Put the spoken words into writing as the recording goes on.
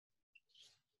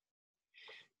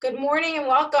Good morning and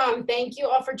welcome. Thank you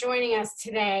all for joining us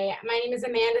today. My name is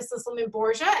Amanda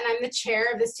Sisselman-Borgia and I'm the chair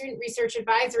of the Student Research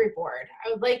Advisory Board. I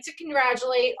would like to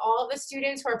congratulate all of the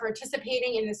students who are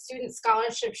participating in the Student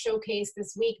Scholarship Showcase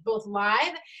this week, both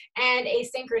live and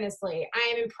asynchronously.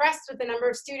 I am impressed with the number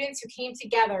of students who came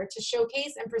together to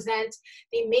showcase and present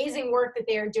the amazing work that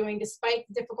they are doing despite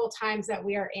the difficult times that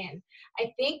we are in.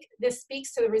 I think this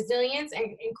speaks to the resilience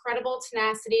and incredible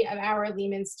tenacity of our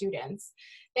Lehman students.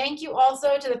 Thank you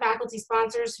also to the faculty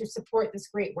sponsors who support this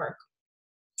great work.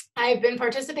 I've been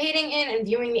participating in and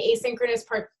viewing the asynchronous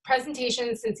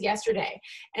presentations since yesterday,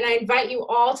 and I invite you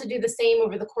all to do the same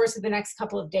over the course of the next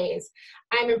couple of days.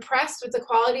 I'm impressed with the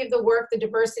quality of the work, the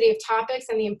diversity of topics,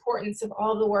 and the importance of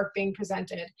all the work being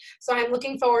presented. So I'm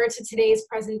looking forward to today's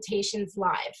presentations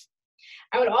live.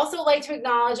 I would also like to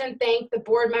acknowledge and thank the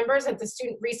board members of the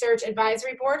Student Research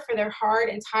Advisory Board for their hard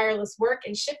and tireless work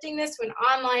in shifting this to an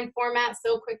online format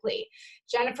so quickly.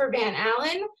 Jennifer Van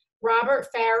Allen, Robert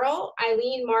Farrell,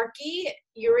 Eileen Markey,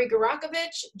 Yuri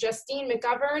Garakovich, Justine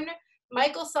McGovern,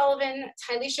 Michael Sullivan,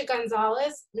 Tylisha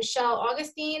Gonzalez, Michelle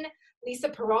Augustine, Lisa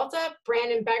Peralta,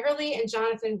 Brandon Beggerly, and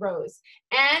Jonathan Rose.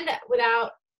 And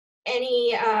without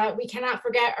we cannot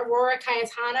forget Aurora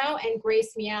Cayetano and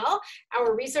Grace Miel,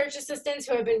 our research assistants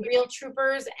who have been real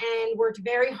troopers and worked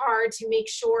very hard to make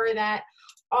sure that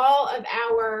all of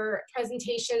our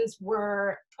presentations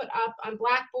were put up on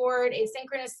Blackboard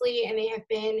asynchronously, and they have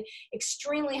been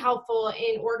extremely helpful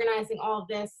in organizing all of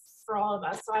this for all of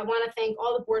us. So I want to thank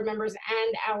all the board members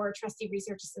and our trustee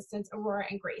research assistants, Aurora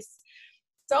and Grace.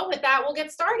 So with that, we'll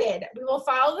get started. We will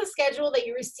follow the schedule that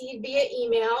you received via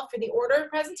email for the order of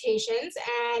presentations,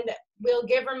 and we'll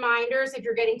give reminders if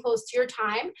you're getting close to your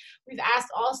time. We've asked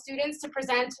all students to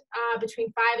present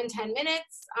between 5 and 10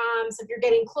 minutes. So if you're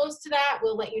getting close to that,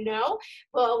 we'll let you know.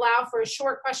 We'll allow for a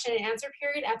short question and answer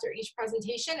period after each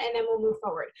presentation, and then we'll move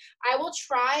forward. I will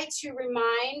try to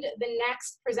remind the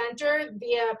next presenter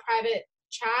via private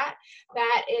chat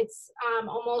that it's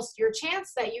almost your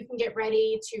chance that you can get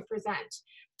ready to present.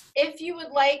 If you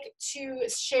would like to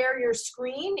share your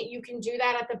screen, you can do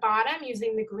that at the bottom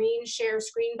using the green share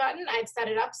screen button. I've set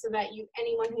it up so that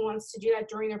anyone who wants to do that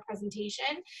during their presentation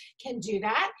can do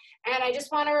that. And I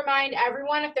just want to remind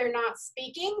everyone, if they're not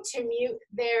speaking, to mute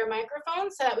their microphone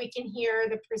so that we can hear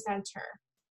the presenter.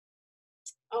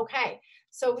 Okay,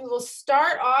 so we will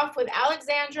start off with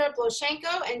Alexandra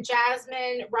Bloshenko and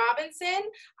Jasmine Robinson.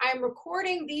 I'm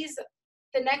recording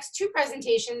the next two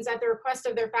presentations at the request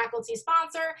of their faculty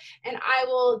sponsor, and I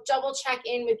will double check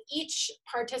in with each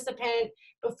participant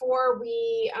before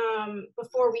we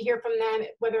hear from them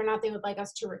whether or not they would like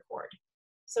us to record.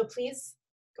 So please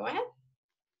go ahead.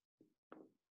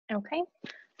 Okay,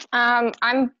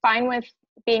 I'm fine with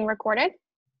being recorded.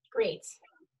 Great.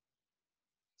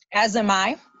 As am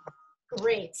I.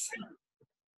 Great.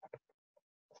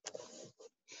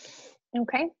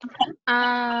 Okay.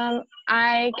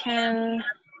 I can,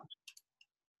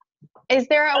 is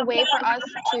there a way for us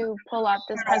to pull up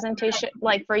this presentation,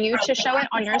 like for you to show it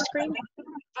on your screen?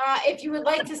 If you would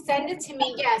like to send it to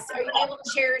me, yes. Are you able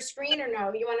to share your screen or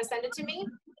no? You want to send it to me?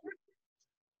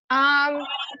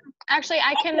 Actually,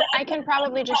 I can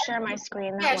probably just share my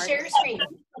screen. That works. Share your screen.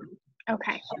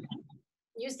 Okay.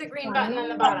 Use the green button on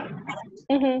the bottom.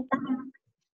 Mm-hmm.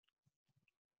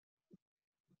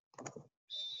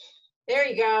 There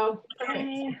you go. Perfect.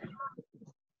 Okay.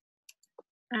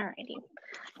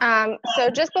 Alrighty. So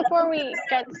just before we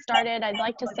get started, I'd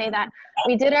like to say that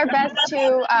we did our best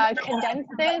to condense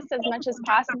this as much as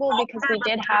possible because we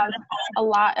did have a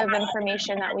lot of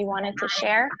information that we wanted to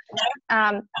share.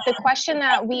 The question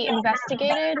that we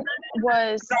investigated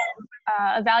was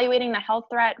evaluating the health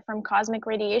threat from cosmic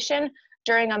radiation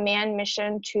during a manned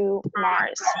mission to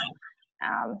Mars.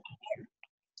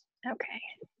 Okay.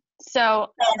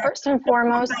 So first and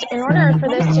foremost, in order for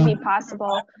this to be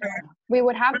possible, we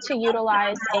would have to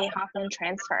utilize a Hoffman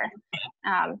transfer.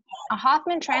 A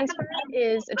Hoffman transfer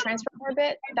is a transfer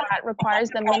orbit that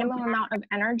requires the minimum amount of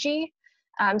energy.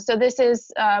 So this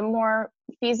is more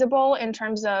feasible in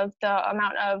terms of the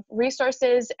amount of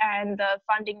resources and the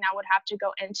funding that would have to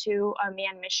go into a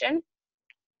manned mission.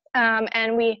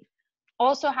 And we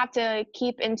also have to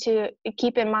keep in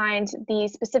mind the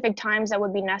specific times that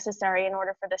would be necessary in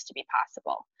order for this to be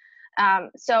possible.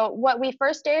 So what we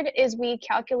first did is we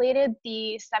calculated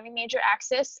the semi-major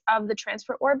axis of the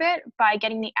transfer orbit by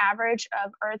getting the average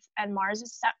of Earth and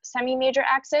Mars' semi-major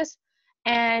axis.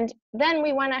 And then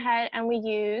we went ahead and we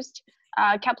used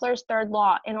Kepler's third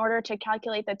law in order to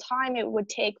calculate the time it would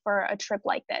take for a trip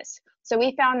like this. So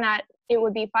we found that it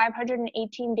would be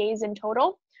 518 days in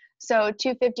total. So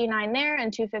 259 there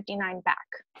and 259 back.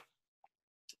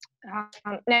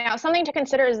 Now, something to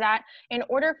consider is that in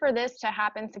order for this to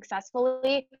happen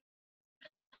successfully,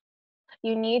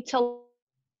 you need to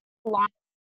launch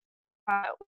our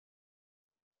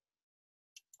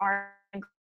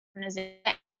organization.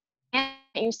 And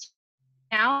you see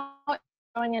now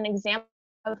showing an example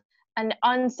of an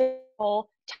unstable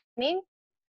timing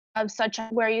of such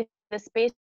where you the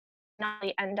space not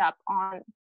really end up on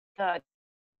the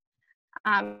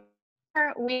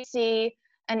here we see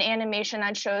an animation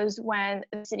that shows when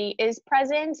the city is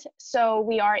present, so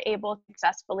we are able to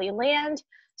successfully land.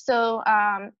 So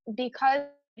because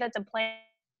that's a plan,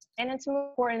 and it's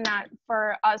important that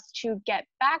for us to get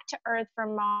back to Earth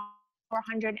from Mars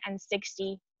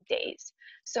 460 days.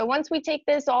 So once we take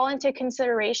this all into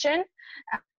consideration,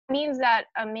 it means that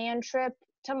a manned trip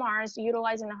to Mars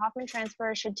utilizing the Hoffman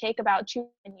transfer should take about 2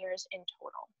 years in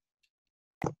total.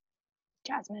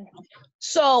 Jasmine.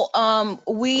 So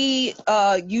we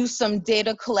use some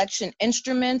data collection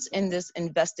instruments in this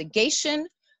investigation.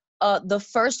 The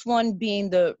first one being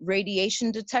the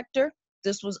radiation detector.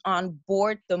 This was on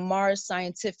board the Mars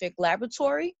Scientific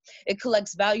Laboratory. It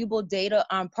collects valuable data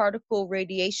on particle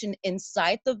radiation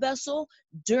inside the vessel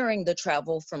during the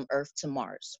travel from Earth to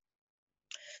Mars.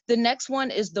 The next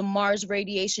one is the Mars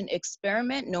Radiation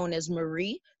Experiment, known as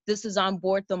MARIE. This is on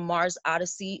board the Mars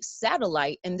Odyssey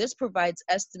satellite, and this provides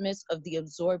estimates of the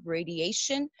absorbed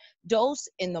radiation dose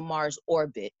in the Mars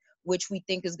orbit, which we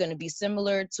think is going to be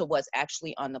similar to what's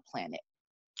actually on the planet.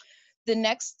 The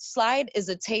next slide is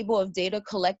a table of data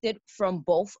collected from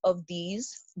both of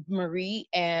these. MARIE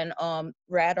and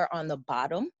RAD are on the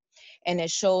bottom, and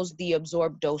it shows the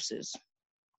absorbed doses.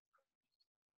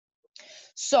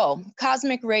 So,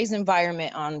 cosmic rays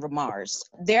environment on Mars.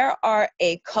 There are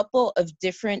a couple of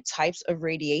different types of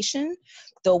radiation.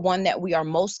 The one that we are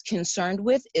most concerned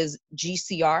with is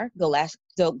GCR,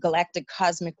 the galactic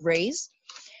cosmic rays.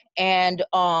 And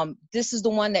this is the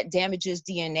one that damages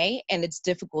DNA, and it's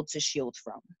difficult to shield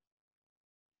from.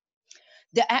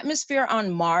 The atmosphere on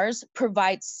Mars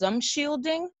provides some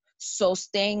shielding, so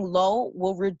staying low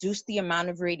will reduce the amount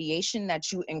of radiation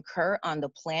that you incur on the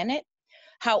planet.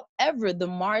 However, the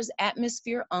Mars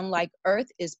atmosphere, unlike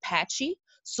Earth, is patchy,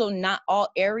 so not all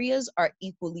areas are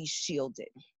equally shielded.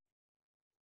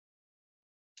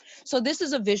 So this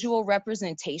is a visual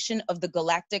representation of the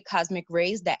galactic cosmic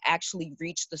rays that actually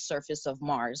reach the surface of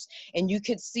Mars. And you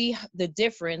could see the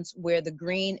difference where the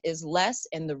green is less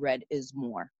and the red is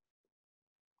more.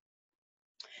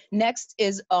 Next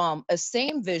is a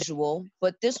same visual,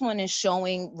 but this one is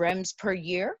showing REMs per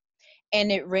year. And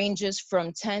it ranges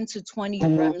from 10 to 20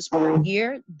 REMs per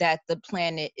year that the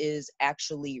planet is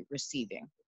actually receiving.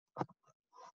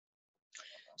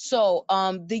 So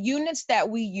the units that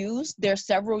we use, there are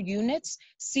several units.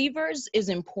 Sieverts is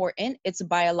important. It's a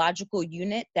biological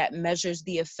unit that measures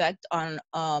the effect on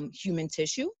human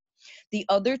tissue. The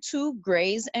other two,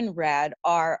 Grays and Rad,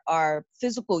 are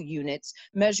physical units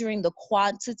measuring the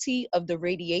quantity of the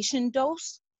radiation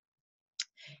dose.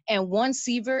 And 1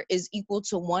 Sievert is equal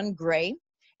to 1 Gray,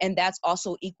 and that's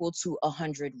also equal to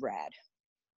 100 Rad.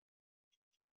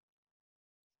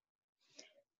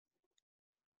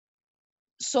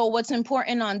 So what's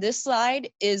important on this slide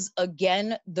is,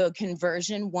 again, the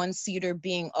conversion, 1 Sievert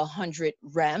being 100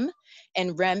 Rem,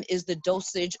 and Rem is the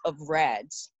dosage of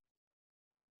Rads.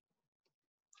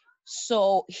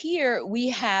 So here we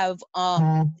have,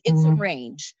 it's a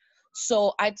range.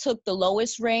 So I took the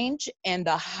lowest range and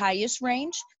the highest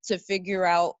range to figure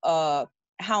out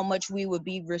how much we would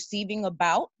be receiving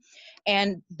about.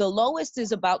 And the lowest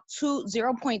is about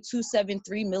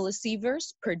 0.273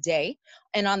 millisieverts per day.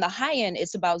 And on the high end,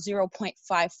 it's about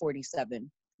 0.547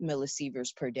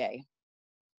 millisieverts per day.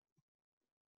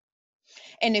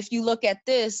 And if you look at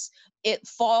this, it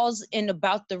falls in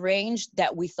about the range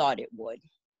that we thought it would.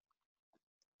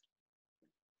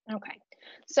 Okay,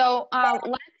 so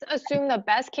let's assume the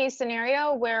best case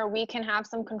scenario where we can have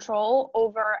some control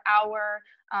over our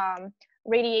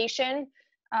radiation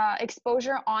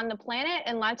exposure on the planet,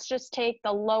 and let's just take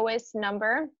the lowest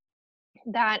number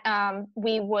that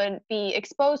we would be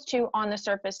exposed to on the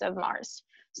surface of Mars.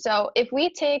 So if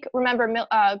we take, remember,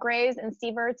 Grays and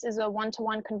Sieverts is a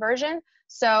 1-to-1 conversion.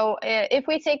 So if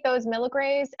we take those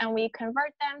milligrays and we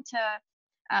convert them to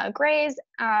Grays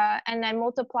and then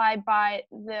multiply by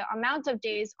the amount of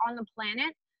days on the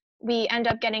planet, we end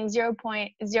up getting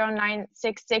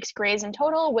 0.0966 Grays in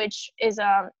total, which is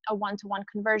a 1-to-1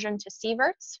 conversion to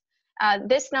Sieverts.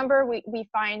 This number we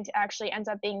find actually ends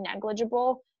up being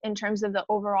negligible in terms of the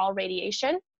overall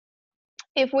radiation.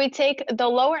 If we take the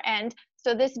lower end,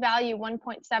 so this value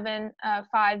 1.75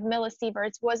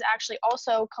 millisieverts was actually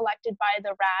also collected by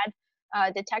the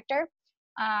RAD detector.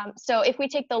 So if we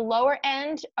take the lower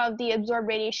end of the absorbed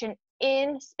radiation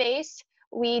in space,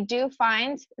 we do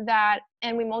find that,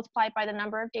 and we multiply it by the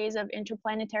number of days of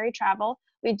interplanetary travel,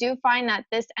 we do find that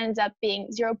this ends up being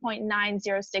 0.9065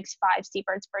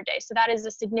 sieverts per day. So that is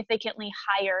a significantly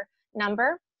higher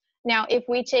number. Now, if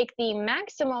we take the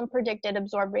maximum predicted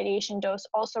absorbed radiation dose,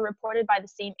 also reported by the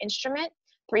same instrument,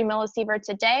 3 millisieverts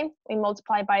a day, we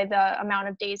multiply by the amount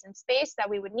of days in space that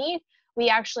we would need, we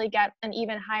actually get an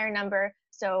even higher number.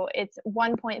 So it's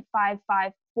 1.554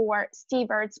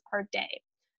 sieverts per day.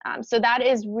 So that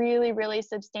is really, really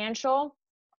substantial.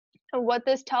 And what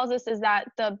this tells us is that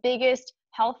the biggest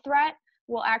health threat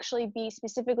will actually be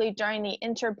specifically during the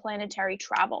interplanetary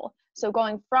travel. So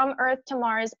going from Earth to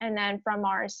Mars and then from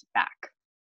Mars back.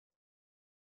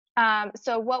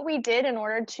 So what we did in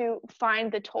order to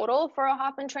find the total for a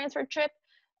Hoffman transfer trip,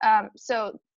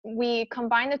 so we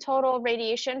combined the total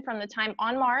radiation from the time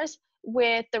on Mars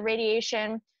with the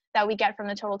radiation that we get from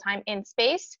the total time in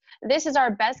space. This is our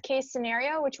best case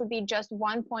scenario, which would be just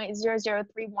 1.0031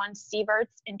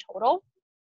 sieverts in total.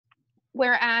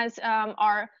 Whereas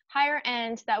our higher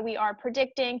end that we are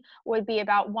predicting would be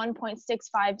about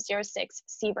 1.6506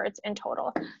 sieverts in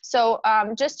total. So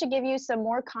just to give you some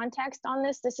more context on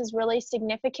this, this is really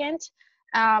significant.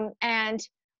 And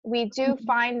we do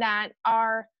find that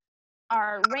our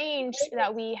range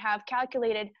that we have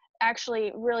calculated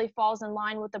actually really falls in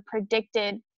line with the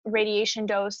predicted radiation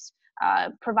dose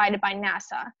provided by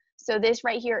NASA. So this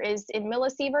right here is in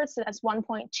millisieverts, so that's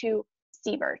 1.2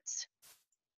 sieverts.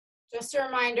 Just a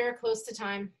reminder, close to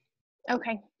time.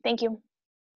 Okay, thank you.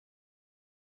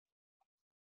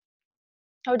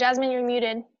 Oh, Jasmine, you're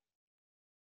muted.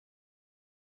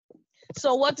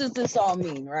 So what does this all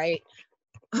mean, right?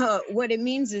 What it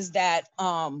means is that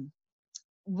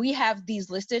we have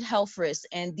these listed health risks,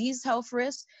 and these health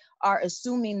risks are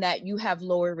assuming that you have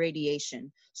lower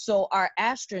radiation. So our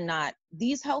astronaut,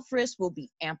 these health risks will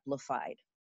be amplified.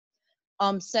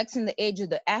 Sex and the age of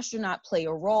the astronaut play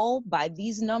a role. By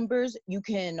these numbers, you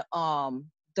can,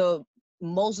 the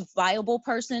most viable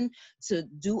person to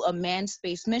do a manned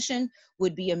space mission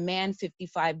would be a man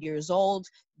 55 years old.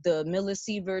 The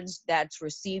millisieverts that's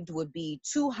received would be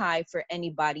too high for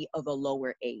anybody of a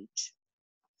lower age.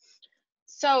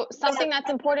 So something that's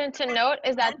important to note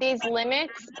is that these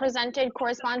limits presented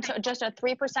correspond to just a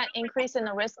 3% increase in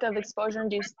the risk of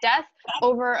exposure-induced death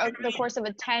over the course of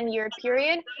a 10-year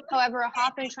period. However, a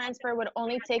Hoffman transfer would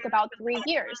only take about 3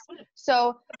 years.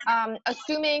 So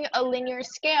assuming a linear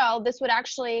scale, this would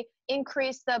actually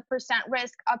increase the percent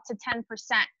risk up to 10%.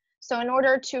 So in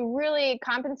order to really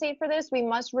compensate for this, we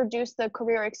must reduce the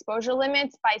career exposure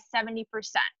limits by 70%.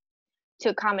 To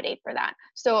accommodate for that.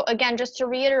 So again, just to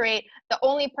reiterate, the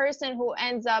only person who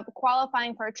ends up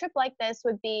qualifying for a trip like this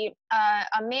would be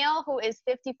a male who is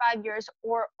 55 years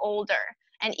or older.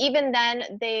 And even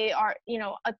then, they are,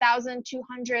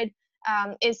 1,200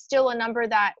 is still a number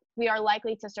that we are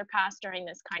likely to surpass during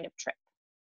this kind of trip.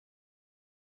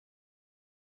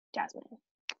 Jasmine.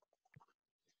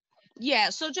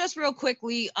 Yeah, so just real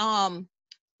quickly,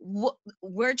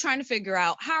 we're trying to figure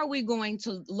out how are we going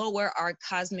to lower our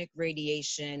cosmic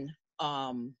radiation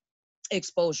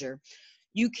exposure.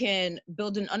 You can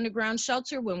build an underground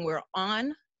shelter when we're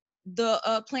on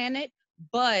the planet,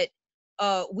 but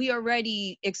we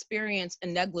already experience a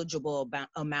negligible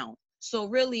amount. So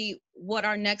really what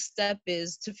our next step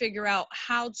is to figure out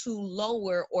how to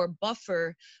lower or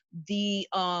buffer the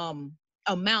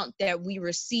amount that we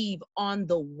receive on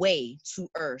the way to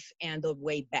Earth and the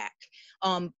way back.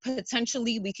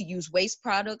 Potentially, we could use waste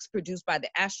products produced by the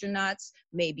astronauts,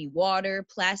 maybe water,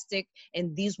 plastic,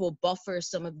 and these will buffer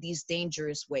some of these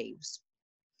dangerous waves.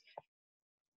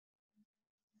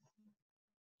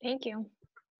 Thank you.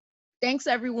 Thanks,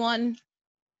 everyone.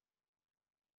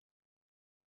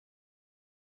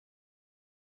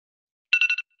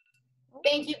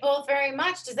 Thank you both very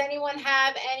much. Does anyone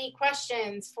have any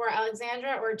questions for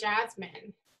Alexandra or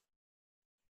Jasmine?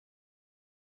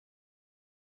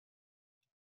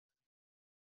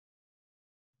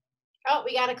 Oh,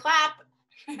 we got a clap.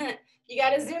 You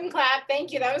got a Zoom clap.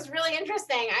 Thank you. That was really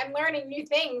interesting. I'm learning new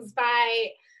things by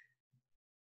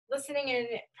listening and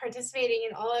participating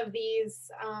in all of these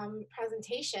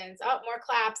presentations. Oh, more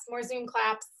claps, more Zoom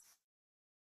claps.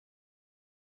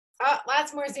 Oh,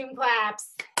 lots more Zoom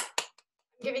claps.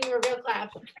 I'm giving you a real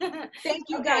clap. Thank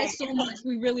you guys so much.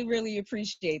 We really, really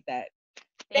appreciate that.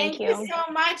 Thank you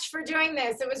so much for doing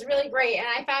this. It was really great. And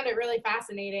I found it really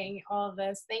fascinating, all of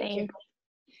this. Thank you.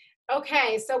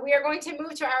 Okay, so we are going to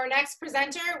move to our next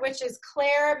presenter, which is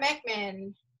Claire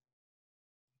Meckman.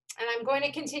 And I'm going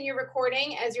to continue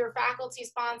recording as your faculty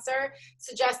sponsor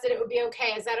suggested it would be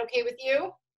okay. Is that okay with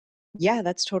you? Yeah,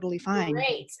 that's totally fine.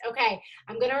 Great. Okay.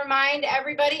 I'm going to remind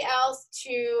everybody else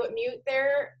to mute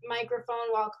their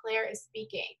microphone while Claire is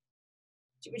speaking.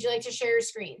 Would you like to share your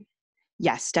screen?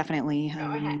 Yes, definitely. Go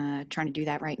ahead. I'm trying to do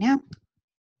that right now.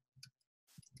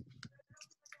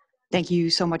 Thank you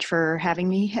so much for having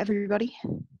me, everybody.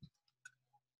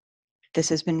 This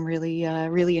has been really,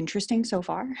 really interesting so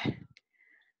far.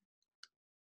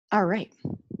 All right.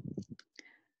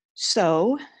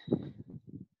 So let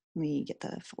me get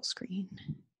the full screen.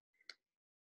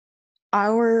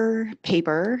 Our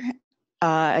paper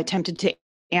attempted to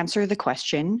answer the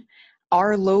question,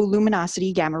 are low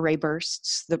luminosity gamma ray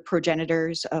bursts the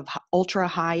progenitors of ultra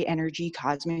high energy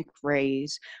cosmic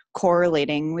rays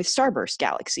correlating with starburst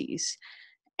galaxies?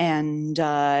 And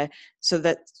so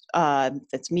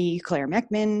that's me, Claire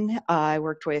Meckman. I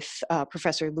worked with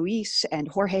Professor Luis and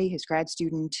Jorge, his grad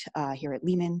student here at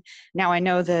Lehman. Now I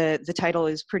know the title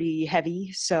is pretty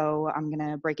heavy, so I'm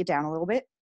gonna break it down a little bit.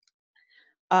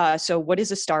 So what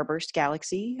is a starburst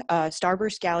galaxy?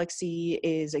 Starburst galaxy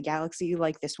is a galaxy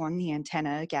like this one, the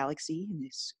antenna galaxy, in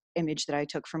this image that I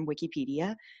took from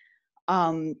Wikipedia.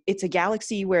 It's a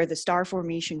galaxy where the star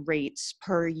formation rates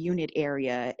per unit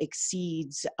area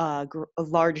exceeds a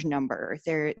large number.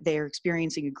 They're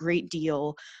experiencing a great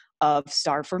deal of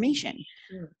star formation.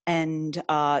 And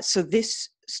so this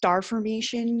star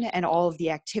formation and all of the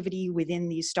activity within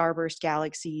these starburst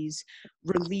galaxies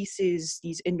releases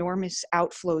these enormous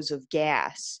outflows of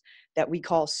gas that we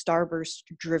call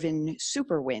starburst-driven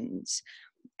superwinds.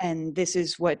 And this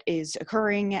is what is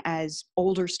occurring as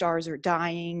older stars are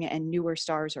dying and newer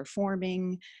stars are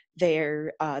forming.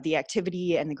 The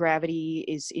activity and the gravity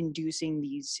is inducing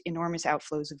these enormous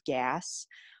outflows of gas.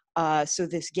 So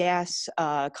this gas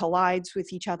collides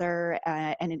with each other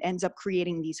and it ends up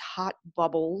creating these hot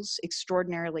bubbles,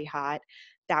 extraordinarily hot,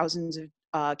 thousands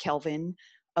of Kelvin,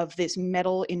 of this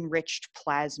metal-enriched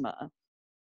plasma.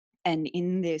 And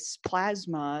in this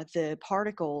plasma, the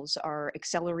particles are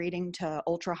accelerating to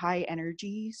ultra high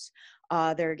energies.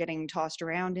 They're getting tossed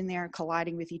around in there,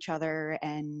 colliding with each other,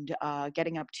 and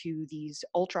getting up to these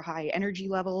ultra high energy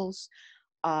levels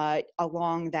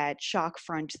along that shock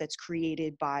front that's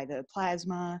created by the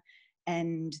plasma.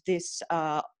 And this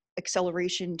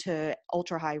acceleration to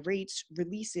ultra high rates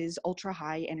releases ultra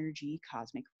high energy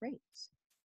cosmic rays.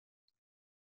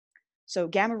 So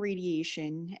gamma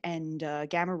radiation and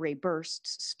gamma ray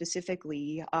bursts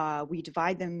specifically, we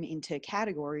divide them into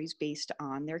categories based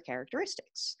on their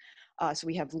characteristics. So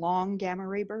we have long gamma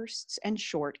ray bursts and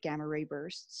short gamma ray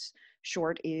bursts.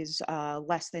 Short is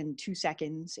less than 2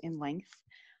 seconds in length.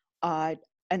 And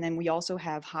then we also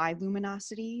have high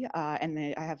luminosity,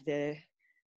 and I have the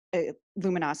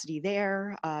luminosity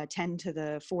there, 10 to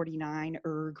the 49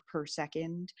 erg per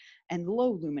second, and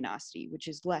low luminosity, which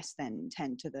is less than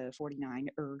 10 to the 49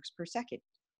 ergs per second.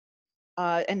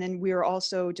 And then we're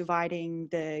also dividing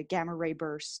the gamma ray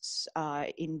bursts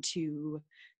into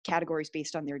categories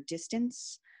based on their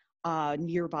distance.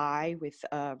 Nearby with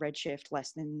redshift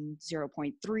less than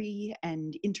 0.3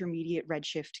 and intermediate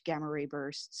redshift gamma ray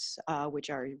bursts,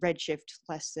 which are redshift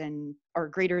less than or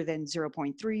greater than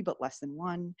 0.3 but less than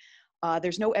 1.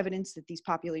 There's no evidence that these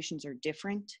populations are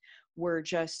different. We're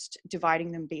just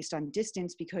dividing them based on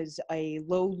distance because a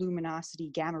low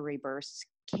luminosity gamma ray burst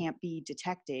can't be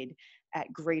detected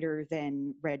at greater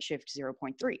than redshift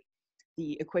 0.3.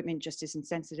 The equipment just isn't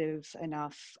sensitive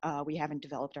enough. We haven't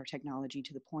developed our technology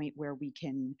to the point where we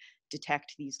can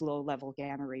detect these low-level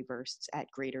gamma ray bursts at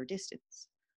greater distance.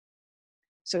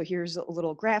 So here's a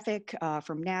little graphic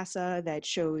from NASA that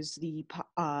shows the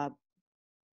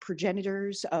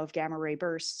progenitors of gamma ray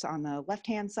bursts on the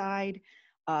left-hand side.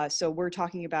 So we're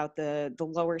talking about the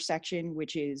lower section,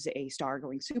 which is a star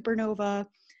going supernova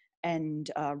and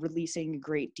releasing a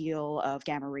great deal of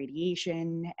gamma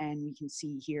radiation. And we can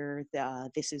see here,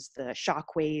 this is the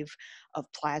shock wave of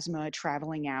plasma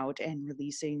traveling out and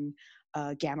releasing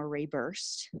a gamma ray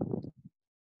burst.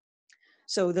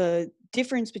 So the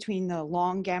difference between the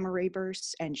long gamma ray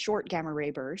bursts and short gamma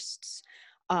ray bursts,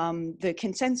 the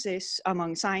consensus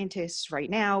among scientists right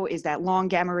now is that long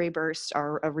gamma ray bursts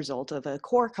are a result of a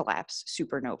core collapse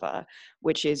supernova,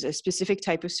 which is a specific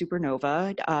type of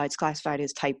supernova. It's classified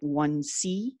as type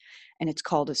 1C, and it's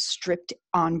called a stripped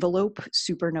envelope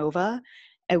supernova.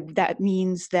 That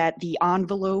means that the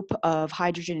envelope of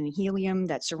hydrogen and helium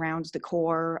that surrounds the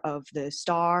core of the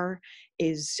star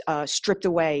is stripped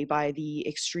away by the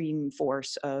extreme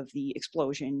force of the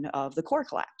explosion of the core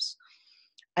collapse.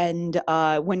 And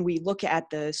when we look at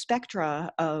the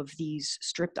spectra of these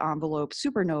stripped envelope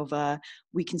supernova,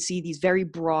 we can see these very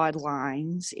broad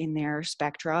lines in their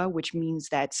spectra, which means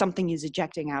that something is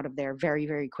ejecting out of there very,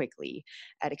 very quickly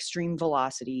at extreme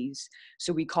velocities.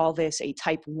 So we call this a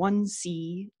type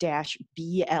 1C-BL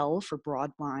for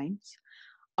broad lines.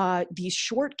 These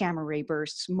short gamma ray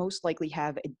bursts most likely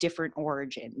have a different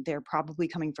origin. They're probably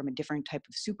coming from a different type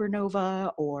of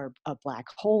supernova or a black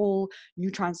hole,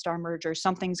 neutron star merger.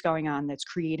 Something's going on that's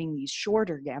creating these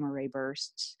shorter gamma ray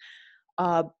bursts.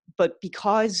 But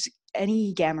because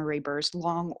any gamma ray burst,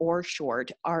 long or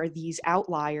short, are these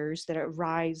outliers that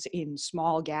arise in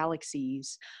small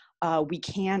galaxies, we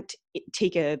can't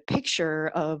take a picture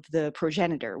of the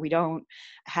progenitor. We don't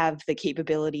have the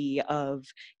capability of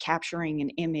capturing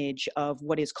an image of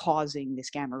what is causing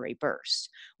this gamma ray burst.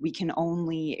 We can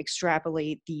only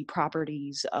extrapolate the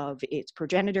properties of its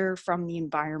progenitor from the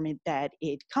environment that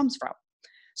it comes from.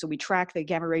 So we track the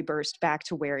gamma ray burst back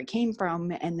to where it came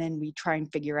from, and then we try and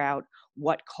figure out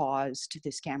what caused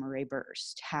this gamma ray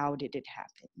burst. How did it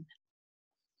happen?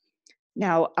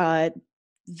 Now,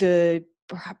 the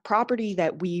property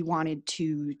that we wanted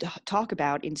to talk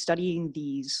about in studying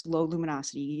these low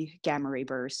luminosity gamma ray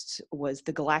bursts was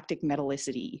the galactic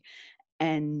metallicity.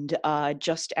 And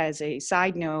just as a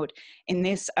side note, in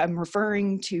this, I'm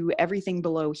referring to everything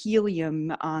below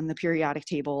helium on the periodic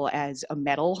table as a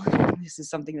metal. This is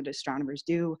something that astronomers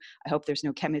do. I hope there's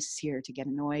no chemists here to get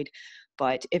annoyed,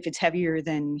 but if it's heavier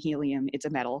than helium, it's a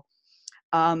metal.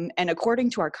 And according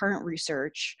to our current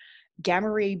research,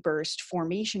 gamma ray burst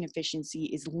formation efficiency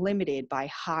is limited by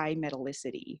high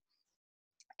metallicity.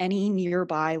 Any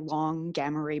nearby long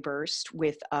gamma ray burst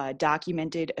with a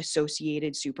documented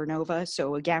associated supernova,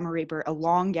 so a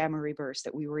long gamma ray burst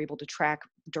that we were able to track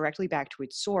directly back to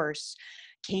its source,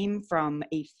 came from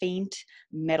a faint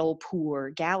metal poor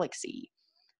galaxy.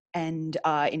 And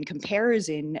in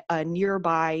comparison, a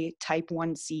nearby type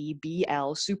 1C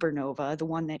BL supernova, the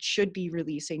one that should be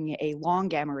releasing a long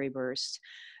gamma ray burst,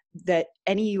 that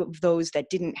any of those that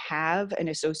didn't have an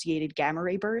associated gamma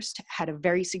ray burst had a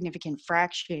very significant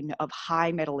fraction of high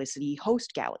metallicity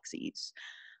host galaxies.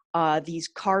 These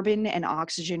carbon and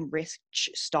oxygen rich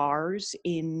stars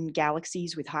in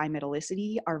galaxies with high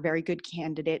metallicity are very good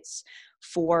candidates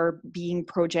for being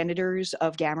progenitors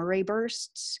of gamma ray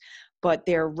bursts, but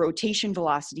their rotation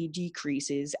velocity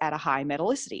decreases at a high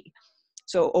metallicity.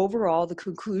 So overall, the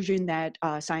conclusion that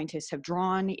scientists have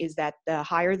drawn is that the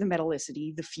higher the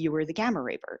metallicity, the fewer the gamma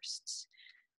ray bursts.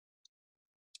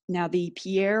 Now, the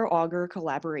Pierre Auger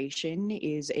collaboration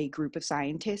is a group of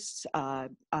scientists,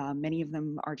 many of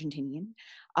them Argentinian.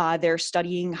 They're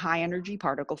studying high energy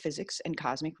particle physics and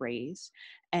cosmic rays.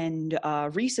 And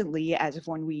recently, as of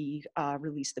when we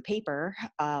released the paper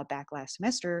back last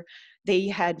semester, they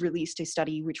had released a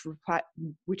study which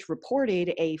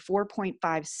reported a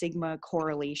 4.5 sigma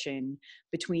correlation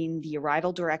between the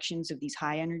arrival directions of these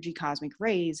high energy cosmic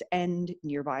rays and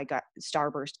nearby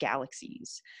starburst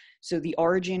galaxies. So the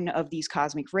origin of these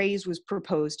cosmic rays was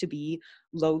proposed to be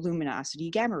low luminosity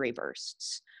gamma ray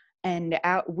bursts. And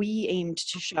we aimed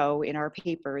to show in our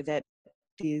paper that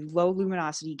the low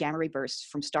luminosity gamma ray bursts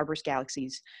from starburst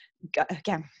galaxies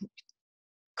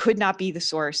could not be the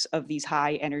source of these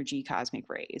high energy cosmic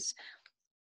rays.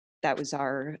 That was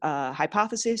our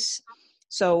hypothesis.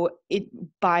 So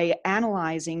by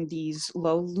analyzing these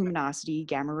low luminosity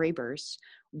gamma ray bursts,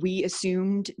 we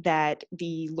assumed that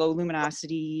the low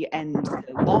luminosity and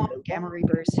the long gamma ray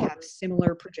bursts have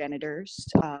similar progenitors,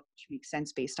 which makes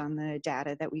sense based on the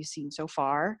data that we've seen so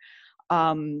far.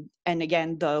 And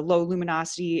again, the low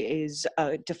luminosity is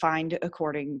defined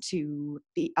according to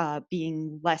the,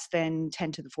 being less than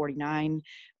 10 to the 49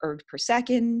 erg per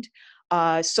second.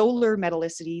 Solar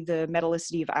metallicity, the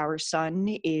metallicity of our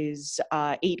sun is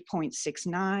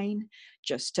 8.69.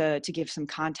 Just to give some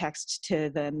context to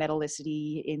the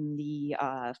metallicity in the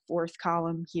fourth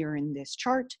column here in this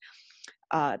chart,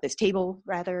 this table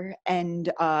rather,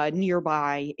 and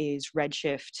nearby is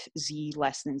redshift Z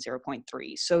less than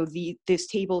 0.3. So this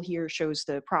table here shows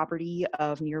the property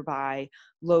of nearby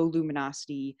low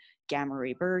luminosity gamma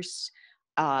ray bursts,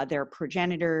 their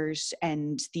progenitors,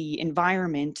 and the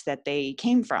environment that they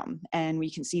came from. And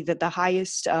we can see that the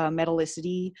highest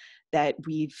metallicity that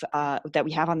we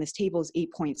have on this table is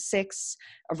 8.6,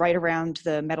 right around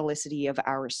the metallicity of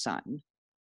our sun.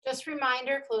 Just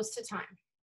reminder, close to time.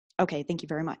 Okay, thank you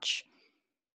very much.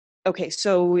 Okay,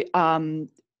 so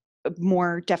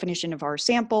more definition of our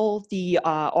sample. The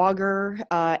auger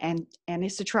and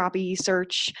anisotropy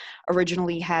search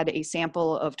originally had a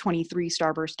sample of 23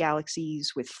 starburst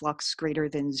galaxies with flux greater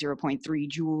than 0.3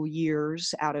 joule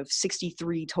years out of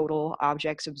 63 total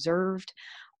objects observed.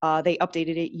 They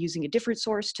updated it using a different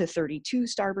source to 32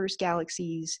 starburst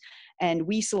galaxies, and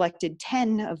we selected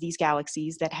 10 of these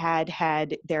galaxies that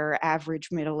had their average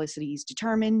metallicities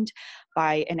determined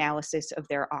by analysis of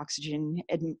their oxygen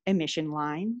emission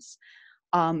lines.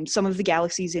 Some of the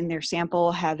galaxies in their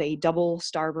sample have a double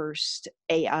starburst,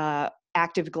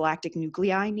 active galactic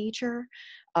nuclei nature.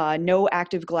 No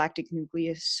active galactic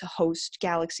nucleus host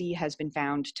galaxy has been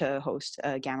found to host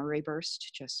a gamma ray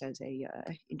burst, just as a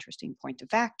interesting point of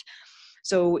fact.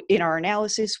 So in our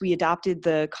analysis, we adopted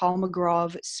the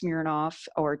Kolmogorov-Smirnov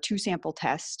or two-sample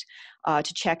test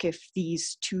to check if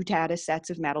these two data sets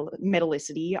of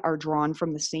metallicity are drawn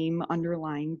from the same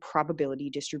underlying probability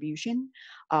distribution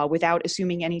without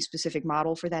assuming any specific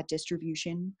model for that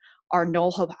distribution. Our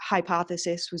null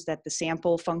hypothesis was that the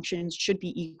sample functions should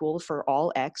be equal for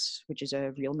all x, which is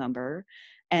a real number,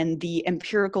 and the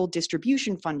empirical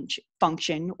distribution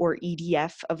function, or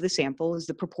EDF, of the sample is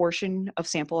the proportion of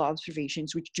sample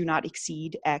observations which do not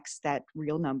exceed x, that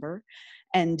real number.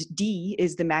 And D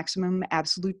is the maximum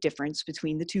absolute difference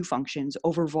between the two functions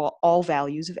over all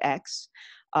values of x.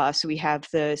 So we have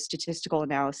the statistical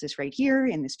analysis right here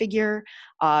in this figure,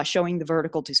 showing the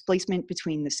vertical displacement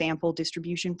between the sample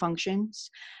distribution functions.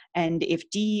 And if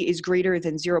D is greater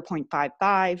than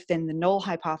 0.55, then the null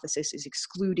hypothesis is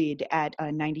excluded at a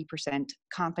 90%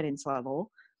 confidence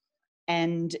level.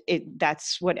 And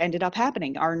that's what ended up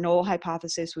happening. Our null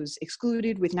hypothesis was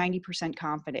excluded with 90%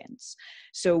 confidence.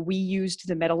 So we used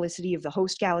the metallicity of the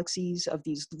host galaxies of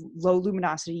these low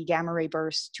luminosity gamma ray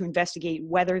bursts to investigate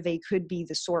whether they could be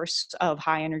the source of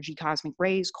high energy cosmic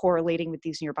rays correlating with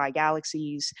these nearby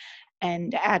galaxies.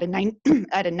 And at a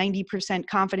 90%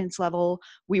 confidence level,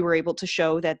 we were able to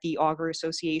show that the auger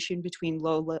association between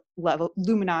low level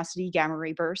luminosity gamma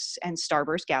ray bursts and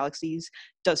starburst galaxies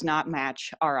does not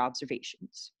match our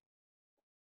observations.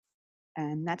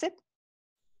 And that's it.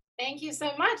 Thank you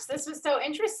so much. This was so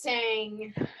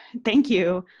interesting. Thank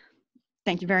you.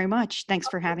 Thank you very much. Thanks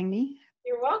for having me.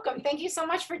 You're welcome. Thank you so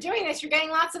much for doing this. You're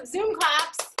getting lots of Zoom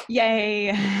claps.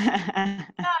 Yay.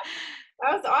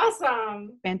 That was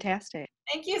awesome. Fantastic.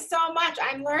 Thank you so much.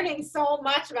 I'm learning so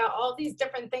much about all these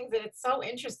different things, and it's so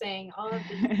interesting. All of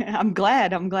these. I'm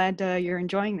glad you're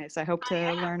enjoying this. I hope to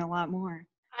learn a lot more.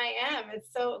 I am. It's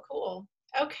so cool.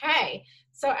 Okay.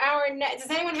 So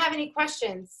does anyone have any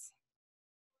questions?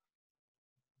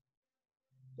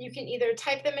 You can either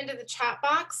type them into the chat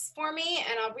box for me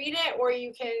and I'll read it, or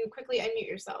you can quickly unmute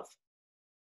yourself.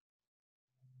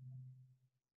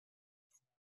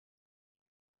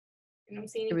 I don't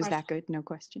see any was questions. that good? No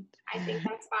questions? I think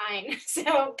that's fine.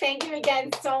 So thank you again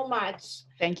so much.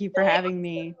 Thank you for having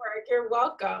me. You're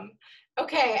welcome.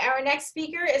 Okay, our next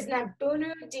speaker is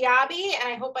Nabunu Diaby, and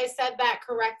I hope I said that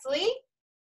correctly.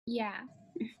 Yeah.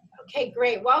 Okay,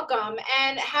 great. Welcome.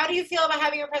 And how do you feel about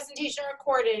having your presentation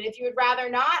recorded? If you would rather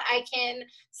not, I can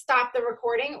stop the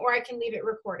recording or I can leave it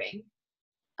recording.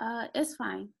 It's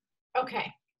fine.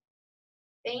 Okay.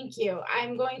 Thank you.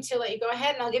 I'm going to let you go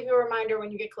ahead and I'll give you a reminder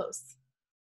when you get close.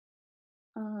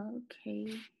 Okay.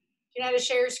 Do you know how to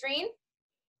share your screen?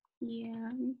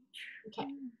 Yeah. Okay.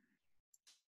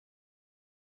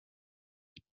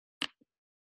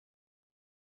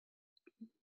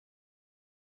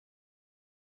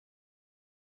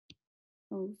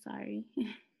 Oh, sorry.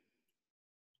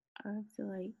 I have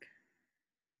to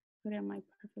put in my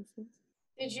preferences.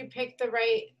 Did you pick the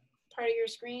right part of your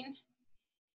screen?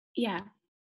 Yeah.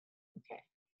 Okay.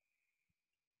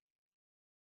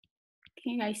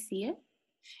 Can you guys see it?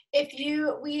 If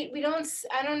you,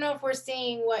 I don't know if we're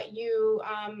seeing what you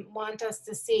want us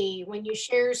to see. When you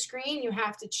share your screen, you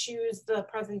have to choose the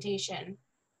presentation.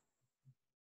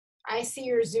 I see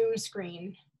your Zoom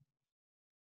screen.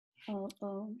 Oh.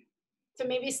 So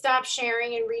maybe stop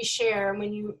sharing and reshare. And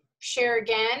when you share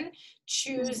again,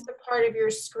 choose the part of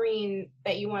your screen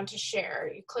that you want to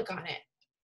share. You click on it.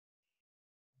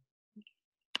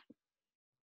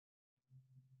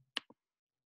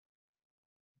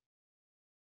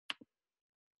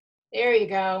 There you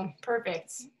go.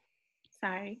 Perfect.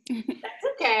 Sorry. That's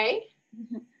okay.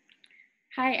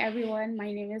 Hi, everyone.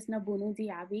 My name is Nabunu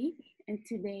Diaby, and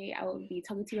today I will be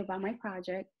talking to you about my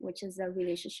project, which is the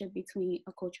relationship between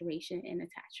acculturation and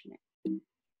attachment.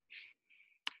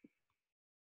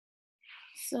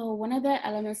 So one of the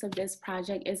elements of this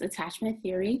project is attachment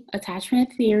theory.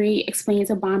 Attachment theory explains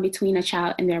a bond between a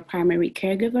child and their primary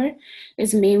caregiver.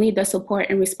 It's mainly the support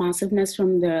and responsiveness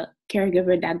from the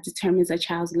caregiver that determines a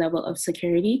child's level of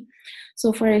security.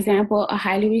 So for example, a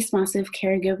highly responsive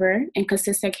caregiver and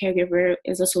consistent caregiver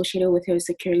is associated with a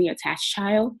securely attached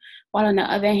child, while on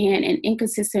the other hand, an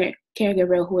inconsistent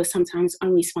caregiver who is sometimes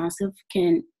unresponsive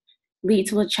can lead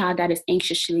to a child that is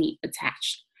anxiously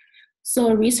attached.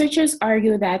 So researchers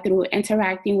argue that through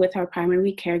interacting with our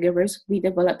primary caregivers, we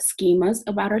develop schemas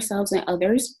about ourselves and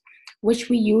others, which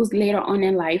we use later on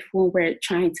in life when we're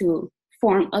trying to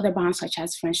form other bonds such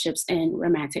as friendships and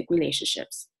romantic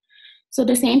relationships. So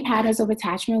the same patterns of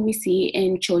attachment we see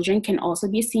in children can also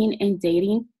be seen in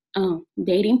dating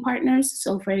partners.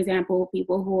 So for example,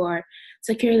 people who are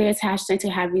securely attached tend to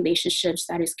have relationships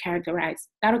that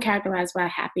are characterized by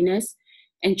happiness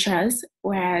and trust,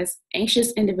 whereas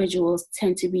anxious individuals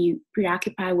tend to be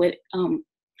preoccupied with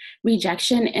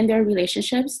rejection in their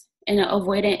relationships, and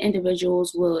avoidant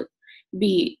individuals will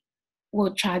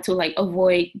try to like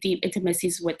avoid deep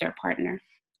intimacies with their partner.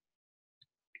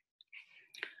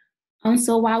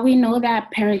 So while we know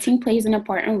that parenting plays an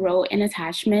important role in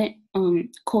attachment,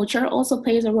 culture also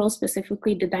plays a role,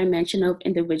 specifically the dimension of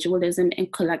individualism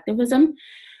and collectivism.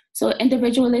 So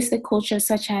individualistic cultures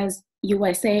such as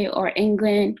USA or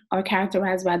England are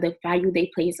characterized by the value they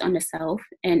place on the self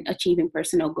and achieving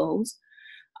personal goals.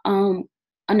 On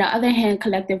the other hand,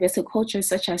 collectivistic cultures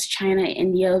such as China and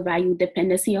India value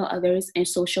dependency on others and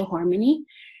social harmony.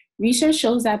 Research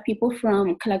shows that people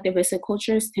from collectivistic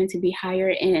cultures tend to be higher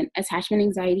in attachment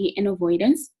anxiety and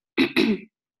avoidance.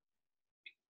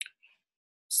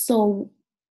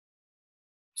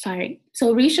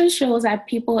 So research shows that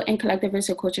people in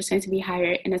collectivistic cultures tend to be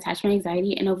higher in attachment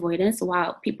anxiety and avoidance,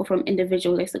 while people from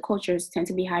individualistic cultures tend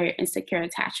to be higher in secure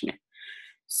attachment.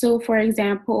 So for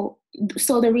example,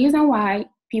 the reason why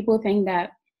people think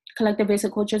that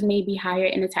collectivistic cultures may be higher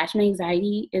in attachment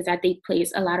anxiety is that they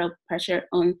place a lot of pressure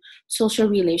on social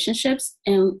relationships,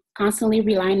 and constantly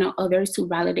relying on others to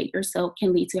validate yourself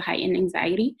can lead to heightened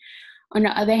anxiety. On the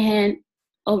other hand,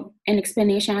 an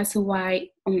explanation as to why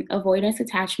avoidance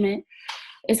attachment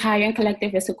is higher in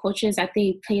collectivistic cultures, that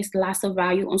they place lots of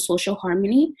value on social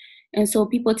harmony. And so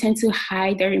people tend to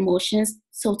hide their emotions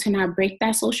so to not break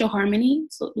that social harmony,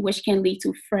 which can lead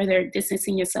to further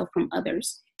distancing yourself from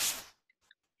others.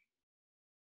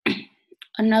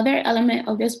 Another element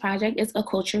of this project is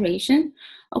acculturation.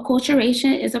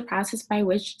 Acculturation is a process by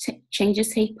which changes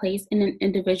take place in an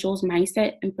individual's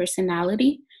mindset and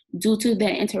personality due to the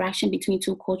interaction between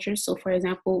two cultures. So for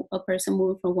example, a person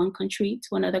moving from one country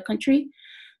to another country.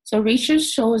 So research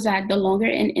shows that the longer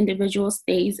an individual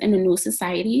stays in a new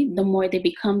society, the more they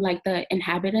become like the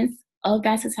inhabitants of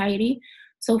that society.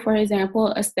 So for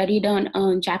example, a study done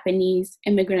on Japanese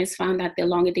immigrants found that the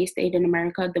longer they stayed in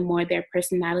America, the more their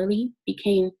personality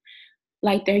became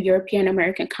like their European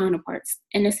American counterparts.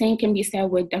 And the same can be said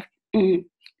with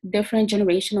different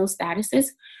generational statuses.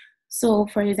 So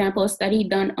for example, a study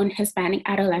done on Hispanic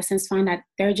adolescents found that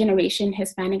third generation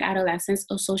Hispanic adolescents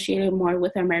associated more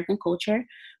with American culture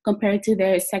compared to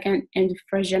their second and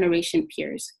first generation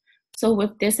peers. So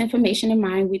with this information in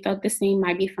mind, we thought the same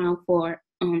might be found for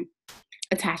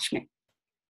attachment.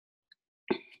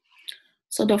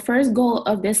 So the first goal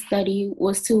of this study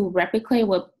was to replicate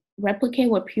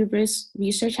what previous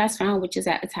research has found, which is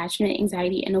that attachment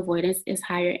anxiety and avoidance is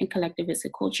higher in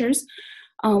collectivistic cultures.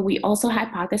 We also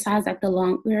hypothesized that the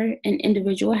longer an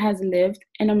individual has lived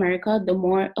in America, the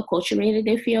more acculturated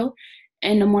they feel,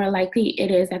 and the more likely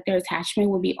it is that their attachment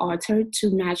will be altered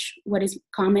to match what is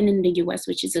common in the US,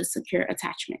 which is a secure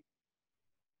attachment.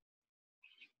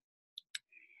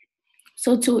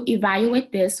 So to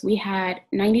evaluate this, we had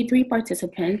 93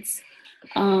 participants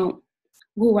who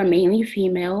were mainly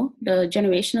female. The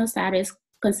generational status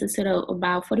consisted of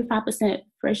about 45%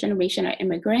 first generation or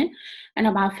immigrant, and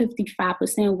about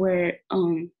 55% were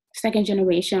second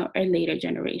generation or later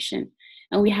generation.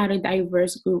 And we had a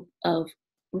diverse group of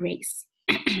race.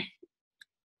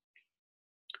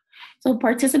 So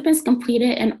participants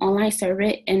completed an online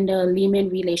survey in the Lehman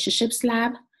Relationships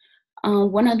Lab.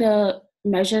 One of the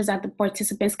measures that the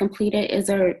participants completed is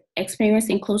their experience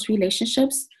in close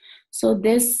relationships. So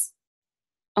this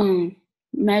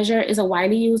measure is a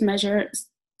widely used measure,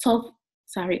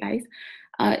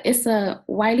 it's a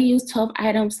widely used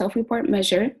 12-item self-report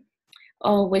measure,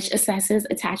 which assesses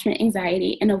attachment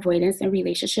anxiety and avoidance in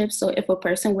relationships. So if a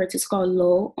person were to score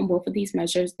low on both of these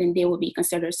measures, then they will be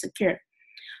considered secure.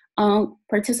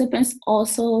 Participants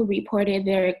also reported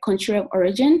their country of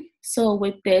origin. So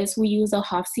with this, we use a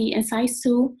Hofsey Insights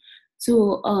tool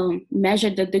to measure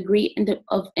the degree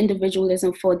of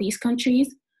individualism for these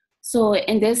countries. So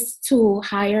in this, two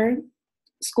higher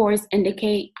scores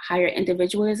indicate higher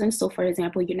individualism. So for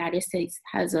example, United States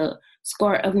has a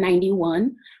score of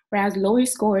 91, whereas lower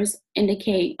scores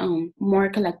indicate more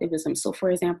collectivism. So for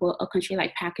example, a country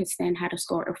like Pakistan had a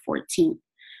score of 14.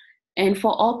 And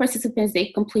for all participants, they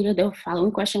completed the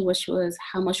following question, which was,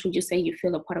 how much would you say you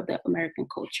feel a part of the American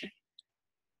culture?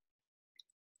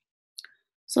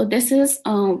 So this is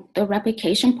the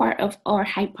replication part of our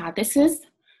hypothesis.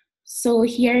 So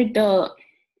here the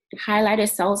highlighted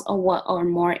cells are what are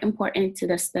more important to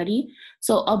the study.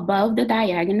 So above the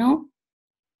diagonal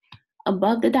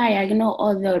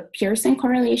are the Pearson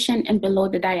correlation, and below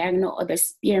the diagonal are the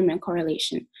Spearman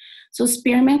correlation. So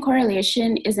Spearman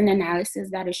correlation is an analysis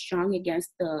that is strong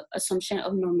against the assumption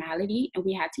of normality, and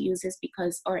we had to use this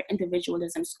because our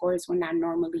individualism scores were not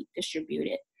normally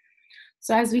distributed.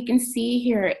 So as we can see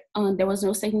here, there was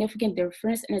no significant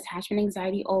difference in attachment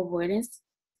anxiety or avoidance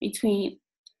between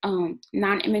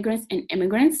non-immigrants and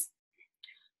immigrants.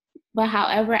 But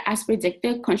however, as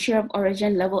predicted, country of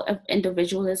origin level of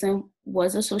individualism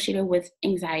was associated with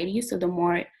anxiety. So the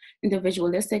more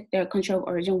individualistic their country of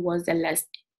origin was, the less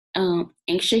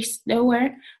anxious they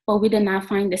were. But we did not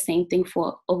find the same thing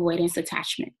for avoidance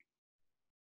attachment.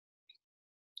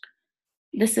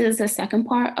 This is the second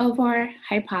part of our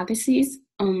hypotheses.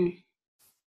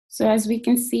 So as we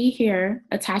can see here,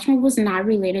 attachment was not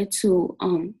related to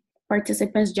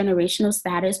participants' generational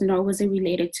status, nor was it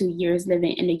related to years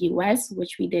living in the US,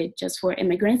 which we did just for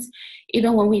immigrants,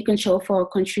 even when we control for a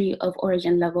country of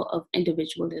origin level of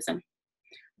individualism.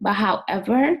 But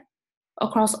however,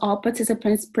 across all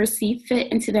participants, perceived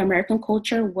fit into the American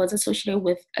culture was associated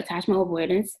with attachment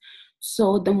avoidance.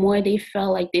 So the more they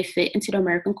felt like they fit into the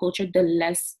American culture, the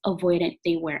less avoidant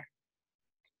they were.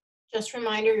 Just a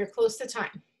reminder, you're close to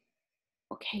time.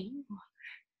 Okay.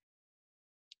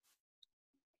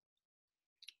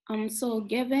 So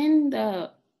given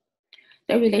the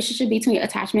relationship between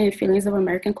attachment and feelings of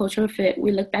American cultural fit,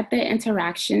 we looked at the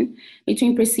interaction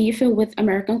between perceived fit with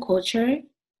American culture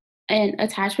and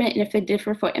attachment, and if it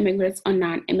differed for immigrants or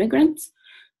non-immigrants.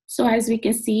 So as we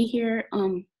can see here,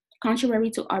 contrary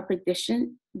to our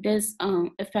prediction, this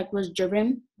effect was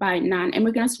driven by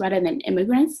non-immigrants rather than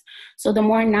immigrants. So the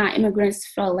more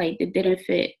non-immigrants felt like they didn't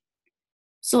fit,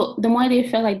 so the more they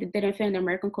felt like they didn't fit in the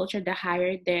American culture, the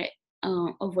higher their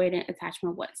avoidant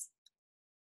attachment was.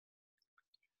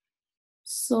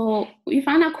 So we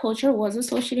found that culture was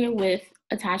associated with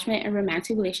attachment and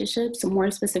romantic relationships. So more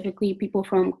specifically, people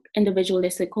from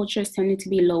individualistic cultures tended to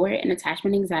be lower in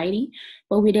attachment anxiety,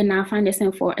 but we did not find the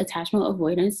same for attachment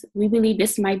avoidance. We believe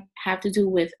this might have to do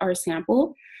with our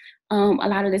sample. A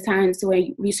lot of the times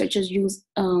when researchers use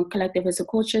collectivist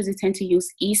cultures, they tend to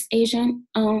use East Asian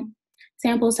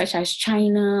samples such as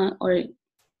China or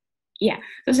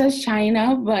such as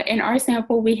China. But in our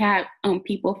sample, we have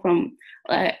people from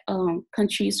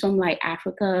countries from like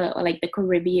Africa or like the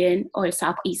Caribbean or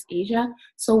Southeast Asia.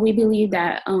 So we believe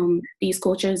that these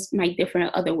cultures might differ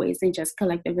in other ways than just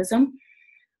collectivism.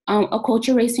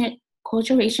 Acculturation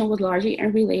was largely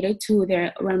unrelated to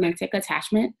their romantic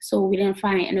attachment. So we didn't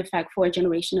find an effect for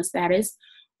generational status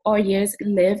or years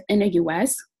lived in the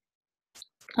US.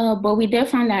 But we did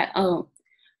find that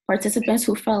participants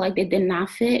who felt like they did not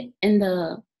fit in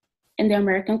the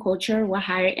American culture were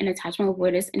higher in attachment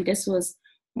avoidance, and this was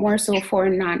more so for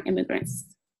non-immigrants.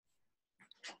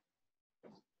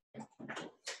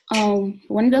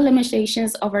 One of the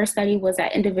limitations of our study was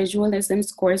that individualism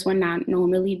scores were not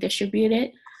normally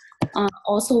distributed.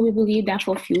 Also, we believe that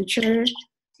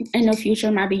in the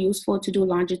future might be useful to do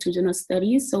longitudinal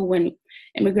studies. So when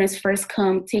immigrants first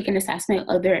come, take an assessment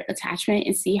of their attachment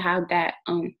and see how that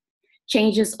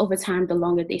changes over time the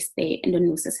longer they stay in the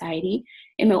new society.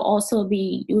 It may also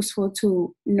be useful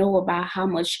to know about how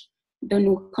much the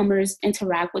newcomers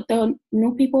interact with the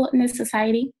new people in the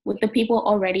society, with the people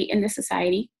already in the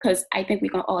society, because I think we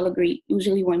can all agree,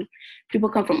 usually when people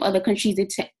come from other countries, they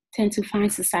tend to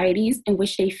find societies in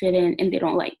which they fit in and they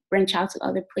don't like branch out to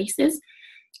other places.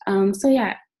 I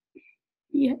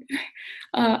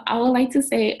would like to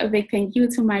say a big thank you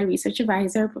to my research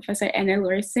advisor, Professor Anna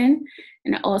Lorison,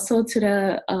 and also to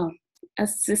the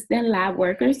assistant lab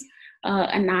workers,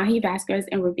 Anahi Vasquez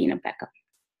and Ravina Becca.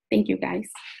 Thank you, guys.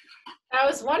 That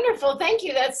was wonderful. Thank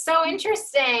you. That's so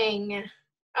interesting.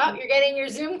 Oh, you're getting your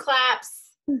Zoom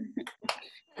claps.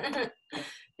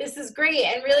 This is great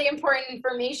and really important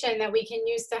information that we can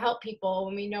use to help people.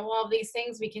 When we know all these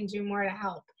things, we can do more to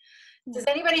help. Does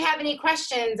anybody have any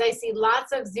questions? I see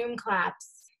lots of Zoom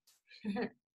claps.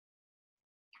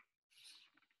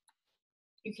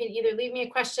 You can either leave me a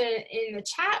question in the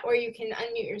chat or you can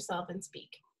unmute yourself and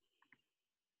speak.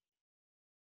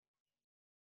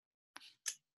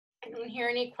 I don't hear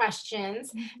any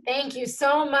questions. Thank you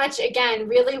so much again.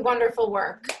 Really wonderful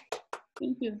work.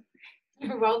 Thank you.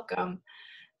 You're welcome.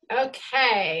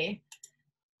 Okay.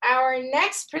 Our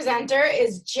next presenter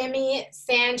is Jimmy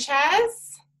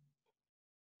Sanchez.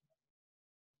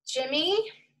 Jimmy,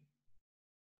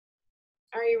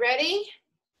 are you ready?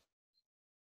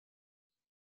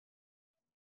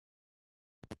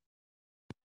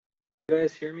 You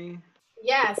guys hear me?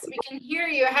 Yes, we can hear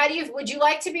you. Would you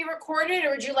like to be recorded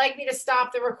or would you like me to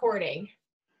stop the recording?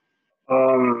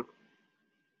 I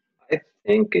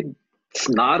think it's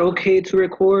not okay to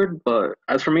record, but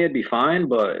as for me, it'd be fine.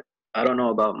 But I don't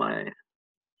know about my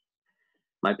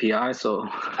PI, so.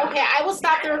 Okay, I will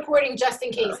stop the recording just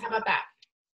in case. How about that?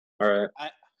 All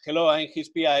right. Hello, I'm his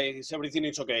PI. Everything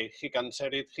is okay. He can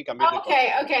share it. He can be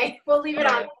recorded. Okay. We'll leave it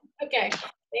on. Okay,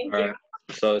 thank you. Right.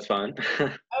 So it's fine.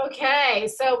 Okay,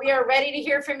 so we are ready to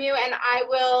hear from you, and I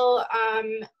will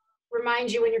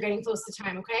remind you when you're getting close to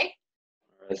time, okay?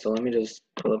 All right, so let me just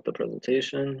pull up the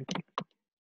presentation.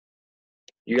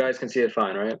 You guys can see it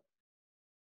fine, right?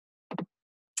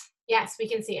 Yes, we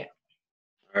can see it.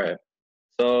 All right.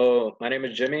 So my name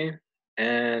is Jimmy,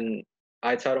 and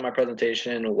I titled my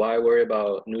presentation, Why Worry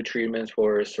About New Treatments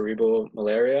for Cerebral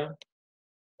Malaria?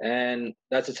 And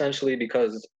that's essentially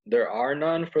because there are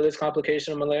none for this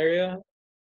complication of malaria.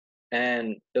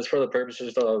 And just for the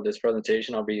purposes of this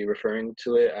presentation, I'll be referring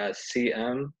to it as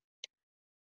CM.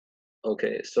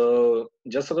 Okay, so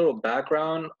just a little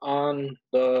background on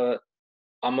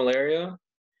malaria.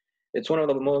 It's one of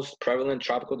the most prevalent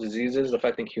tropical diseases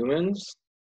affecting humans.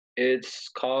 It's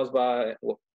caused by,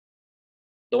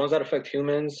 the ones that affect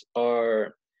humans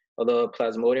are of the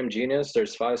Plasmodium genus.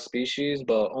 There's 5 species,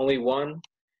 but only one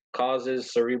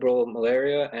causes cerebral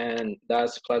malaria, and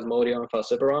that's Plasmodium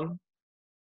falciparum.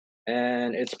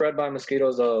 And it's spread by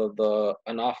mosquitoes of the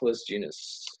Anopheles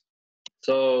genus.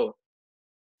 So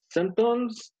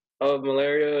symptoms of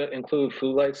malaria include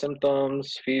flu-like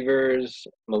symptoms, fevers,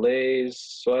 malaise,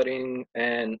 sweating,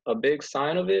 and a big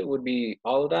sign of it would be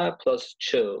all of that plus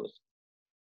chills.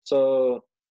 So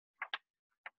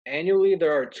annually,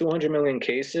 there are 200 million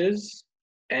cases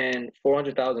and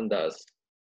 400,000 deaths.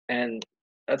 And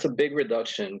that's a big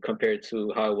reduction compared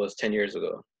to how it was 10 years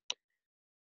ago.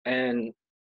 And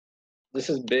this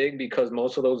is big because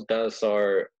most of those deaths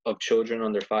are of children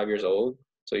under 5 years old.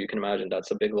 So you can imagine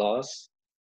that's a big loss.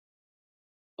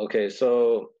 Okay,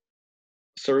 so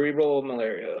cerebral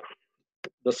malaria.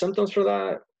 The symptoms for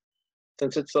that,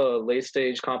 since it's a late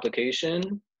stage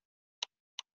complication,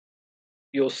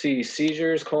 you'll see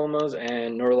seizures, comas,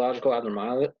 and neurological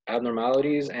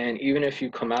abnormalities. And even if you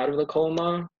come out of the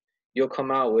coma, you'll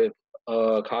come out with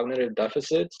cognitive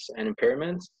deficits and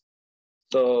impairments.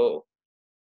 So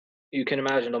you can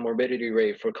imagine the morbidity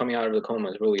rate for coming out of the coma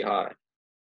is really high.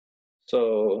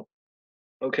 So,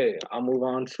 okay, I'll move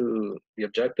on to the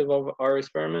objective of our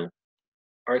experiment.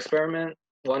 Our experiment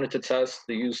wanted to test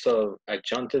the use of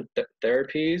adjunctive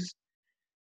therapies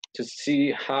to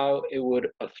see how it would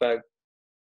affect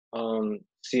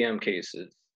CM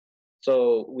cases.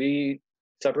 So we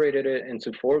separated it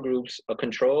into 4 groups, a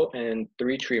control and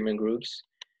 3 treatment groups.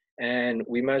 And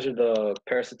we measured the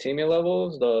parasitemia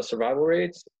levels, the survival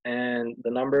rates, and the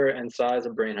number and size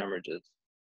of brain hemorrhages.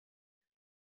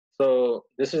 So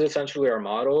this is essentially our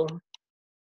model.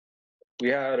 We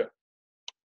had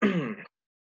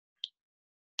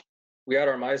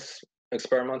our mice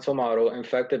experimental model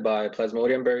infected by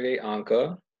Plasmodium berghei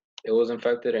onca. It was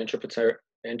infected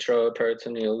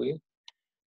intraperitoneally.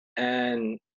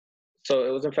 And so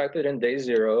it was infected in day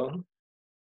 0.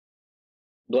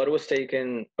 Blood was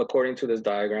taken according to this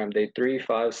diagram, day 3,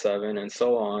 5, 7, and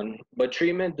so on. But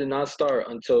treatment did not start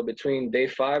until between day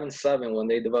 5 and 7 when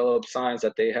they developed signs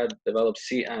that they had developed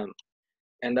CM.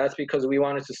 And that's because we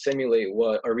wanted to simulate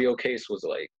what a real case was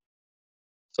like.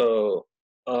 So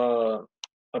a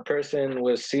person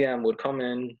with CM would come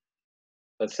in,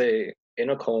 let's say in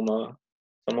a coma,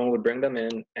 someone would bring them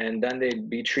in, and then they'd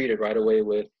be treated right away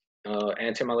with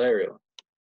anti-malarial.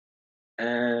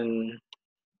 And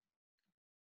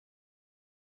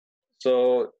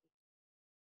so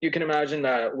you can imagine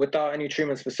that without any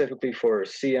treatment specifically for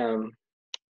CM,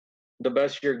 the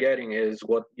best you're getting is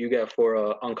what you get for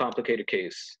an uncomplicated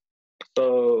case.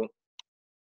 So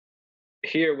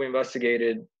here we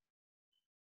investigated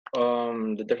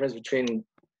the difference between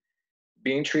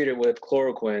being treated with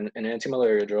chloroquine, an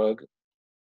anti-malaria drug,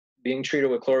 being treated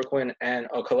with chloroquine and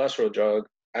a cholesterol drug,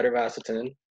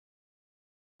 atorvastatin.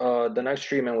 The next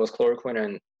treatment was chloroquine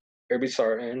and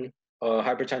irbesartan, a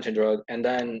hypertension drug, and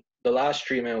then the last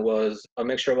treatment was a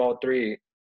mixture of all three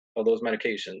of those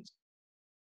medications.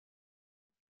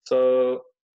 So,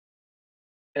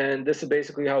 and this is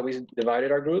basically how we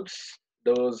divided our groups.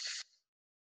 Those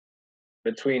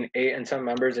between 8 and 10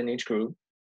 members in each group.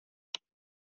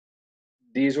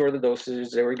 These were the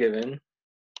dosages they were given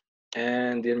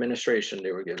and the administration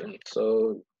they were given.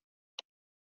 So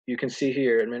you can see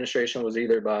here, administration was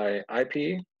either by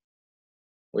IP,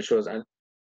 which was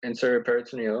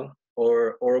intraperitoneal,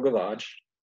 or oral gavage.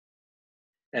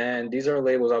 And these are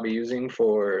labels I'll be using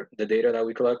for the data that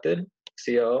we collected: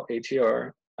 CL,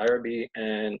 ATR, IRB,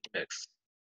 and mix.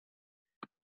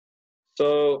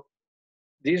 So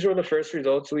these were the first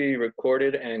results we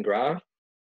recorded and graphed,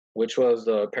 which was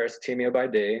the parasitemia by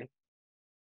day.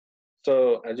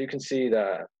 So as you can see,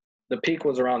 that the peak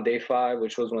was around day 5,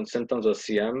 which was when symptoms of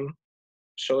CM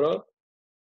showed up.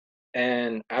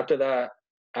 And after that,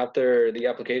 after the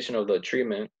application of the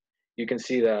treatment, you can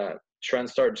see that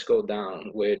trends started to go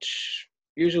down, which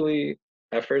usually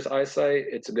at first eyesight,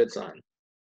 it's a good sign.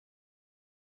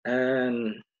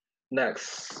 And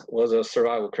next was a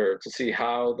survival curve to see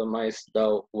how the mice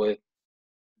dealt with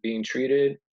being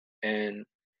treated and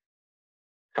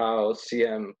how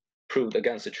CM proved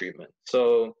against the treatment.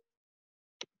 So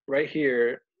right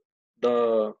here,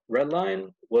 the red line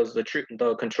was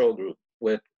the control group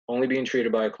with only being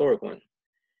treated by chloroquine.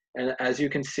 And as you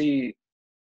can see,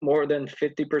 more than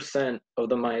 50% of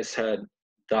the mice had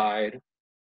died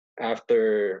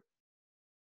after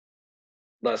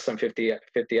less than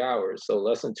 50 hours. So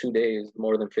less than 2 days,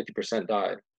 more than 50%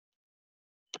 died.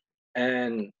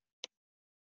 And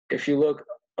if you look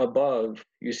above,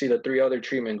 you see the 3 other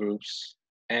treatment groups,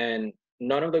 and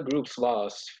none of the groups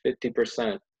lost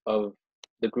 50% of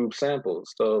the group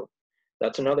samples. So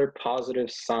that's another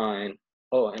positive sign.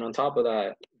 Oh, and on top of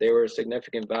that, there were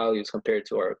significant values compared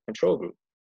to our control group.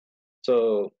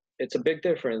 So it's a big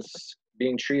difference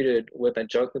being treated with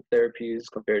adjunctive therapies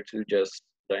compared to just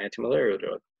the anti-malarial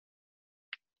drug.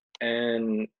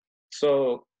 And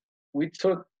so we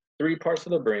took 3 parts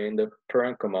of the brain: the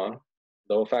parenchyma,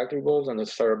 the olfactory bulbs, and the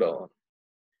cerebellum.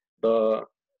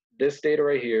 This data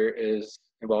right here is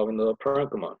involving the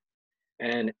parenchyma.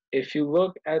 And if you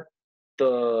look at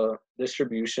the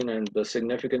distribution and the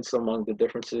significance among the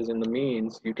differences in the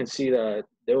means, you can see that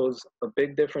there was a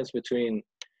big difference between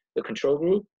the control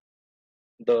group,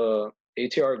 the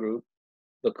ATR group,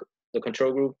 the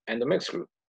control group, and the mixed group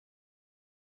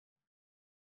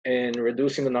in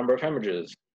reducing the number of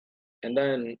hemorrhages. And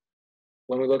then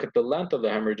when we look at the length of the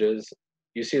hemorrhages,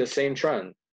 you see the same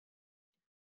trend.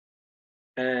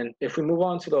 And if we move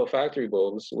on to the olfactory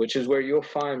bulbs, which is where you'll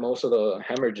find most of the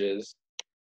hemorrhages,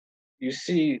 you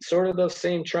see sort of the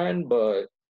same trend, but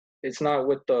it's not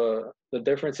with the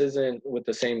difference isn't with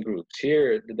the same groups.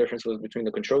 Here, the difference was between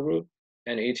the control group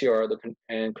and ATR,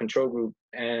 and control group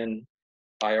and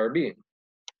IRB.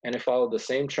 And it followed the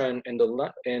same trend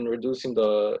in reducing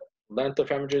the length of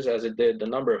hemorrhages as it did the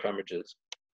number of hemorrhages.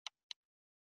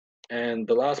 And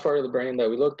the last part of the brain that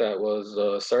we looked at was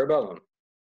the cerebellum.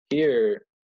 Here,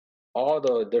 all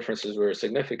the differences were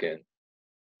significant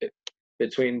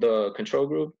between the control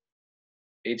group,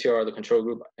 ATR, the control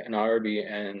group, and IRB,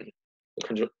 and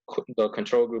the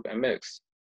control group and mix,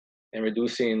 and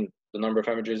reducing the number of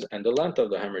hemorrhages and the length of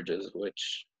the hemorrhages,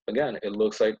 which, again, it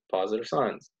looks like positive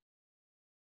signs.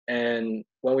 And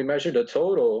when we measured the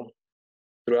total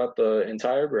throughout the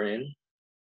entire brain,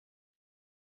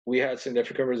 we had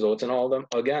significant results in all of them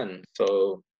again.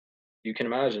 So you can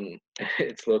imagine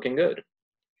it's looking good.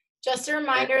 Just a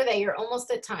reminder that you're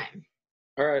almost at time.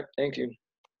 All right, thank you.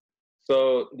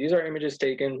 So these are images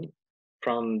taken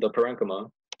from the parenchyma.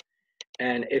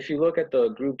 And if you look at the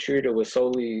group treated with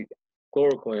solely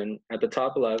chloroquine at the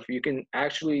top left, you can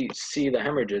actually see the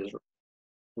hemorrhages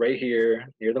right here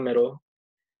near the middle.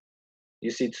 You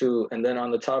see 2, and then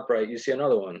on the top right, you see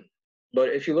another one. But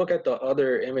if you look at the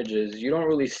other images, you don't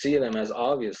really see them as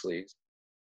obviously.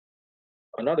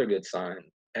 Another good sign.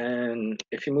 And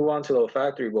if you move on to the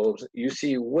olfactory bulbs, you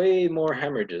see way more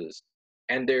hemorrhages,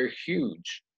 and they're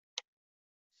huge.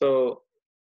 So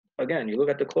again, you look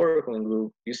at the chloroquine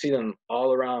group, you see them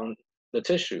all around the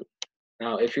tissue.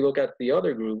 Now, if you look at the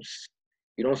other groups,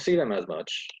 you don't see them as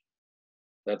much.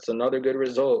 That's another good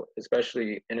result,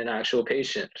 especially in an actual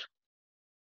patient.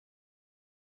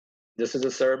 This is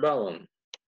a cerebellum.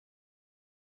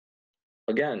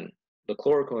 Again, the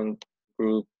chloroquine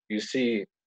group, you see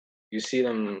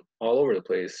them all over the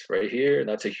place. Right here,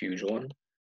 that's a huge one.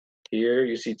 Here,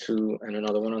 you see 2 and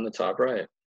another one on the top right.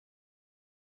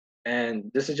 And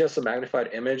this is just a magnified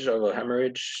image of a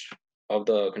hemorrhage of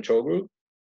the control group.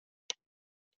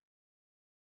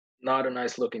 not a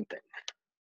nice looking thing.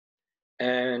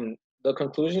 And the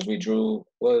conclusions we drew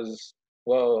was,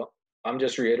 well, I'm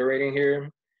just reiterating here.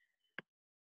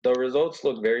 The results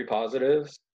look very positive,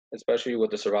 especially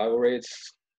with the survival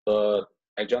rates. The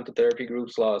adjunctive therapy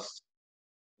groups lost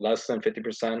less than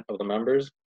 50% of the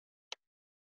members.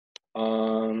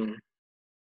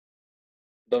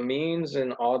 The means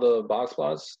in all the box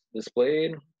plots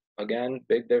displayed, again,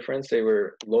 big difference. They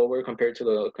were lower compared to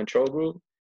the control group,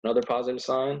 another positive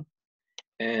sign.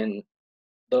 And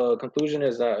the conclusion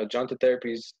is that adjunctive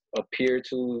therapies appear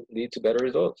to lead to better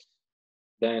results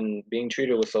than being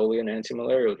treated with solely an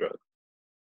anti-malarial drug.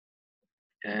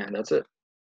 And that's it.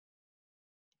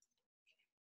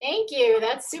 Thank you.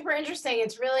 That's super interesting.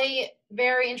 It's really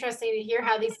very interesting to hear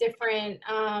how these different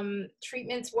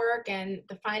treatments work and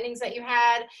the findings that you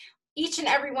had. Each and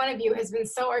every one of you has been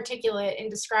so articulate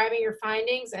in describing your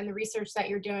findings and the research that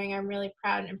you're doing. I'm really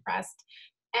proud and impressed.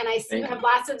 And I see you have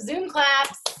lots of Zoom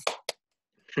claps.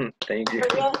 Thank you.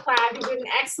 For real clap. You did an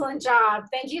excellent job.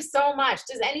 Thank you so much.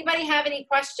 Does anybody have any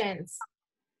questions?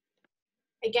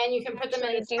 Again, you can put them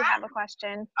in the chat. I do have a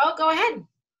question. Oh, go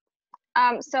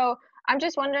ahead. So I'm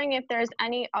just wondering if there's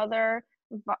any other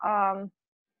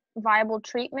viable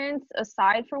treatments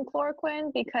aside from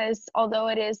chloroquine, because although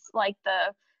it is like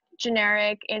the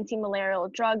generic anti-malarial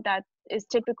drug that is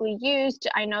typically used,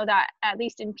 I know that at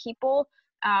least in people,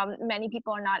 many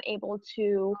people are not able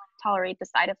to tolerate the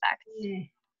side effects.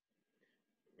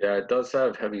 Yeah, it does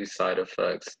have heavy side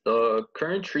effects. The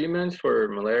current treatments for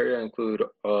malaria include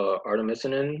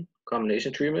artemisinin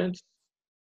combination treatments,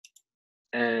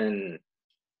 and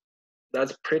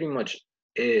that's pretty much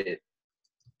it.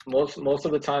 Most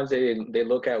of the times they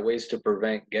look at ways to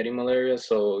prevent getting malaria,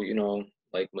 so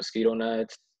like mosquito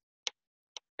nets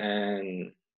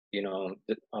and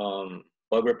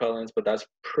bug repellents, but that's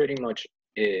pretty much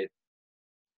it.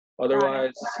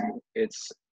 Otherwise,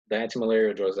 it's the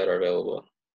anti-malaria drugs that are available.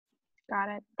 Got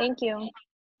it. Thank you. No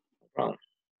problem.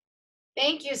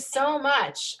 Thank you so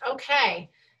much. Okay,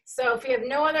 so if we have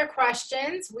no other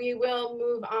questions, we will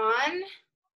move on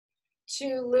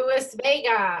to Luis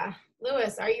Vega.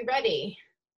 Luis, are you ready?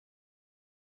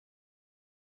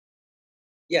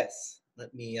 Yes,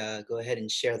 let me go ahead and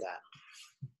share that.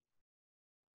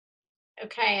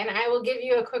 Okay, and I will give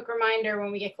you a quick reminder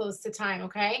when we get close to time,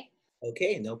 okay?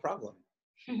 Okay, no problem.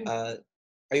 Are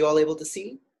you all able to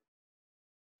see?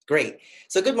 Great.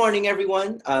 So good morning,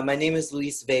 everyone. My name is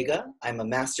Luis Vega. I'm a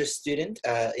master's student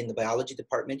in the biology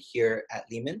department here at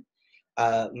Lehman.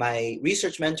 My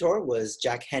research mentor was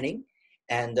Jack Henning,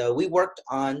 and we worked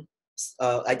on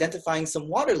identifying some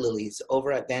water lilies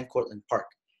over at Van Cortlandt Park.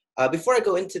 Before I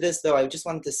go into this, though, I just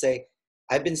wanted to say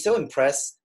I've been so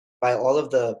impressed by all of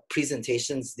the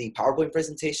presentations, the PowerPoint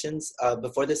presentations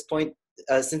before this point.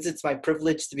 Since it's my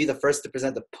privilege to be the first to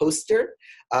present the poster,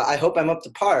 I hope I'm up to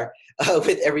par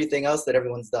with everything else that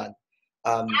everyone's done.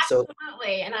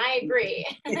 Absolutely, and I agree.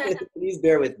 Please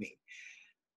bear with me.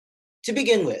 To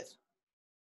begin with,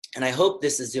 and I hope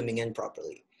this is zooming in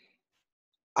properly,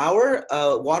 our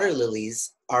water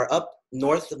lilies are up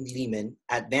north of Lehman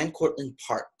at Van Cortlandt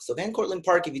Park. So Van Cortlandt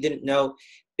Park, if you didn't know,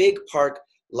 big park,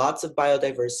 lots of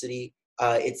biodiversity.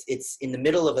 It's in the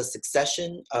middle of a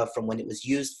succession from when it was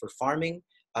used for farming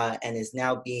and is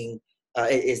now being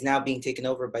taken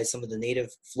over by some of the native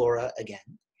flora again.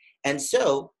 And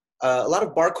so a lot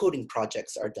of barcoding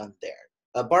projects are done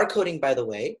there. Barcoding, by the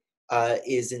way,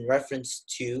 is in reference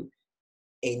to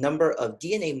a number of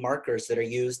DNA markers that are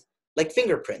used like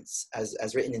fingerprints,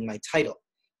 as written in my title.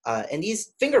 And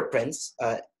these fingerprints,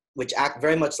 which act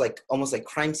very much almost like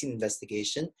crime scene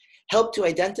investigation, help to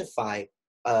identify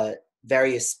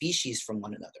various species from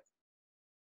one another.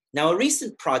 Now, a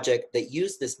recent project that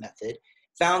used this method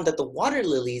found that the water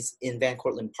lilies in Van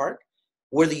Cortlandt Park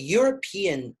were the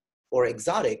European or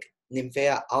exotic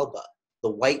Nymphea alba,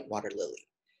 the white water lily.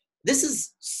 This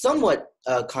is somewhat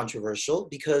controversial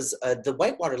because the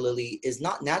white water lily is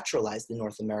not naturalized in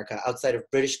North America outside of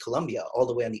British Columbia, all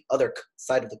the way on the other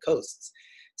side of the coasts.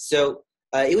 So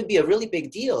it would be a really big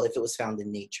deal if it was found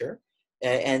in nature.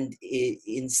 And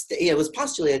it was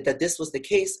postulated that this was the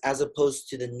case as opposed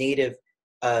to the native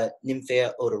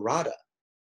Nymphea odorata.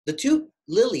 The two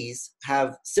lilies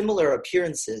have similar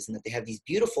appearances in that they have these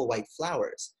beautiful white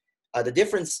flowers. The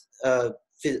difference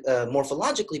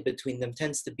morphologically between them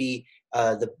tends to be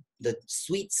the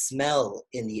sweet smell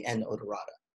in the N.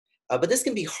 odorata. But this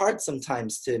can be hard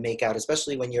sometimes to make out,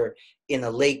 especially when you're in a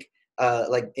lake,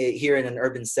 like here in an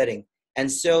urban setting. And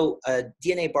so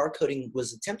DNA barcoding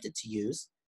was attempted to use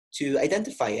to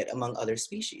identify it among other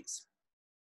species.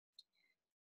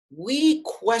 We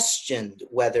questioned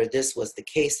whether this was the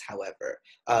case, however,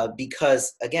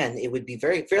 because again, it would be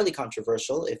fairly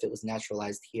controversial if it was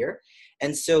naturalized here.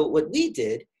 And so what we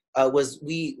did was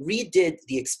we redid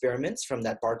the experiments from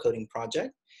that barcoding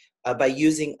project by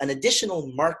using an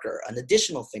additional marker, an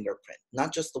additional fingerprint,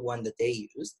 not just the one that they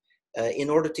used, in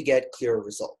order to get clearer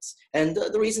results. And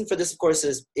the reason for this, of course,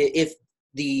 is if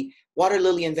the water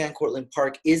lily in Van Cortlandt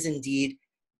Park is indeed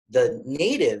the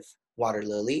native water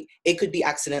lily, it could be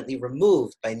accidentally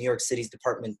removed by New York City's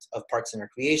Department of Parks and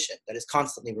Recreation that is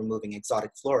constantly removing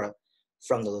exotic flora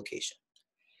from the location.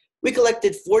 We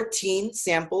collected 14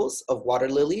 samples of water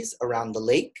lilies around the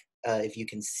lake, if you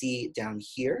can see down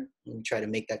here. Let me try to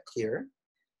make that clearer.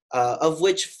 Of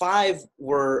which 5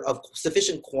 were of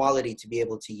sufficient quality to be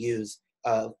able to use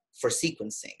for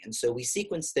sequencing. And so we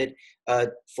sequenced it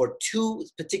for 2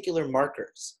 particular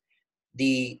markers,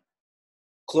 the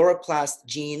chloroplast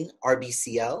gene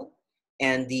RBCL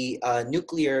and the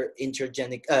nuclear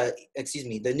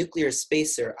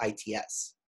spacer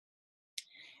ITS.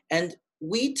 And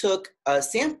we took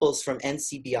samples from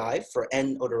NCBI for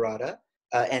N. odorata,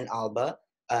 N. alba,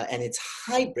 and its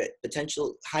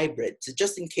potential hybrid, so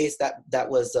just in case that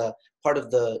was part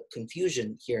of the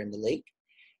confusion here in the lake,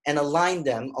 and aligned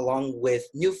them along with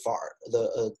Nufar,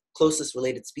 the closest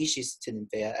related species to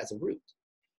Nymphea as a root.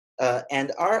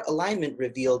 And our alignment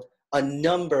revealed a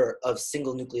number of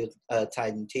single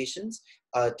nucleotide mutations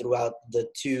throughout the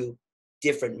 2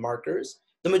 different markers,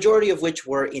 the majority of which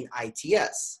were in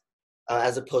ITS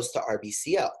as opposed to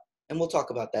RBCL. And we'll talk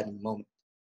about that in a moment.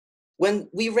 When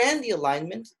we ran the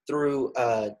alignment through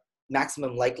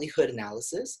maximum likelihood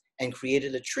analysis and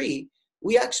created a tree,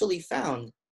 we actually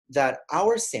found that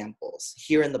our samples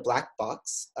here in the black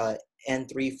box,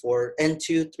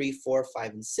 N2, 3, 4,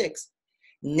 5, and 6,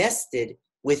 nested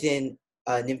within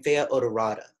Nymphea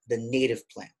odorata, the native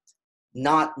plant,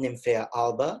 not Nymphea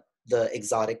alba, the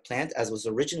exotic plant as was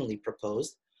originally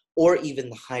proposed, or even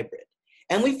the hybrid.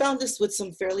 And we found this with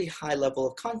some fairly high level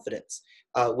of confidence,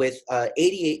 with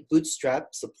 88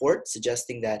 bootstrap support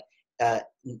suggesting that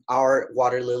our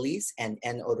water lilies and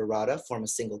N. odorata form a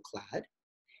single clade,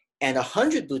 and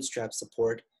 100 bootstrap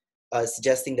support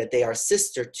suggesting that they are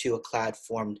sister to a clade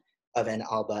formed of N.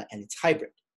 alba and its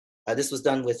hybrid. This was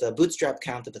done with a bootstrap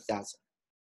count of 1,000.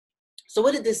 So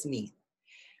what did this mean?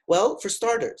 Well, for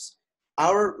starters,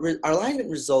 our alignment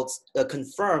results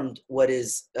confirmed what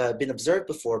has been observed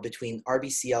before between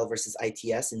RBCL versus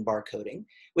ITS in barcoding,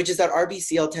 which is that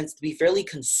RBCL tends to be fairly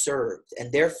conserved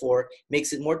and therefore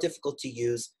makes it more difficult to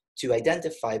use to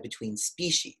identify between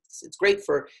species. It's great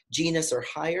for genus or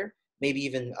higher, maybe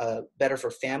even better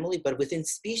for family, but within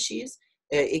species,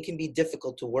 it can be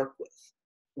difficult to work with.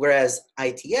 Whereas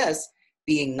ITS,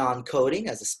 being non-coding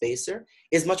as a spacer,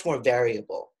 is much more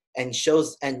variable and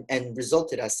shows and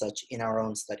resulted as such in our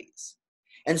own studies.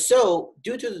 And so,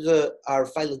 due to our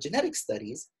phylogenetic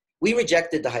studies, we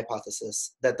rejected the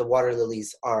hypothesis that the water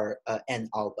lilies are N.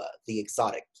 alba, the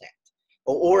exotic plant,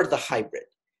 or the hybrid.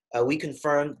 We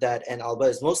confirmed that N. alba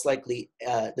is most likely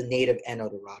the native N.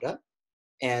 odorata,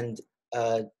 and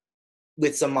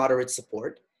with some moderate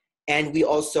support. And we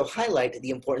also highlight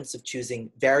the importance of choosing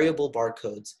variable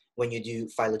barcodes when you do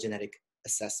phylogenetic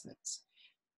assessments.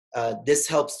 This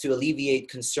helps to alleviate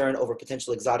concern over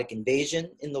potential exotic invasion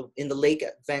in the lake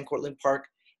at Van Cortlandt Park,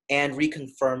 and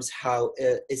reconfirms how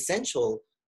essential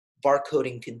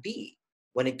barcoding can be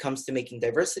when it comes to making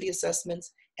diversity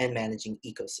assessments and managing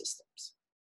ecosystems.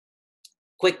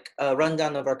 Quick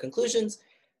rundown of our conclusions.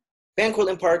 Van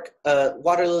Cortlandt Park,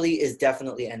 water lily is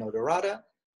definitely N. odorata.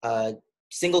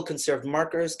 Single conserved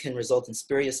markers can result in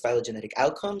spurious phylogenetic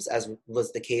outcomes, as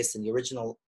was the case in the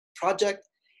original project.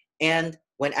 And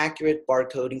when accurate,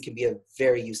 barcoding can be a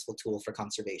very useful tool for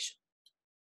conservation.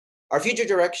 Our future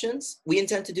directions, we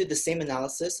intend to do the same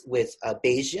analysis with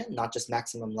Bayesian, not just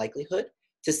maximum likelihood,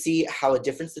 to see how a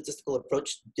different statistical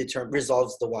approach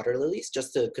resolves the water lilies,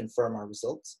 just to confirm our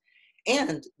results.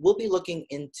 And we'll be looking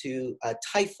into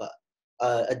typha,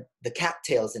 the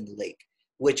cattails in the lake,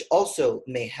 which also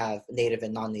may have native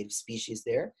and non-native species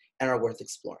there and are worth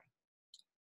exploring.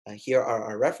 Here are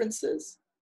our references,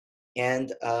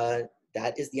 and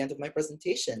that is the end of my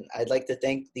presentation. I'd like to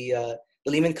thank the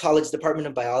Lehman College Department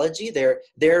of Biology.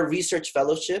 Their research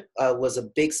fellowship was a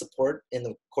big support in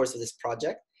the course of this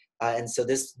project, and so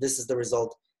this is the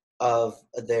result of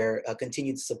their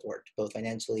continued support, both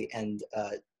financially and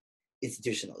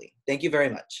institutionally. Thank you very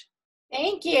much.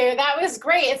 Thank you. That was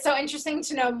great. It's so interesting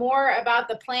to know more about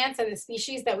the plants and the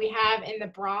species that we have in the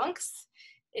Bronx.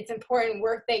 It's important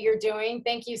work that you're doing.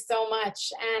 Thank you so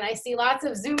much. And I see lots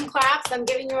of Zoom claps. I'm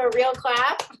giving you a real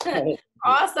clap.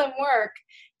 Awesome work.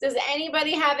 Does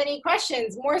anybody have any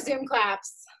questions? More Zoom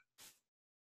claps.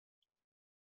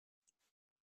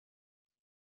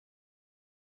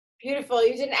 Beautiful.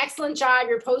 You did an excellent job.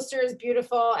 Your poster is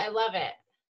beautiful. I love it.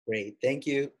 Great, thank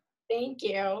you. Thank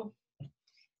you.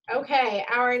 Okay,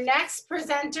 our next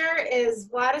presenter is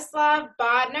Vladislav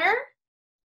Bodner.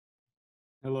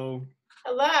 Hello.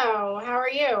 Hello, how are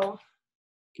you?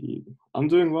 I'm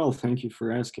doing well, thank you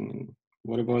for asking.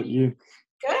 What about you?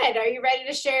 Good. Are you ready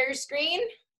to share your screen?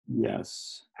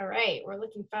 Yes. All right, we're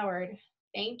looking forward.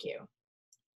 Thank you.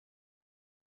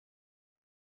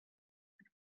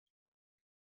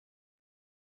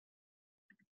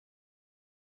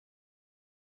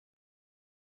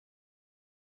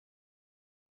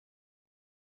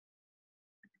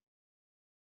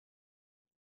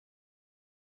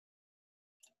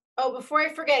 Oh, before I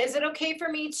forget, is it okay for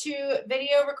me to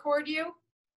video record you?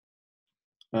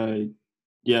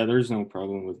 Yeah, there's no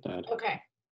problem with that. Okay.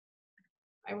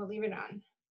 I will leave it on.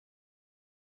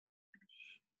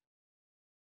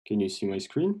 Can you see my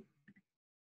screen?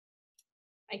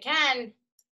 I can.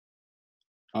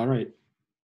 All right.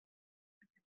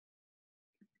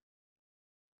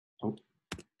 Oh.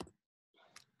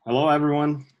 Hello,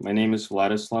 everyone. My name is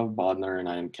Vladislav Bodner, and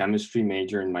I am chemistry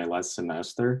major in my last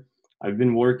semester. I've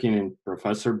been working in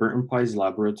Professor Burton Pye's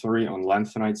laboratory on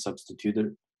lanthanide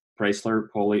substituted Chrysler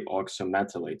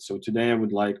polyoxometallate. So today I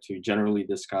would like to generally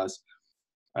discuss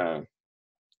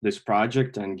this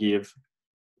project and give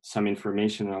some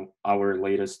information on our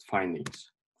latest findings.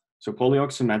 So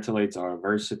polyoxometallates are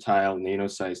versatile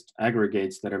nano-sized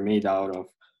aggregates that are made out of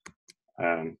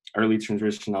early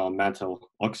transitional metal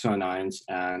oxoanions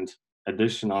and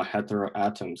additional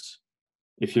heteroatoms.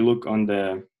 If you look on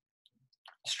the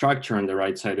structure on the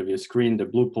right side of your screen, the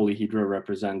blue polyhedra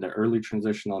represent the early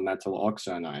transitional metal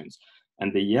oxoanions,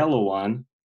 and the yellow one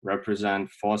represent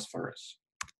phosphorus.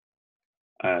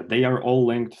 They are all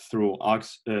linked through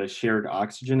shared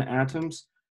oxygen atoms,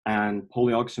 and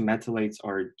polyoxometalates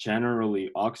are generally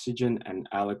oxygen and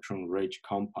electron-rich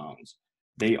compounds.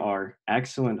 They are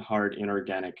excellent hard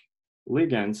inorganic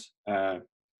ligands that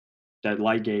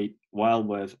ligate well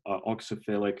with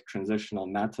oxophilic transitional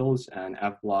metals and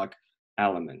F-block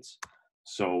elements.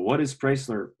 So what is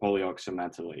Chrysler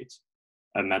polyoxometallate?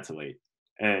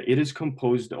 It is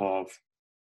composed of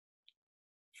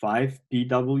 5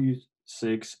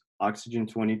 PW6 oxygen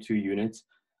 22 units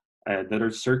that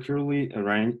are circularly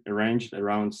arranged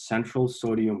around central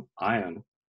sodium ion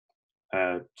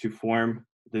to form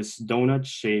this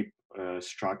donut-shaped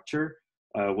structure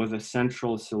with a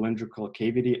central cylindrical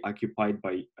cavity occupied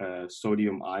by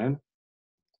sodium ion.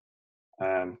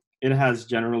 It has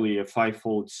generally a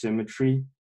 5-fold symmetry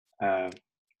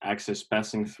axis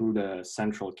passing through the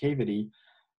central cavity,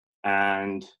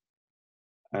 and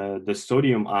the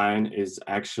sodium ion is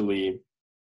actually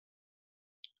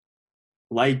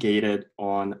ligated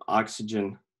on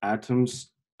oxygen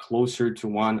atoms closer to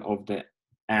one of the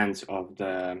ends of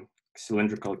the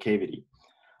cylindrical cavity.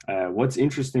 What's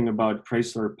interesting about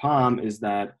Chrysler POM is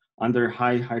that under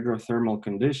high hydrothermal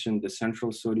condition, the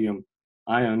central sodium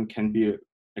ion can be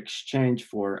exchanged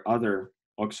for other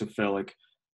oxophilic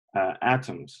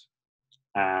atoms.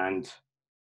 And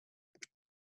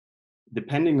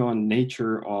depending on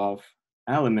nature of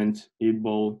element, it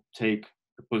will take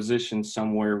a position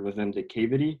somewhere within the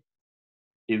cavity,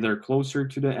 either closer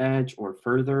to the edge or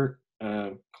further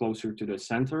closer to the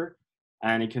center,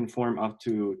 and it can form up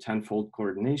to 10-fold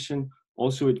coordination.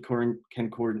 Also, it can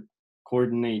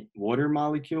coordinate water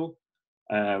molecule,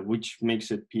 which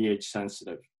makes it pH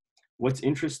sensitive. What's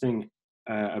interesting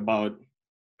about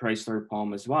Chrysler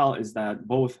POM as well is that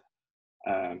both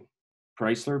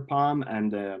Chrysler POM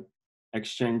and the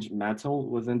exchange metal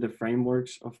within the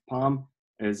frameworks of POM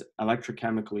is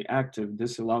electrochemically active.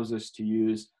 This allows us to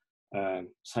use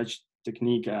such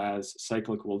technique as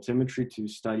cyclic voltammetry to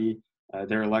study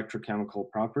their electrochemical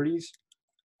properties.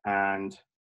 And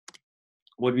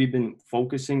what we've been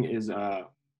focusing is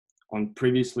on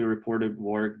previously reported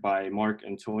work by Mark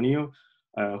Antonio,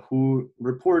 who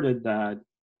reported that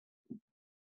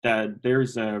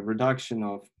there's a reduction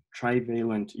of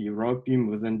trivalent europium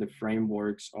within the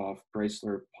frameworks of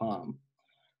Chrysler POM.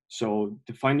 So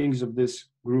the findings of this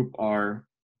group are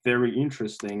very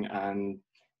interesting, and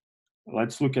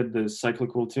let's look at the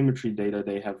cyclic voltammetry data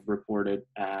they have reported.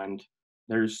 And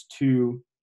there's three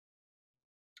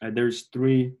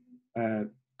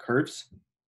curves,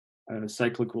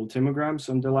 cyclic voltammograms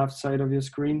on the left side of your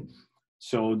screen.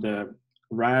 So the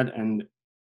red and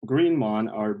green one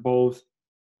are both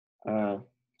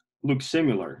look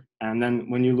similar. And then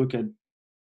when you look at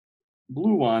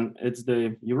blue one, it's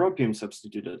the europium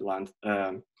substituted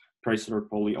Chrysler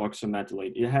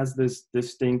polyoxymetallate. It has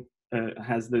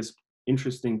this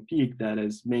interesting peak that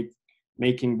is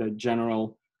making the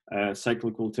general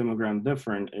cyclical thermogram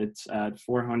different. It's at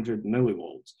 400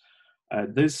 millivolts.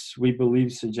 This we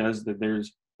believe suggests that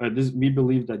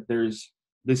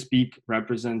this peak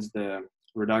represents the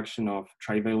reduction of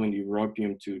trivalent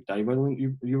europium to divalent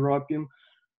europium.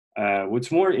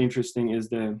 What's more interesting is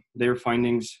their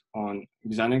findings on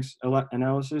Xanax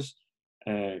analysis.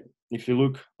 If you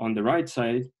look on the right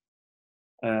side,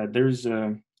 there's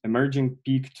an emerging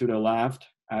peak to the left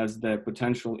as the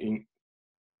potential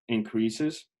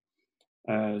increases.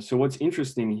 So what's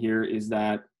interesting here is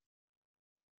that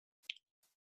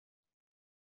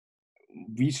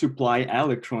we supply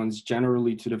electrons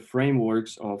generally to the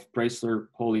frameworks of Chrysler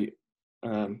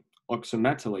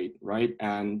polyoxymetallate, right?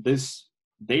 And this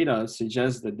data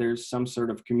suggests that there's some sort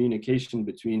of communication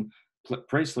between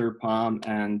Chrysler POM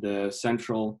and the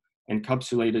central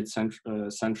encapsulated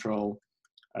central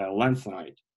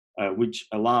lanthanide, which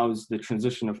allows the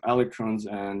transition of electrons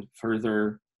and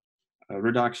further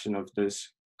reduction of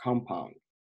this compound,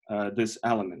 this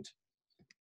element.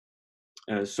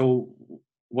 So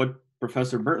what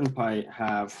Professor Burton-Pye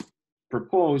have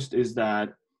proposed is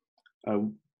that,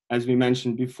 as we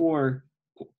mentioned before,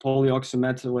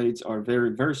 polyoxymetallates are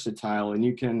very versatile, and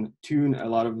you can tune a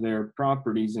lot of their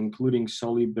properties, including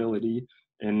solubility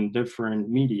in different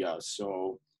media.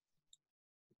 So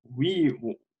we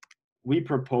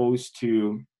propose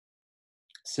to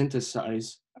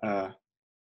synthesize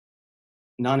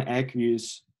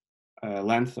non-aqueous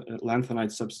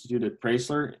lanthanide substituted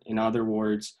Chrysler. In other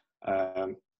words, a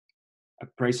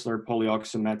Chrysler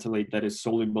polyoxymetallate that is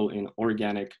soluble in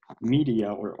organic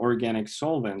media or organic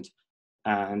solvent.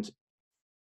 And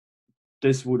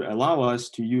this would allow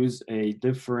us to use a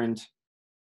different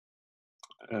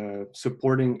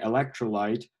supporting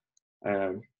electrolyte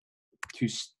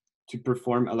to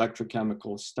perform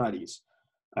electrochemical studies.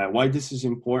 Why this is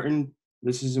important?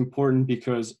 This is important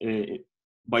because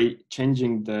by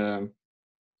changing the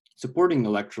supporting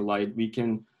electrolyte, we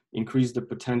can increase the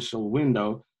potential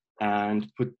window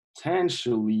and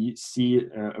potentially see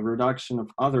a reduction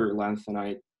of other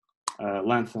lanthanides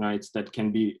that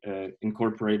can be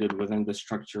incorporated within the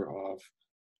structure of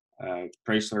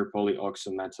Chrysler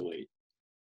polyoxymetallate.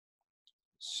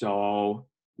 So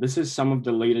this is some of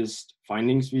the latest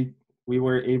findings we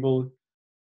were able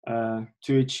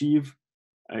to achieve.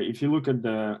 If you look at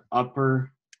the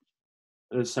upper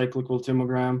cyclical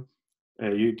thermogram,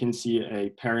 you can see a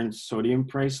parent sodium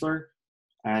Chrysler,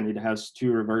 and it has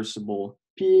two reversible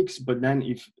peaks. But then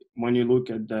when you look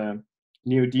at the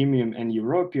neodymium and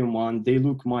europium one, they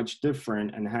look much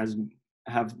different and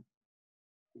have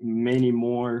many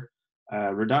more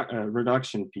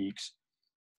reduction peaks.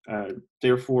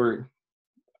 Therefore,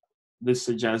 this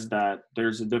suggests that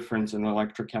there's a difference in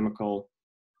electrochemical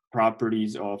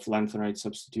properties of lanthanide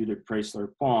substituted Chrysler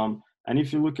POM. And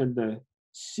if you look at the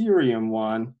cerium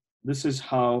one, this is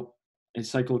how a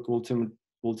cyclical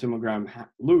thermogram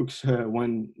looks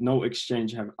when no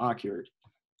exchange have occurred.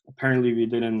 Apparently, we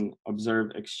didn't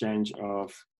observe exchange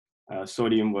of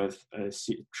sodium with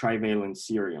trivalent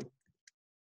cerium.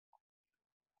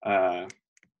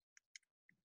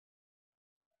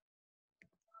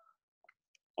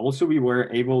 Also, we were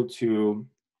able to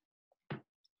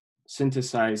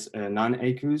synthesize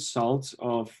non-aqueous salts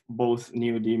of both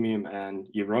neodymium and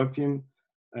europium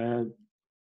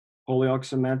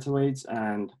polyoxymetallates,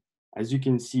 and as you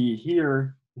can see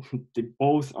here, they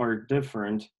both are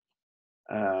different.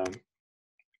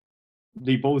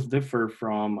 They both differ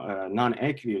from a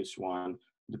non-aqueous one.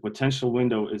 The potential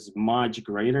window is much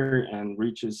greater and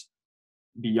reaches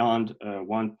beyond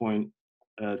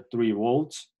 1.3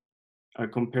 volts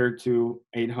compared to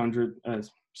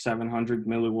 700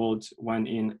 millivolts when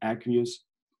in aqueous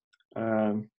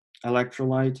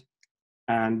electrolyte.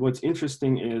 And what's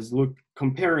interesting is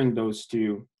comparing those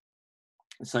two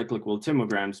cyclical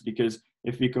thermograms, because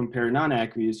if we compare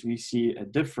non-aqueous, we see a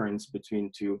difference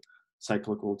between two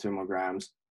cyclical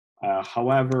thermograms.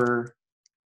 However,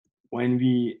 when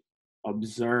we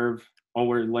observe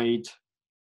overlaid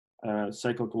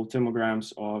cyclical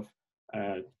thermograms of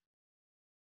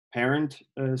parent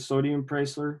sodium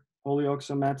Chrysler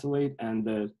polyoxymetallate and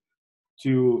the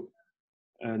two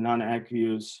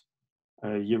non-aqueous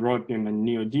europium and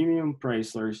neodymium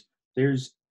Chryslers,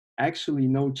 there's actually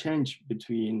no change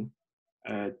between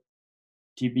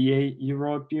TBA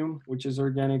europium, which is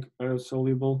organic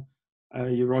soluble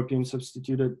europium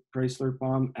substituted Chrysler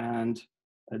POM, and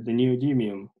the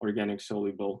neodymium organic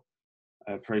soluble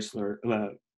Chrysler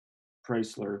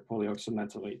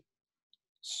polyoxymetallate.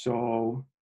 So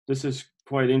this is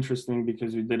quite interesting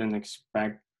because we didn't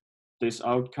expect this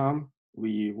outcome.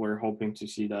 We were hoping to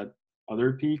see that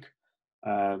other peak.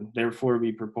 Therefore,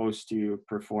 we propose to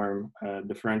perform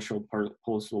differential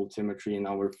pulse voltimetry in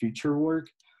our future work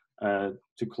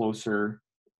to closer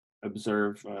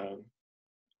observe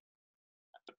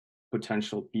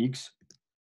potential peaks.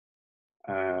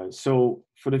 So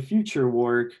for the future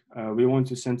work, we want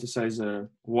to synthesize a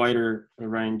wider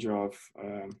range of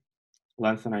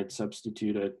lanthanide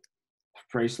substituted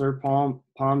Preissler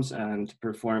palms and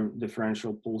perform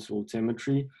differential pulse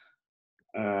voltimetry.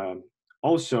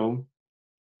 Also,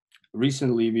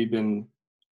 recently we've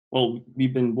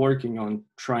been working on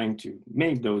trying to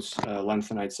make those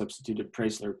lanthanide substituted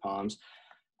Preissler palms,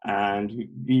 and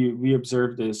we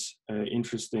observed this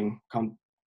interesting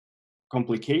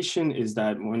complication is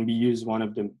that when we use one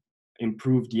of the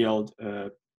improved yield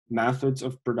methods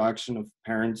of production of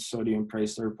parent sodium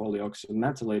Preissler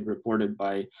polyoxymetallate reported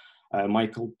by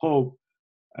Michael Pope,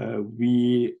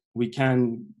 we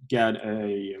can get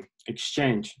a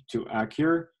exchange to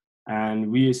occur, and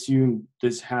we assume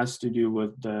this has to do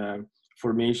with the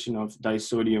formation of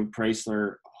disodium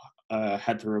Preissler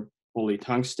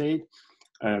heteropolytungstate,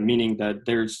 meaning that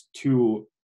there's two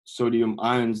sodium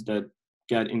ions that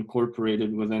get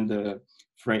incorporated within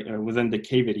the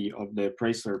cavity of the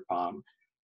Preissler palm.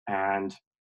 And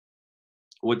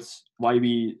why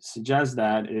we suggest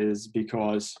that is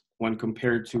because when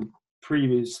compared to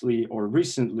previously or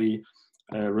recently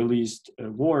released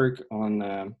work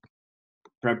on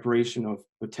preparation of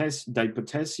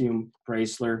dipotassium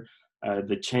Preissler,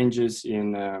 the changes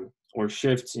in or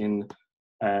shifts in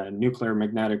nuclear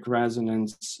magnetic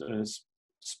resonance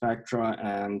spectra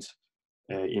and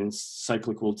in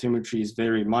cyclic voltimetry is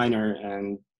very minor,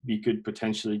 and we could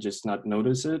potentially just not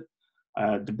notice it.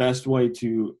 The best way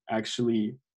to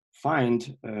actually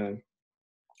find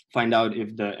out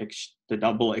if the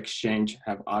double exchange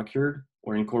have occurred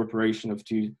or incorporation of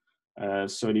two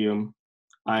sodium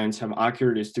ions have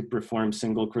occurred is to perform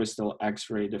single crystal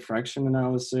X-ray diffraction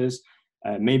analysis.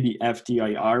 Maybe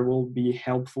FTIR will be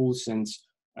helpful, since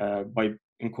by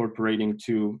incorporating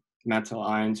two metal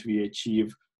ions we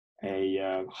achieve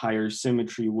a higher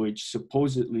symmetry, which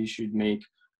supposedly should make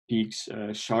peaks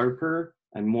sharper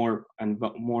and more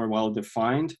well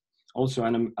defined. Also,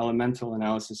 an elemental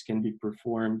analysis can be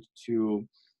performed to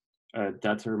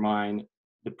determine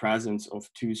the presence of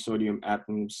two sodium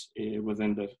atoms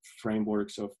within the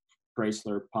frameworks of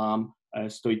Preissler palm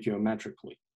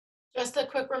stoichiometrically. Just a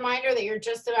quick reminder that you're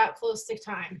just about close to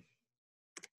time.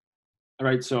 All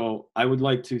right, so I would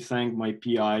like to thank my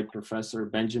PI, Professor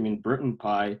Benjamin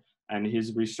Burton-Pye, and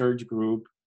his research group.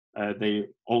 They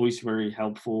always very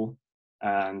helpful,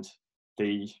 and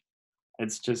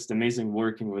it's just amazing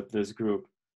working with this group.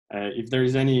 If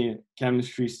there's any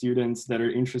chemistry students that are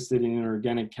interested in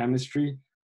organic chemistry,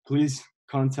 please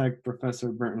contact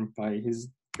Professor Burton-Pye. He's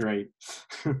great.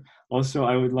 Also,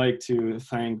 I would like to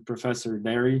thank Professor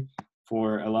Derry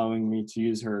for allowing me to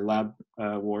use her lab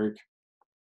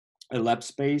lab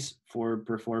space for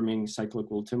performing cyclic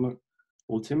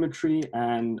voltimetry,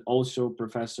 and also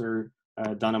Professor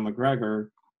Donna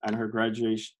McGregor and her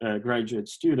graduate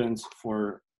students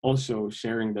for also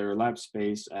sharing their lab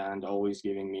space and always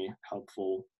giving me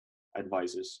helpful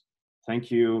advices. Thank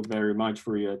you very much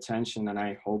for your attention, and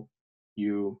I hope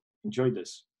you enjoyed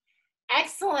this.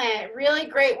 Excellent, really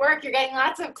great work. You're getting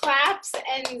lots of claps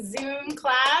and Zoom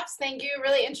claps. Thank you,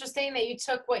 really interesting that you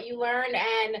took what you learned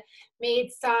and made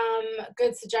some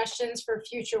good suggestions for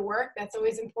future work. That's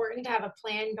always important to have a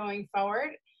plan going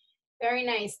forward. Very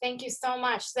nice, thank you so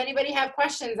much. Does anybody have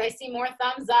questions? I see more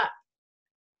thumbs up.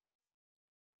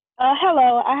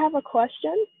 Hello, I have a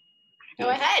question. Go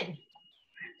ahead.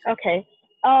 Okay,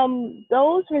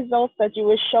 those results that you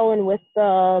were showing with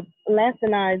the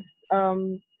lanthanides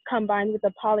combined with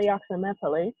the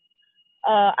polyoxymetallate,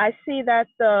 I see that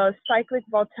the cyclic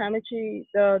voltammetry,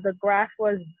 the graph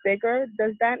was bigger.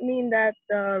 Does that mean that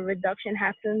the reduction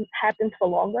happens for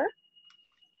longer?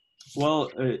 Well,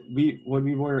 what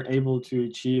we were able to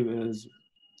achieve is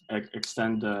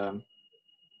extend.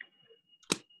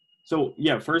 So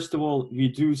yeah, first of all, we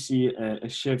do see a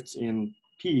shift in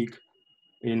peak,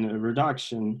 in a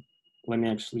reduction. Let me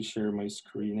actually share my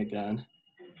screen again.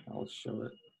 I'll show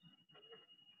it.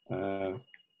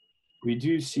 We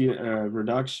do see a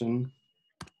reduction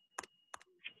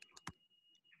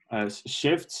as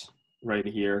shifts right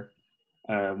here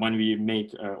when we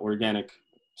make organic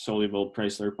soluble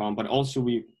Preissler palm, but also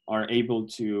we are able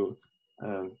to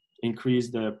increase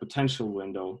the potential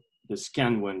window, the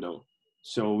scan window.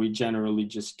 So we generally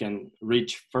just can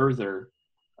reach further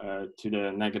to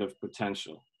the negative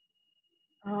potential.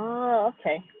 Oh,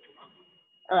 okay.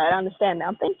 All right, I understand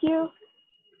now. Thank you.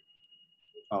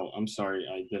 Oh, I'm sorry,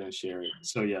 I didn't share it.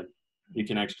 So yeah, you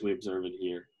can actually observe it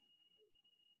here.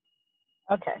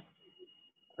 Okay.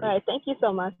 All right, thank you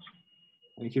so much.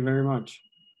 Thank you very much.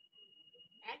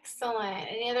 Excellent.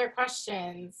 Any other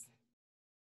questions?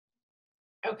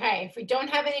 Okay, if we don't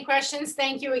have any questions,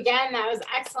 thank you again. That was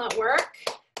excellent work.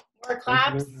 More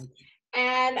claps.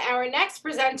 And our next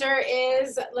presenter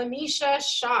is Lamisha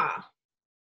Shah.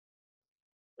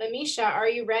 Lamisha, are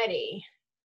you ready?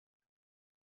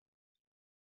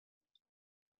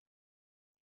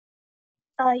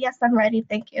 Yes, I'm ready.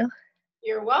 Thank you.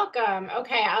 You're welcome.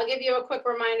 Okay, I'll give you a quick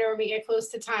reminder when we get close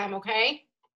to time, okay?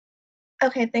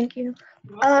 Okay, thank you.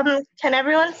 Can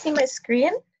everyone see my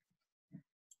screen?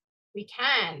 We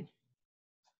can.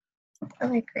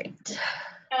 Okay, great.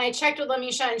 And I checked with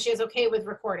Lamisha and she is okay with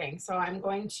recording, so I'm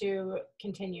going to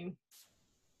continue.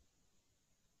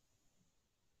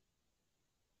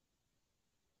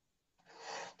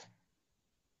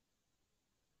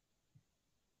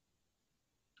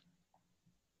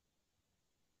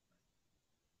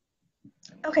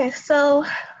 Okay, so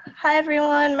hi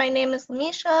everyone. My name is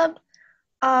Lamisha.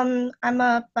 I'm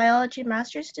a biology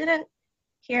master's student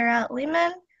here at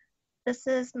Lehman. This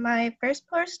is my first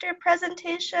poster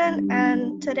presentation,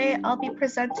 and today I'll be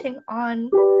presenting on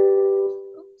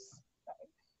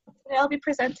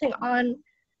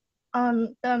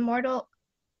the immortal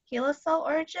HeLa cell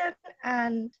origin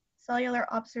and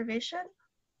cellular observation.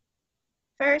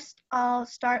 First, I'll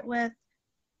start with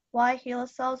why HeLa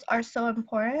cells are so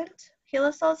important.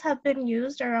 HeLa cells have been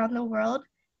used around the world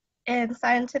in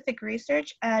scientific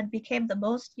research and became the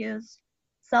most used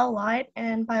cell line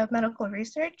in biomedical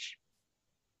research.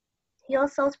 HeLa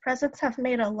cells' presence have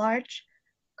made a large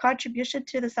contribution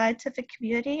to the scientific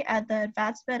community and the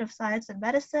advancement of science and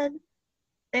medicine.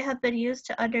 They have been used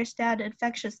to understand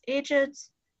infectious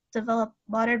agents, develop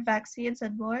modern vaccines,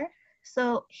 and more.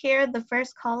 So here, the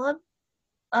first column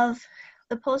of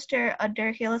the poster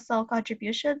under HeLa cell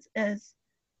contributions is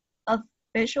a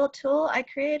visual tool I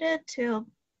created to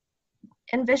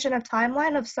envision a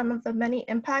timeline of some of the many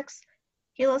impacts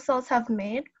HeLa cells have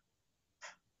made.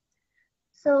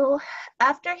 So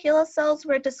after HeLa cells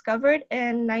were discovered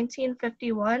in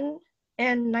 1951,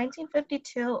 in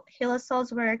 1952, HeLa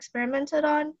cells were experimented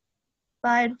on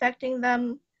by infecting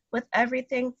them with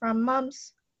everything from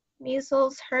mumps,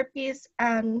 measles, herpes,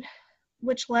 and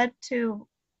which led to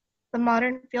the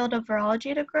modern field of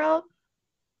virology to grow.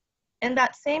 In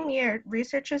that same year,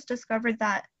 researchers discovered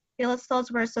that HeLa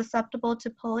cells were susceptible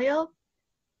to polio,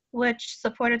 which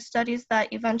supported studies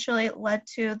that eventually led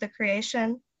to the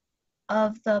creation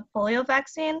of the polio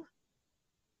vaccine.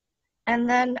 And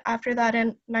then after that, in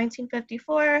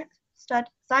 1954,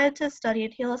 scientists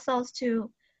studied HeLa cells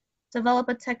to develop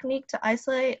a technique to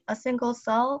isolate a single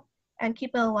cell and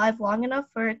keep it alive long enough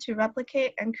for it to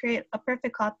replicate and create a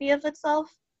perfect copy of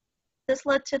itself. This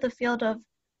led to the field of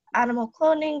animal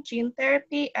cloning, gene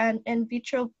therapy, and in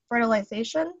vitro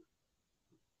fertilization.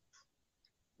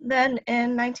 Then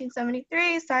in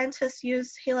 1973, scientists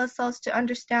used HeLa cells to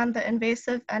understand the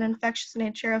invasive and infectious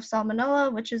nature of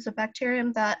Salmonella, which is a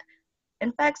bacterium that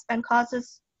infects and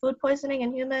causes food poisoning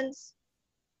in humans.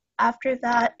 After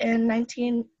that, in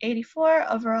 1984,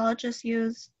 a virologist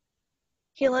used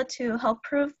HeLa to help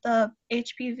prove the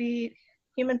HPV,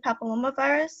 human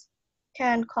papillomavirus,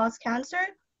 can cause cancer.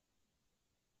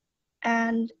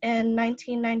 And in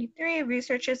 1993,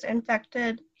 researchers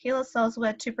infected HeLa cells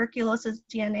with tuberculosis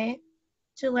DNA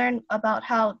to learn about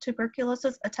how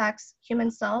tuberculosis attacks human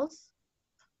cells.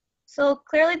 So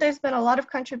clearly there's been a lot of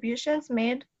contributions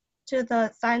made to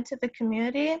the scientific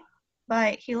community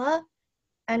by HeLa,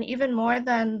 and even more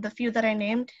than the few that I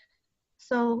named.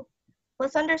 So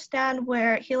let's understand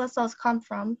where HeLa cells come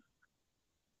from.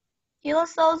 HeLa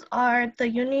cells are the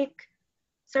unique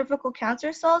cervical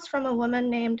cancer cells from a woman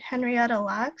named Henrietta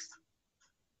Lacks.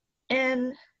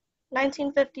 In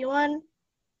 1951,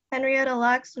 Henrietta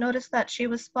Lacks noticed that she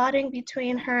was spotting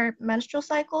between her menstrual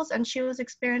cycles and she was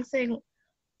experiencing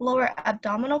lower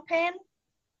abdominal pain.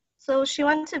 So she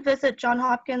went to visit Johns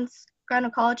Hopkins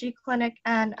Gynecology Clinic,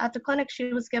 and at the clinic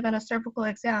she was given a cervical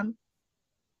exam.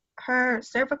 Her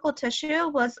cervical tissue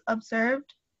was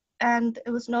observed and it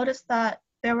was noticed that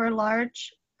there were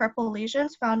large purple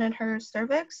lesions found in her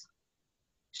cervix.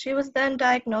 She was then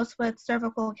diagnosed with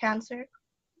cervical cancer,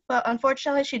 but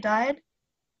unfortunately she died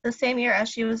the same year as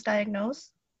she was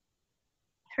diagnosed.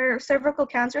 Her cervical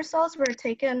cancer cells were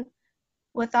taken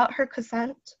without her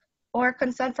consent or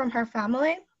consent from her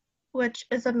family, which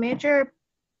is a major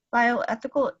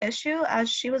bioethical issue as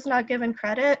she was not given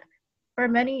credit for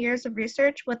many years of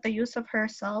research with the use of her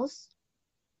cells.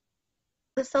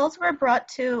 The cells were brought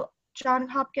to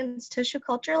Johns Hopkins Tissue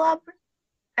Culture Lab,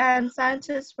 and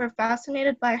scientists were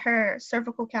fascinated by her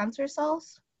cervical cancer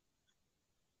cells.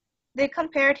 They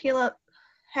compared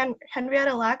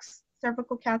Henrietta Lacks'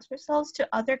 cervical cancer cells to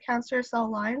other cancer cell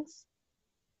lines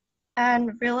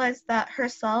and realized that her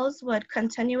cells would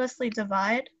continuously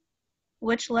divide,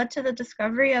 which led to the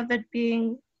discovery of it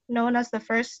being known as the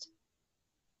first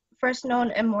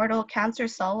known immortal cancer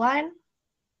cell line.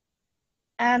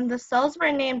 And the cells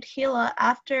were named HeLa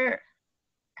after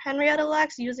Henrietta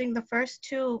Lacks using the first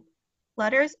two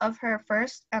letters of her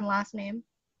first and last name.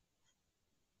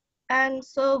 And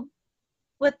so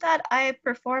with that, I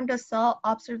performed a cell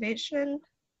observation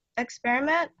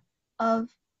experiment of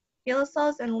HeLa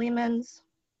cells in Lehman's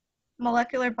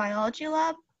molecular biology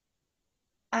lab.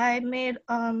 I made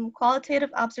qualitative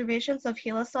observations of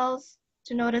HeLa cells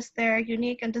to notice their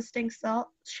unique and distinct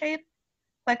cell shape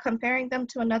by comparing them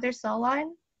to another cell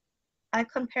line. I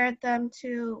compared them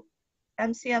to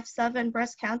MCF7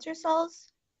 breast cancer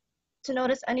cells to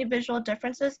notice any visual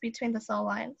differences between the cell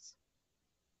lines.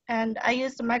 And I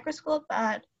used a microscope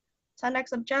at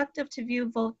 10x objective to view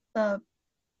both the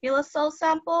HeLa cell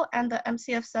sample and the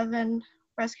MCF7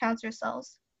 breast cancer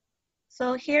cells.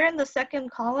 So here in the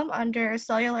second column under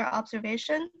cellular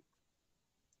observation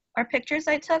are pictures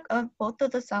I took of both of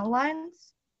the cell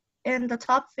lines. In the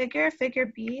top figure,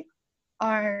 figure B,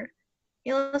 are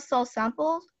HeLa cell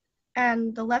samples,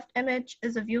 and the left image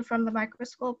is a view from the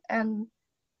microscope, and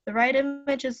the right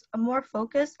image is a more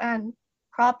focused and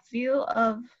cropped view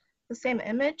of the same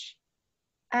image.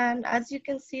 And as you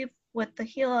can see with the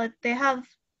HeLa, they have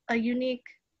a unique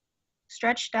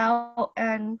stretched out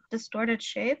and distorted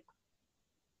shape.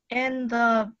 In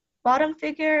the bottom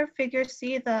figure, figure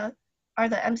C, are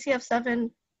the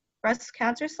MCF7 breast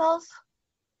cancer cells.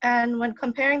 And when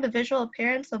comparing the visual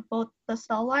appearance of both the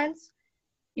cell lines,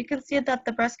 you can see that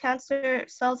the breast cancer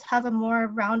cells have a more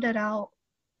rounded out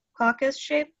caucus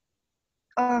shape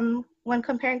when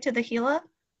comparing to the HeLa.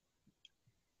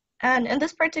 And in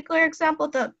this particular example,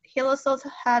 the HeLa cells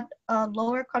had a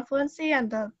lower confluency and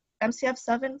the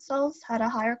MCF7 cells had a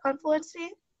higher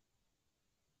confluency.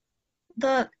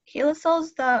 The HeLa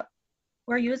cells that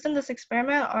were used in this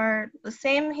experiment are the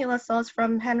same HeLa cells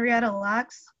from Henrietta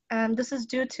Lacks, and this is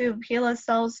due to HeLa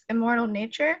cells' immortal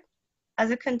nature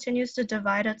as it continues to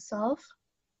divide itself.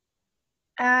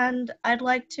 And I'd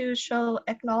like to show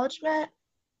acknowledgement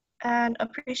and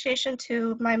appreciation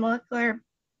to my molecular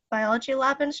biology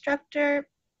lab instructor,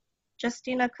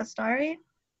 Justina Kastari,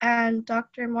 and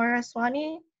Dr. Moira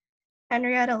Swani,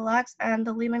 Henrietta Lacks, and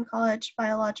the Lehman College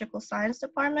Biological Science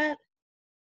Department.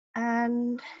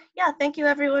 And yeah, thank you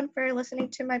everyone for listening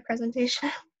to my presentation.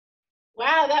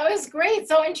 Wow, that was great.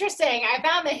 So interesting. I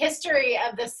found the history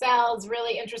of the cells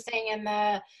really interesting, and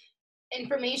the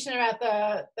information about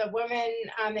the woman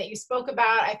that you spoke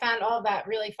about. I found all of that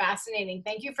really fascinating.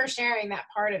 Thank you for sharing that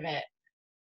part of it.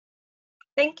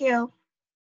 Thank you.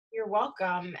 You're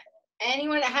welcome.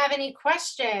 Anyone have any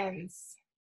questions?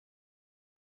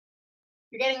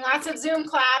 You're getting lots of Zoom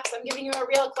claps. I'm giving you a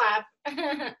real clap.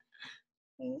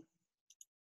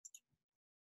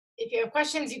 If you have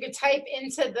questions, you could type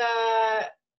into the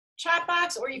chat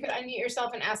box, or you could unmute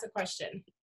yourself and ask a question.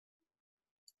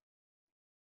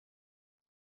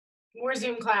 More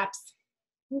Zoom claps.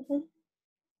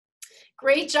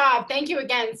 Great job. Thank you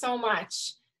again so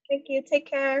much. Thank you. Take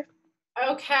care.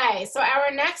 Okay, so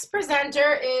our next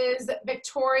presenter is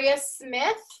Victoria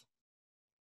Smith.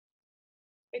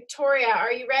 Victoria,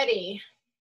 are you ready?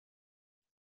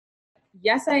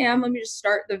 Yes, I am. Let me just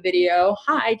start the video.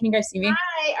 Hi, can you guys see me?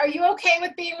 Hi, are you okay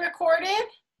with being recorded?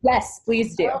 Yes,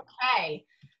 please do. Okay,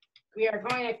 we are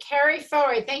going to carry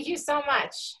forward. Thank you so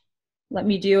much. Let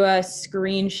me do a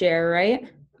screen share,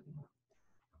 right?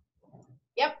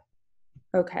 Yep.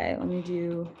 Okay, let me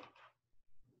do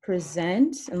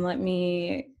present, and let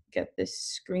me get this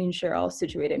screen share all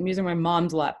situated. I'm using my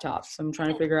mom's laptop, so I'm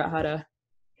trying to figure out how to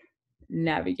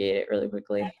navigate it really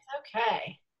quickly. That's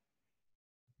okay.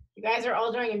 You guys are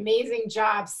all doing amazing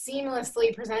jobs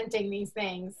seamlessly presenting these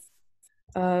things.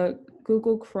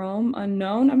 Google Chrome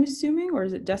unknown, I'm assuming, or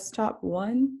is it desktop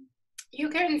one? You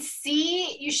can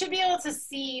see, you should be able to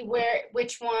see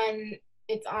which one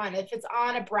it's on. If it's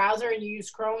on a browser and you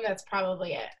use Chrome, that's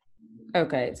probably it.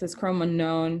 Okay, it says Chrome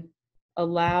unknown.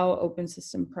 Allow open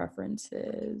system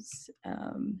preferences.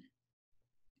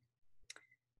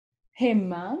 Hey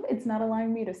mom, it's not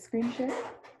allowing me to screen share.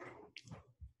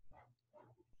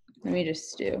 Let me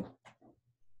just do.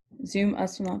 Zoom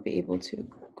us will not be able to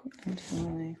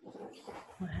until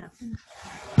what happened?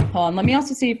 Hold on, let me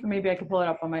also see if maybe I can pull it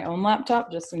up on my own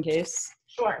laptop just in case.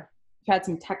 Sure. had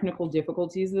some technical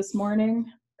difficulties this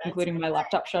morning, including my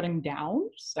laptop shutting down.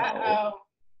 So,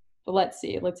 but let's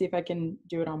see if I can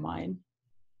do it on mine.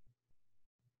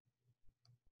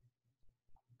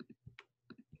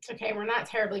 It's okay, we're not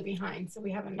terribly behind, so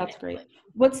we have a minute. That's great.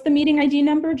 What's the meeting ID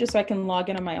number, just so I can log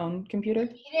in on my own computer?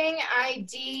 The meeting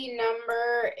ID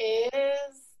number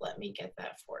is, let me get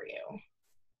that for you.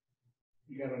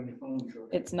 You got it on your phone, Jordan.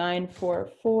 It's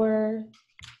 944-5307.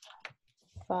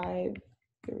 Find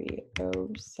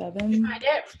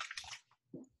it.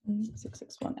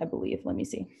 661, I believe. Let me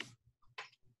see.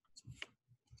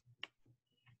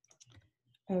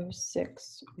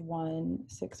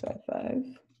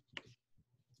 061655.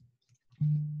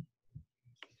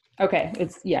 Okay,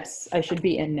 yes, I should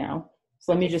be in now.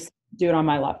 So let me just do it on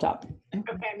my laptop.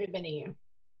 Okay, I'm admitting you.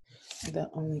 The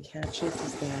only catch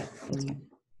is that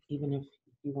even if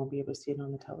you won't be able to see it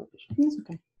on the television. That's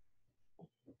okay.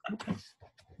 Okay.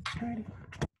 All right.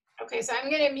 Okay, so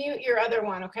I'm gonna mute your other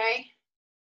one, okay?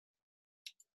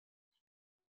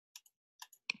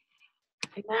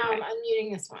 And now I'm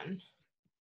unmuting this one.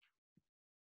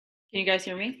 Can you guys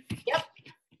hear me? Yep.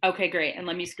 Okay, great. And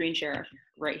let me screen share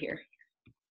right here.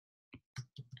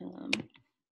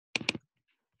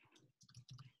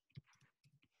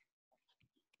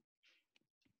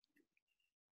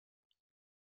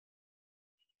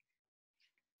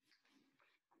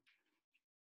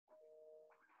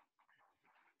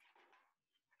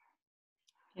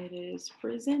 It is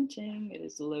presenting. It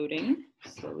is loading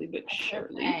slowly but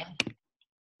surely. Okay.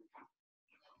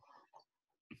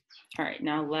 All right,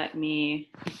 now let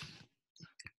me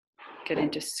get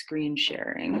into screen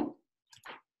sharing.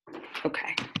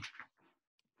 Okay.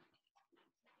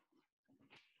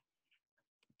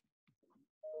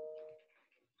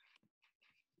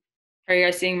 Are you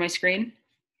guys seeing my screen?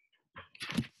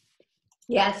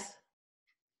 Yes.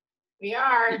 We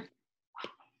are.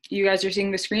 You guys are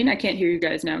seeing the screen? I can't hear you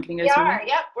guys now. Can you We guys hear me? are.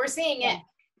 Yep, we're seeing it.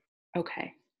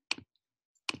 Okay.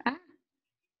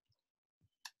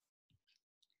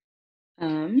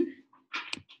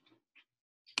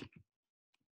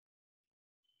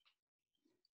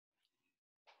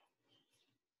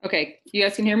 Okay, you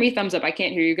guys can hear me? Thumbs up. I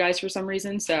can't hear you guys for some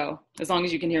reason, so as long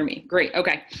as you can hear me. Great,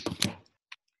 okay.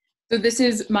 So this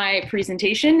is my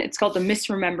presentation. It's called The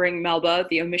Misremembering Melba,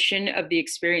 the Omission of the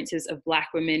Experiences of Black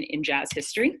Women in Jazz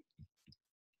History.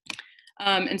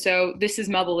 And so this is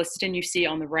Melba Liston you see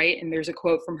on the right, and there's a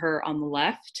quote from her on the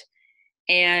left.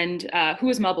 And who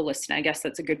is Melba Liston? I guess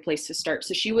that's a good place to start.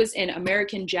 So she was an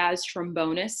American jazz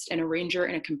trombonist, an arranger,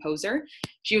 and a composer.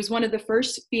 She was one of the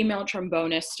first female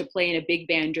trombonists to play in a big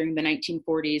band during the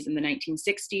 1940s and the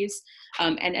 1960s.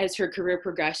 And as her career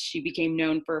progressed, she became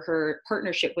known for her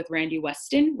partnership with Randy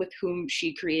Weston, with whom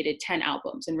she created 10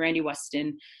 albums. And Randy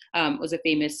Weston was a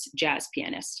famous jazz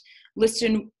pianist.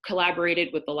 Liston collaborated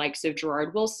with the likes of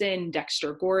Gerard Wilson,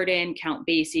 Dexter Gordon, Count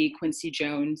Basie, Quincy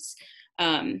Jones.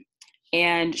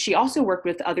 And she also worked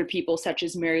with other people such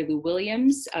as Mary Lou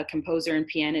Williams, a composer and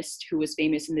pianist who was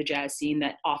famous in the jazz scene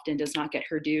that often does not get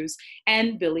her dues,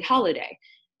 and Billie Holiday.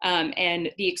 And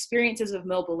the experiences of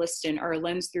Melba Liston are a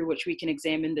lens through which we can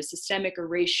examine the systemic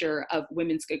erasure of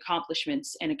women's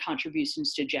accomplishments and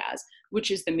contributions to jazz,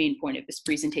 which is the main point of this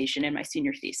presentation and my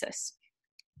senior thesis.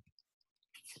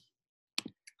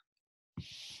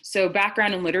 So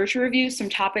background and literature review, some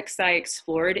topics I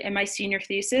explored in my senior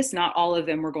thesis. Not all of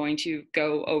them we're going to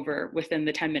go over within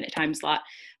the 10-minute time slot,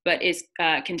 but is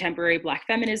contemporary Black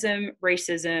feminism,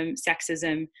 racism,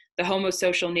 sexism, the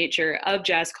homosocial nature of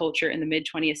jazz culture in the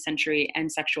mid-20th century,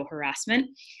 and sexual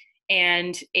harassment.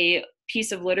 And a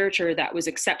piece of literature that was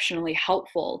exceptionally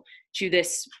helpful to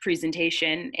this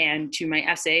presentation and to my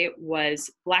essay was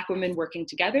Black Women Working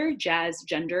Together, Jazz,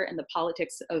 Gender, and the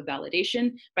Politics of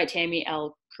Validation by Tammy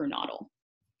L. Kernodle.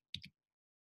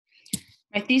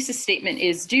 My thesis statement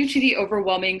is, due to the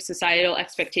overwhelming societal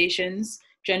expectations,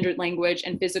 gendered language,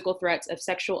 and physical threats of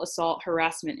sexual assault,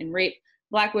 harassment, and rape,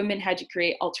 Black women had to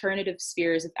create alternative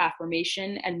spheres of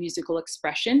affirmation and musical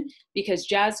expression because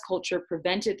jazz culture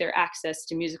prevented their access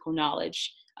to musical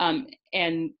knowledge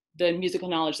and the musical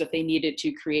knowledge that they needed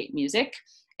to create music.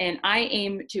 And I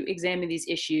aim to examine these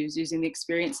issues using the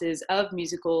experiences of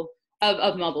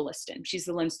Melba Liston. She's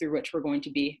the lens through which we're going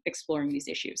to be exploring these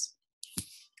issues.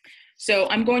 So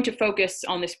I'm going to focus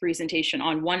on this presentation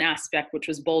on one aspect, which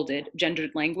was bolded,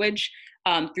 gendered language,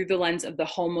 through the lens of the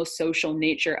homosocial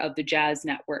nature of the jazz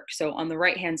network. So on the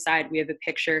right-hand side, we have a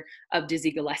picture of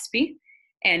Dizzy Gillespie.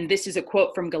 And this is a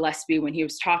quote from Gillespie when he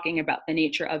was talking about the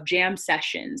nature of jam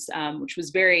sessions, which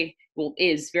was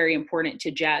is very important to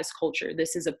jazz culture.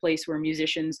 This is a place where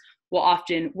musicians will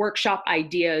often workshop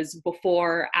ideas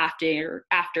before, after,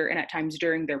 and at times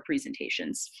during their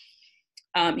presentations.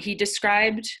 He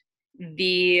described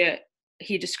the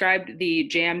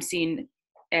jam scene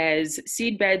as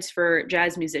seedbeds for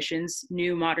jazz musicians,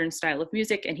 new modern style of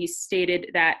music, and he stated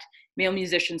that male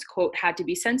musicians, quote, had to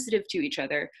be sensitive to each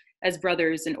other as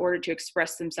brothers in order to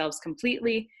express themselves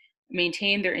completely,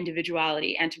 maintain their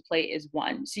individuality, and to play as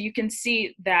one. So you can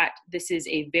see that this is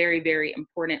a very, very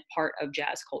important part of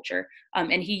jazz culture.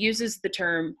 And he uses the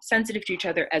term sensitive to each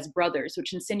other as brothers,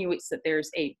 which insinuates that there's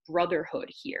a brotherhood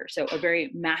here. So a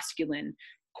very masculine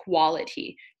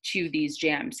quality to these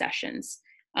jam sessions.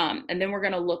 And then we're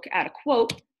going to look at a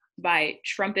quote by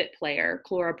trumpet player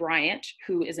Clora Bryant,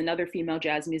 who is another female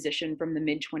jazz musician from the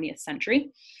mid-20th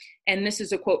century. And this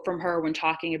is a quote from her when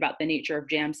talking about the nature of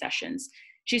jam sessions.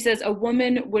 She says, "A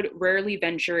woman would rarely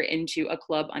venture into a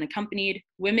club unaccompanied.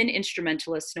 Women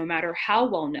instrumentalists, no matter how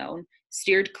well known,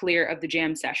 steered clear of the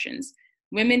jam sessions.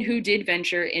 Women who did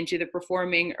venture into the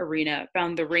performing arena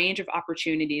found the range of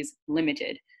opportunities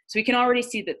limited." So we can already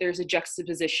see that there's a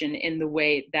juxtaposition in the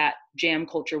way that jam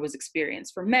culture was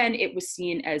experienced. For men, it was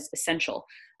seen as essential,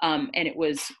 and it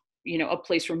was, you know, a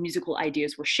place where musical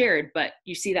ideas were shared, but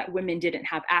you see that women didn't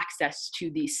have access to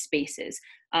these spaces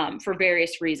for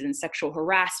various reasons, sexual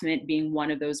harassment being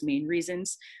one of those main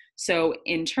reasons. So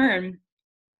in turn,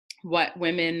 what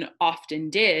women often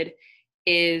did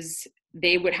is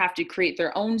they would have to create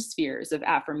their own spheres of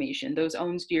affirmation, those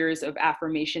own spheres of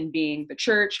affirmation being the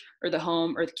church or the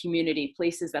home or the community,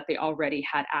 places that they already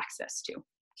had access to.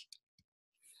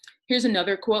 Here's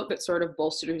another quote that sort of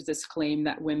bolsters this claim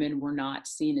that women were not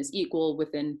seen as equal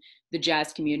within the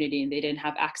jazz community and they didn't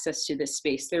have access to this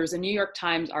space. There was a New York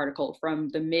Times article from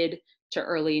the mid to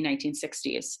early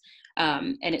 1960s,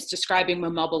 and it's describing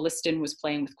when Melba Liston was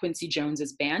playing with Quincy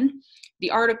Jones's band. The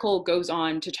article goes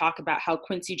on to talk about how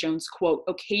Quincy Jones, quote,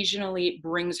 occasionally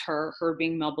brings her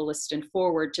being Melba Liston,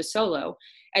 forward to solo,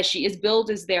 as she is billed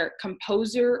as their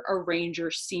composer, arranger,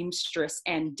 seamstress,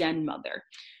 and den mother.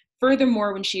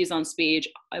 Furthermore, when she's on stage,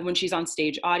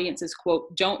 audiences,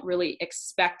 quote, don't really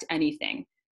expect anything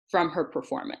from her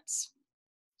performance.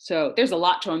 So there's a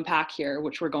lot to unpack here,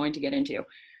 which we're going to get into.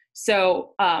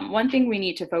 So one thing we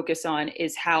need to focus on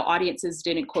is how audiences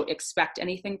didn't, quote, expect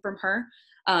anything from her,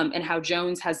 and how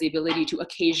Jones has the ability to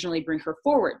occasionally bring her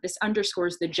forward. This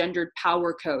underscores the gendered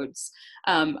power codes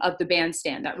of the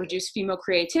bandstand that reduce female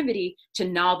creativity to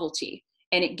novelty.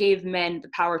 And it gave men the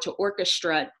power to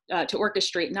orchestrate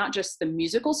not just the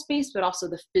musical space, but also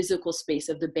the physical space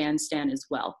of the bandstand as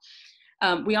well.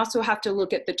 We also have to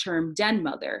look at the term den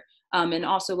mother, and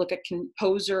also look at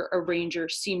composer, arranger,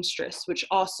 seamstress, which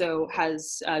also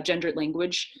has gendered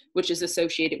language, which is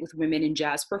associated with women in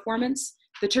jazz performance.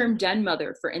 The term den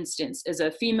mother, for instance, is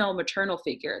a female maternal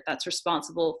figure that's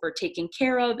responsible for taking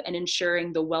care of and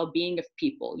ensuring the well-being of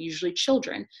people, usually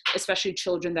children, especially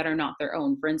children that are not their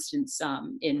own, for instance,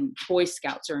 in Boy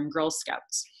Scouts or in Girl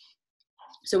Scouts.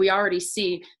 So we already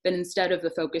see that instead of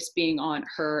the focus being on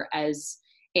her as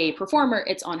a performer,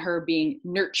 it's on her being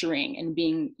nurturing and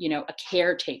being, you know, a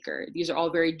caretaker. These are all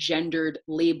very gendered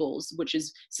labels, which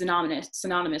is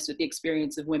synonymous with the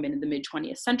experience of women in the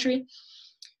mid-20th century.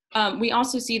 We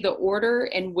also see the order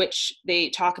in which they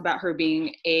talk about her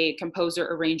being a composer,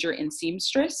 arranger, and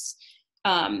seamstress.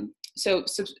 So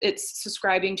it's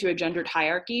subscribing to a gendered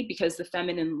hierarchy because the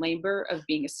feminine labor of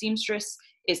being a seamstress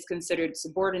is considered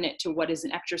subordinate to what is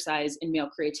an exercise in male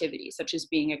creativity, such as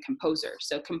being a composer.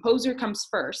 So composer comes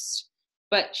first,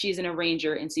 but she's an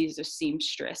arranger and she's a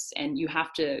seamstress, and you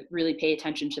have to really pay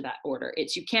attention to that order.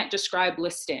 You can't describe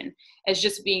Liston as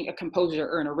just being a composer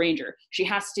or an arranger. She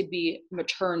has to be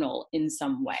maternal in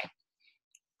some way.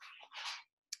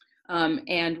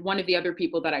 And one of the other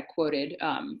people that I quoted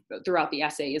throughout the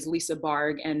essay is Lisa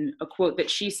Barg, and a quote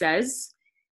that she says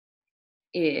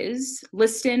is,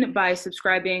 Liston, by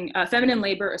subscribing feminine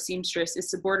labor, a seamstress,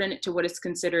 is subordinate to what is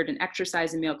considered an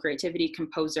exercise in male creativity,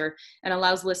 composer, and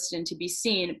allows Liston to be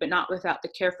seen, but not without the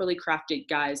carefully crafted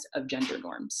guise of gender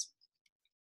norms.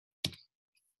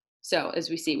 So as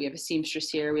we see, we have a seamstress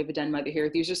here, we have a den mother here.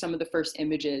 These are some of the first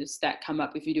images that come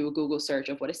up if you do a Google search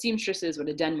of what a seamstress is, what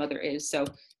a den mother is. So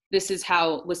this is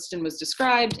how Liston was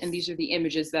described, and these are the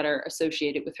images that are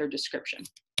associated with her description.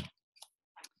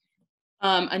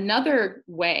 Another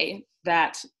way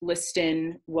that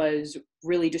Liston was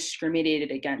really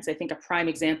discriminated against, I think a prime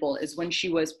example, is when she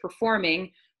was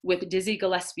performing with Dizzy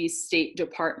Gillespie's State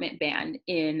Department Band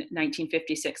in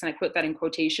 1956. And I put that in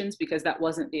quotations because that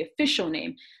wasn't the official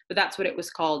name, but that's what it was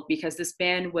called because this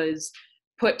band was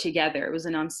put together. It was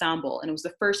an ensemble, and it was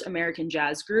the first American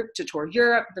jazz group to tour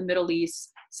Europe, the Middle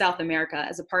East, South America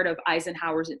as a part of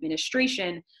Eisenhower's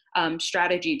administration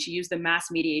strategy to use the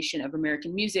mass mediation of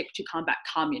American music to combat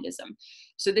communism.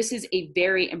 So this is a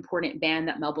very important band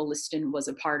that Melba Liston was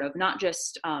a part of, not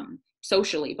just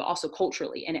socially, but also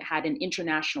culturally, and it had an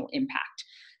international impact.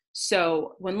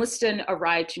 So when Liston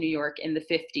arrived to New York in the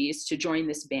 50s to join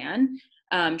this band,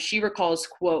 she recalls,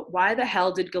 quote, "Why the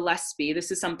hell did Gillespie,"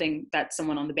 this is something that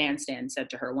someone on the bandstand said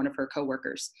to her, one of her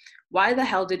coworkers, "why the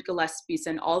hell did Gillespie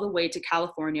send all the way to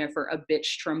California for a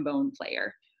bitch trombone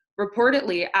player?"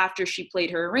 Reportedly, after she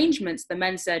played her arrangements, the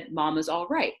men said, "Mama's all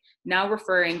right," now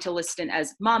referring to Liston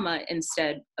as mama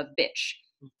instead of bitch,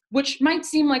 which might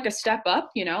seem like a step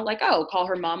up, you know, like, oh, call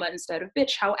her mama instead of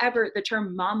bitch. However, the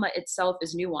term mama itself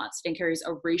is nuanced and carries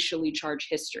a racially charged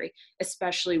history,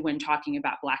 especially when talking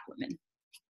about Black women.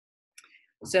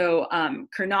 So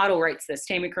Kernodle writes this,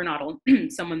 Tammy Kernodle,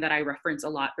 someone that I reference a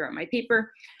lot throughout my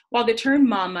paper. While the term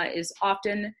mama is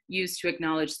often used to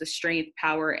acknowledge the strength,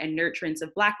 power, and nurturance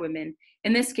of Black women,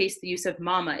 in this case, the use of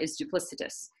mama is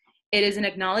duplicitous. It is an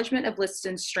acknowledgement of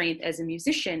Liston's strength as a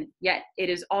musician, yet it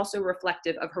is also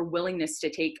reflective of her willingness to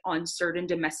take on certain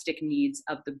domestic needs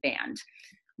of the band.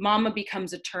 Mama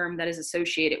becomes a term that is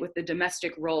associated with the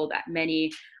domestic role that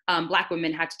many Black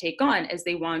women had to take on as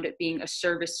they wound up being a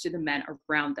service to the men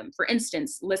around them. For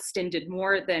instance, Liston did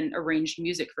more than arranged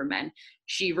music for men.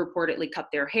 She reportedly cut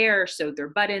their hair, sewed their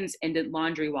buttons, and did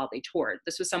laundry while they toured.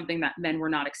 This was something that men were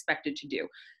not expected to do.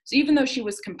 So even though she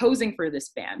was composing for this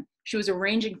band, she was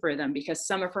arranging for them because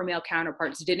some of her male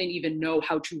counterparts didn't even know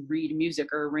how to read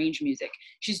music or arrange music.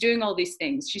 She's doing all these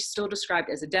things. She's still described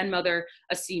as a den mother,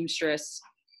 a seamstress,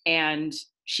 and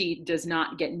she does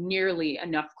not get nearly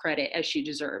enough credit as she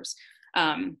deserves.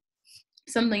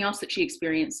 Something else that she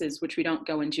experiences, which we don't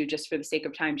go into just for the sake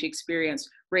of time, she experienced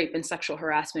rape and sexual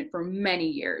harassment for many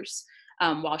years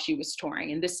while she was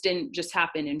touring. And this didn't just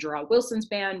happen in Gerard Wilson's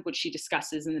band, which she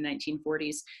discusses in the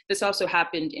 1940s. This also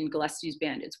happened in Gillespie's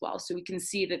band as well. So we can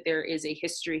see that there is a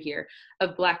history here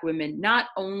of Black women not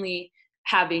only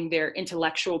having their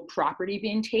intellectual property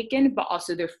being taken, but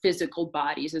also their physical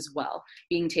bodies as well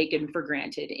being taken for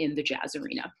granted in the jazz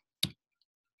arena.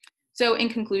 So in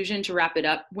conclusion, to wrap it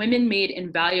up, women made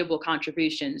invaluable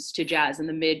contributions to jazz in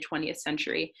the mid-20th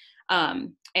century,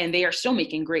 and they are still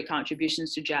making great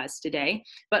contributions to jazz today.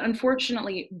 But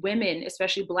unfortunately, women,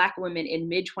 especially Black women in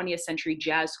mid-20th century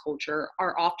jazz culture,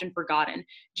 are often forgotten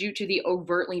due to the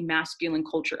overtly masculine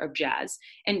culture of jazz.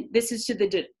 And this is to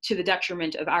the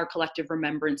detriment of our collective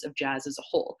remembrance of jazz as a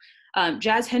whole.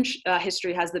 Jazz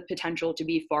history has the potential to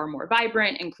be far more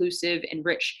vibrant, inclusive, and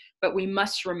rich, but we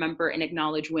must remember and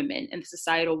acknowledge women and the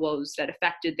societal woes that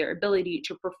affected their ability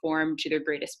to perform to their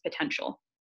greatest potential.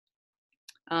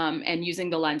 And using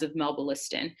the lens of Melba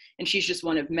Liston. And she's just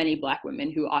one of many Black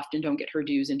women who often don't get her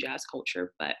dues in jazz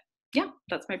culture. But yeah,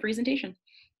 that's my presentation.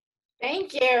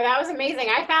 Thank you. That was amazing.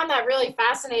 I found that really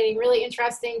fascinating, really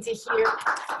interesting to hear.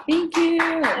 Thank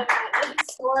you.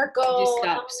 Historical. Just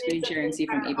stop screen share and see if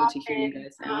I'm able to hear you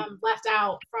guys now. Left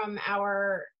out from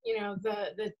our,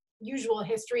 the usual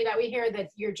history that we hear, that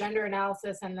your gender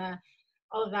analysis and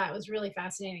all of that was really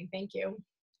fascinating. Thank you.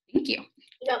 Thank you.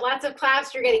 You got lots of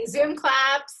claps. You're getting Zoom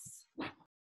claps.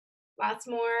 Lots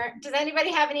more. Does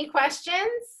anybody have any questions?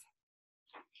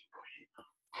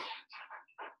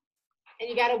 And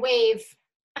you got to wave.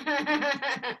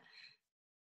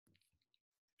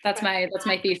 That's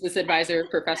my thesis advisor,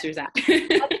 Professor Zach. That's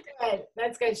good.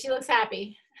 That's good. She looks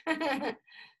happy. I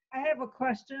have a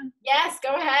question. Yes,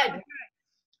 go ahead. Okay.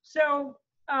 So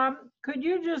could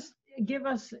you just give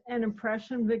us an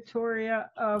impression, Victoria,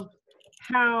 of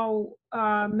how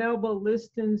Melba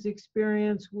Liston's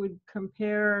experience would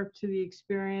compare to the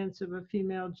experience of a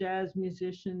female jazz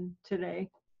musician today?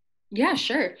 Yeah,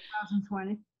 sure.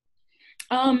 2020.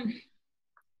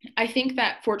 I think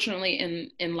that fortunately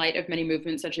in light of many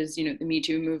movements such as, the Me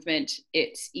Too movement,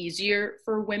 it's easier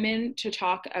for women to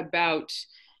talk about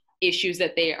issues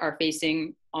that they are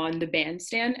facing on the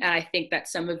bandstand. And I think that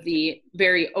some of the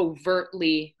very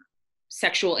overtly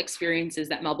sexual experiences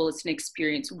that Melba Liston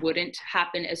experienced wouldn't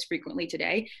happen as frequently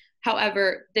today.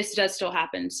 However, this does still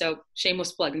happen. So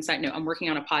shameless plug and side note, I'm working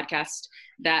on a podcast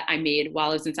that I made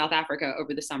while I was in South Africa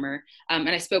over the summer. And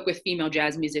I spoke with female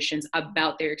jazz musicians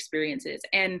about their experiences.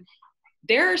 And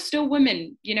there are still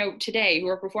women, today who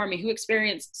are performing who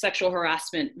experience sexual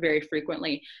harassment very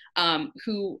frequently,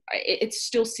 who it's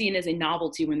still seen as a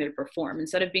novelty when they perform.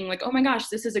 Instead of being like, oh my gosh,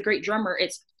 this is a great drummer,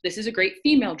 it's, this is a great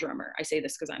female drummer. I say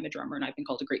this because I'm a drummer and I've been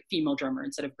called a great female drummer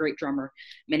instead of great drummer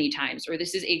many times. Or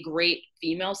this is a great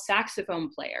female saxophone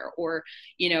player. Or,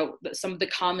 you know, some of the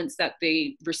comments that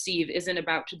they receive isn't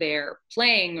about their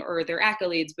playing or their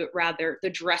accolades, but rather the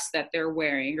dress that they're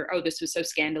wearing, or, oh, this was so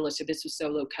scandalous, or this was so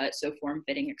low cut, so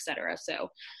form-fitting, etc. So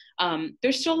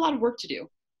there's still a lot of work to do.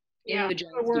 Yeah,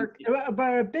 work.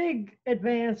 But a big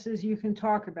advance is you can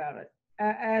talk about it,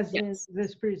 as in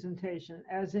this presentation,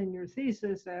 as in your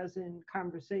thesis, as in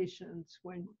conversations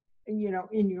when, you know,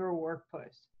 in your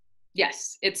workplace.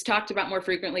 Yes, it's talked about more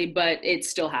frequently, but it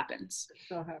still happens. It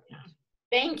still happens.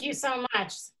 Thank you so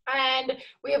much. And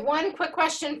we have one quick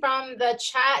question from the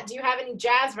chat. Do you have any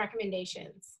jazz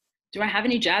recommendations? Do I have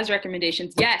any jazz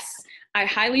recommendations? Yes, I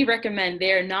highly recommend.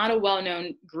 They're not a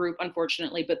well-known group,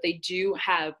 unfortunately, but they do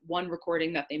have one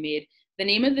recording that they made. The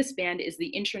name of this band is the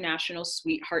International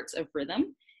Sweethearts of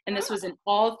Rhythm. And this was an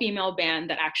all-female band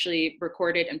that actually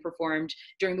recorded and performed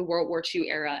during the World War II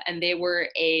era. And they were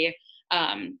a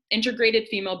integrated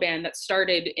female band that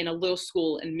started in a little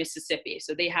school in Mississippi.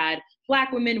 So they had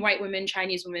Black women, white women,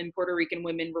 Chinese women, Puerto Rican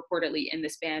women reportedly in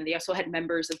this band. They also had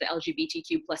members of the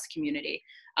LGBTQ plus community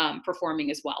performing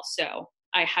as well. So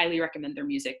I highly recommend their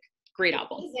music. Great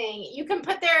album. Amazing. You can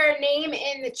put their name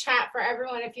in the chat for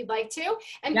everyone if you'd like to.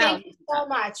 And thank you so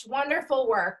much. Wonderful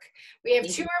work. We have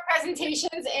two more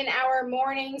presentations in our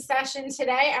morning session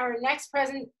today. Our next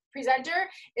presenter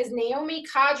is Naomi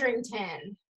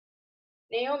Codrington.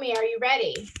 Naomi, are you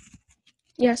ready?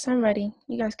 Yes, I'm ready.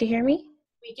 You guys can hear me?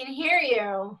 We can hear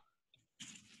you.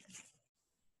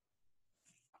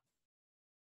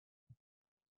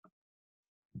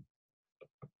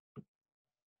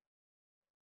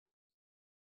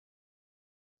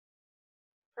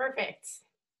 Perfect.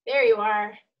 There you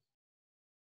are.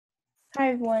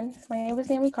 Hi, everyone. My name is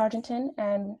Naomi Codrington,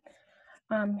 and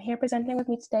here presenting with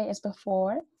me today is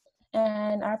Before,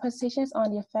 and our presentation is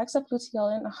on the effects of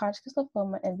luteolin on Hodgkin's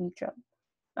lymphoma in vitro.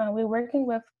 We're working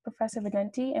with Professor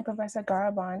Vedenti and Professor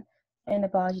Garaban in the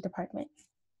biology department.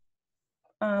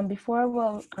 Before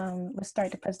we'll start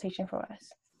the presentation for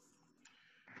us.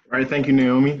 All right, thank you,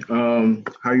 Naomi.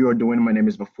 How you are doing? My name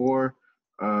is Before.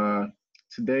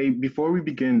 Today, before we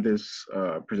begin this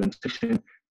presentation,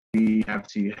 we have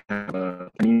to have an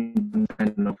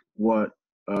understanding of what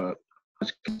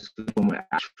Hodgkin's lymphoma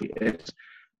actually is.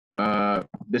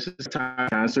 This is a type of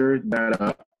cancer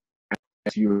that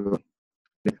as your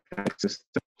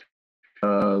system,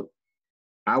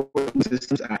 our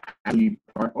systems are actually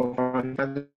part of our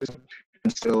system,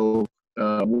 and so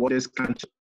what this cancer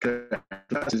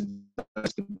does is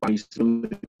the body's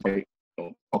ability to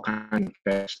all kinds of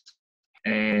effects,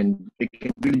 and it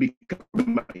can really be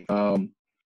problematic.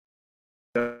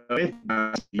 The myth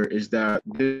here is that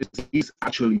this is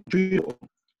actually treatable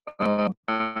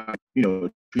by, you know,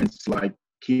 treatments like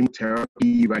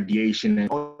chemotherapy, radiation, and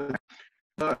all that.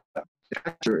 But the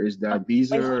answer is that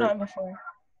these are. Hold on, Before.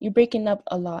 You're breaking up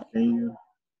a lot.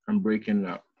 I'm breaking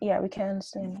up. Yeah, we can't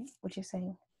understand what you're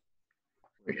saying.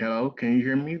 Wait, hello, can you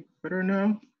hear me better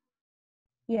now?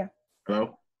 Yeah.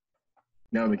 Hello?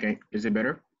 Now we can. Is it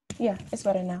better? Yeah, it's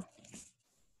better now.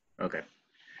 Okay.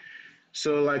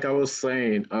 So, like I was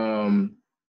saying,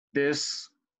 this,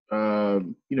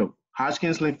 you know,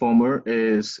 Hodgkin's lymphoma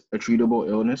is a treatable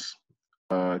illness.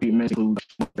 Treatments include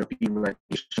chemotherapy,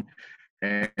 radiation,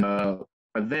 and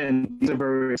but then these are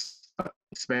very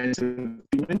expensive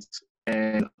treatments,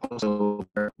 and also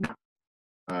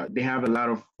they have a lot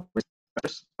of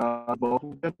risks, both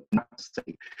of them, not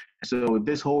safe. So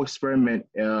this whole experiment,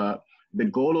 the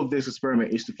goal of this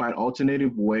experiment is to find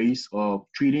alternative ways of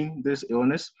treating this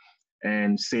illness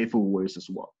and safer ways as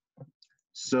well.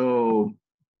 So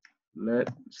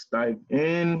let's dive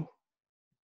in.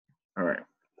 All right.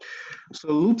 So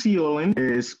luteolin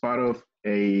is part of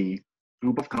a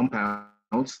group of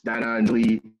compounds that are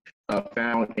usually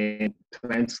found in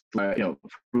plants, like, you know,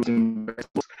 fruits and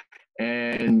vegetables.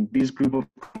 And these group of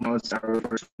compounds are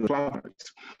referred to as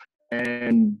flavonoids.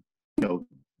 And, you know,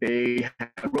 they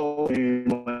have a role in,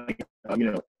 you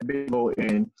know, a big role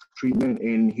in treatment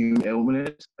in human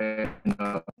illness and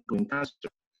including cancer.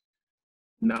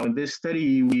 Now, in this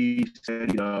study, we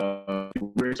studied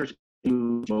research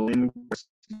luteolin,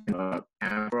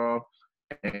 camphor,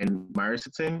 and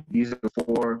myostatin. These are the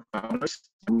four flavonoids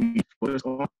we focus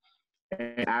on.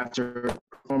 And after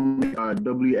performing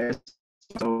WS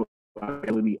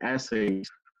ability assays,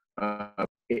 the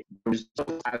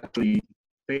results actually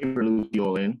favor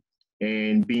luteolin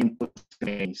and being put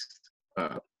against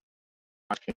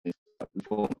Hodgkin's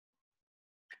lymphoma.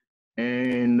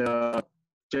 And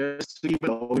just to give an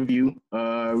overview,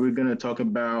 we're going to talk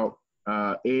about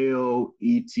ALETBR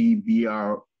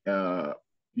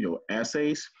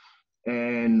assays.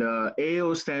 And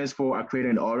AO stands for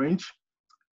actinium orange,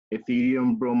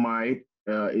 ethidium bromide,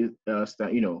 and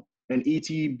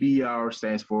ETBR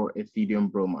stands for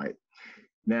ethidium bromide.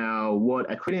 Now, what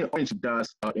actinium orange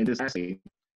does in this assay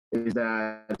is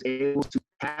that it's able to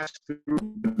pass through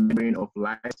the membrane of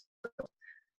live cells.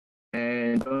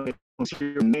 And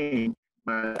consider name,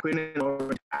 but actinium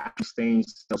orange actually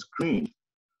stains cells green.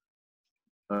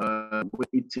 With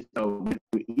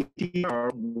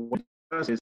ETR, what it does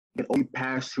is it only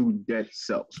pass through dead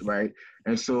cells, right?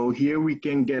 And so here we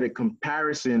can get a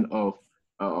comparison of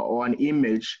or an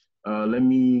image. Let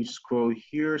me scroll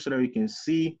here so that we can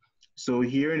see. So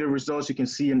here in the results, you can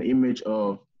see an image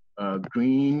of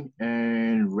green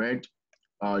and red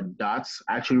dots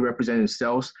actually representing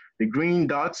cells. The green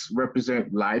dots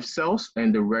represent live cells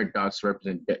and the red dots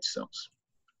represent dead cells.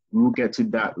 We'll get to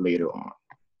that later on.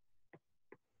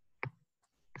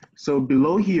 So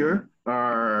below here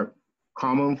are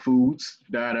common foods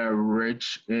that are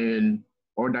rich in,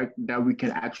 or that we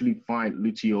can actually find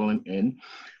luteolin in.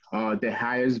 The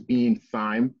highest being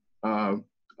thyme of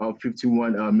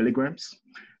 51 milligrams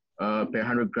per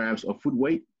 100 grams of food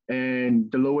weight, and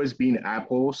the lowest being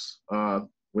apples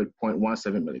with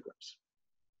 0.17 milligrams.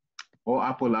 All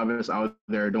apple lovers out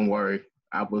there, don't worry,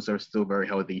 apples are still very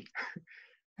healthy.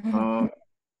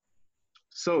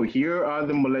 So here are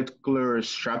the molecular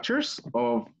structures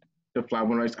of the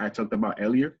flavonoids I talked about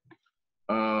earlier.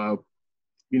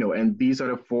 And these are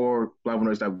the 4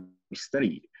 flavonoids that we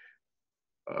studied.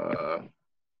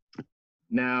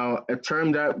 Now, a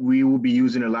term that we will be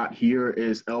using a lot here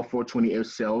is L428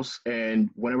 cells. And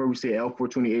whenever we say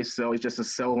L428 cell, it's just a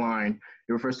cell line.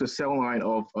 It refers to a cell line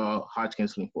of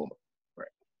Hodgkin's lymphoma. Right.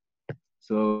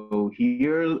 So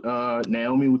here,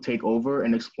 Naomi will take over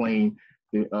and explain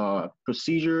the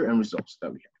procedure and results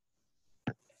that we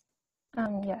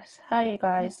have. Yes. Hi,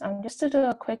 guys. Just to do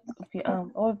a quick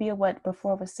overview of what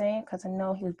Before was saying, because I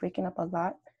know he was breaking up a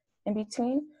lot in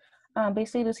between.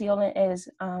 Basically, luteolin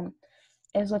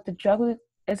is what the drug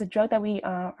is a drug that we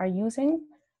are using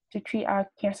to treat our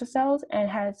cancer cells and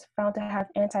has found to have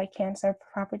anti-cancer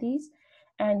properties.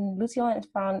 And luteolin is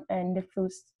found in the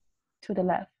fruits to the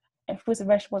left, and fruits and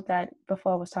vegetables that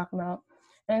Before was talking about.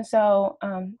 And so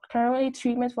currently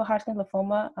treatments for Hodgkin's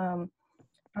lymphoma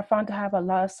are found to have a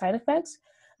lot of side effects.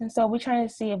 And so we're trying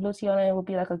to see if luteolin will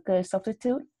be like a good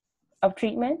substitute of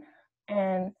treatment.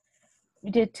 And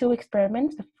we did 2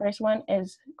 experiments. The first one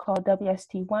is called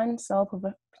WST1,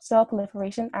 cell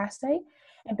proliferation assay.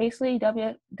 And basically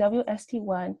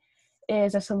WST1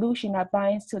 is a solution that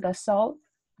binds to the salt,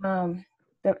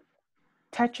 the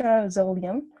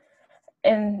tetrazolium.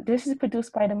 And this is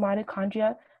produced by the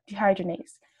mitochondria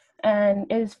dehydrogenase.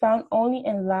 And it is found only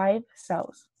in live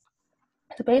cells.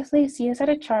 So basically, see inside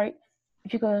the chart,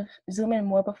 if you go zoom in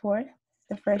more before,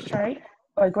 the first chart,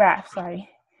 or graph, sorry,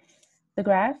 the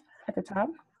graph at the top.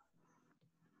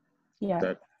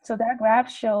 Yeah, so that graph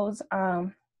shows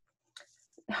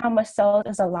how much cell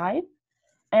is alive.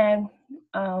 And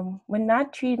when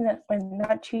not treating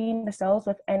the cells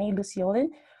with any luteolin,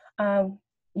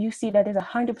 you see that there's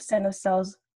 100% of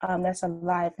cells that's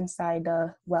alive inside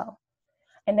the well.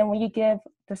 And then when you give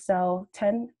the cell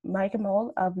 10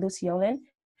 micromole of luteolin,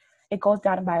 it goes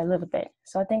down by a little bit.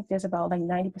 So I think there's about like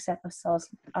 90% of cells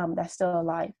that's still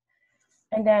alive.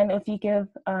 And then if you give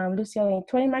luteolin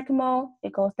 20 micromole,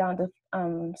 it goes down to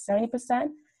 70%.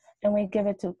 And when you give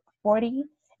it to 40,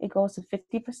 it goes to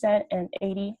 50%, and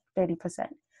 80, 30%.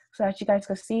 So as you guys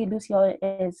can see, luteolin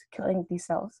is killing these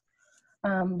cells.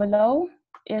 Below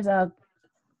is a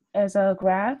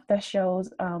graph that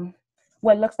shows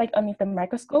what looks like underneath the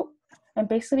microscope. And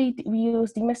basically, we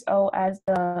use DMSO as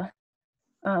the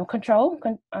control.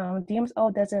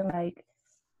 DMSO doesn't like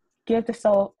give the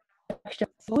cell extra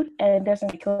food and it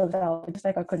doesn't kill the cell. It's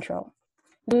like a control.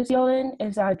 Luteolin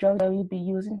is our drug that we'll be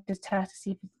using to test to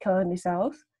see if it's killing the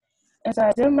cells. And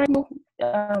so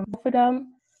both of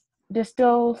them, they're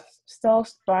still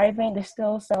thriving. They're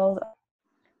still cells,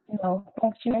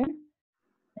 functioning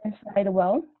inside the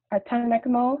well. At 10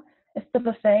 micromole, it's still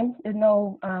the same. There's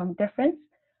no difference.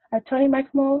 At 20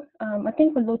 micromole, I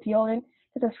think for luteolin,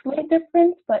 there's a slight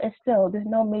difference, but it's still, there's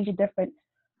no major difference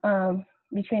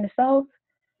between the cells.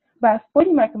 But at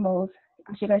 40 micromoles,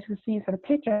 as you guys can see for the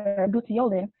picture,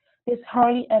 luteolin, there's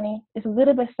hardly any, there's a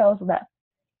little bit of cells left.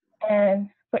 And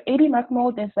for 80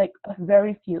 micromoles, there's like a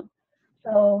very few.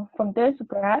 So from this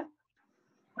graph,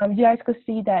 you guys could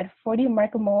see that 40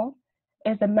 micromole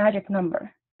is the magic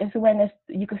number. It's when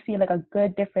you can see like a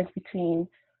good difference between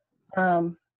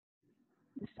the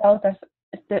cells.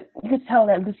 You can tell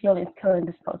that luteolin is killing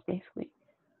the cells basically.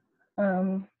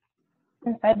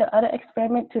 Inside the other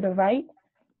experiment to the right,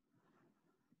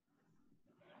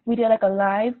 we did like a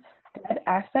live dead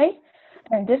assay.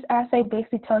 And this assay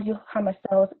basically tells you how much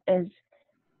cells is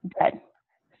dead.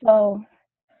 So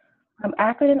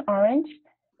acrid in orange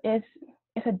is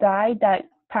a dye that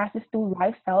passes through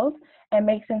live cells and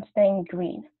makes them stain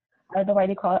green. I don't know why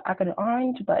they call it acrid in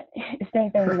orange, but it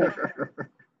stains them green.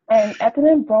 And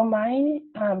ethylene bromide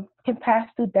can pass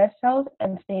through dead cells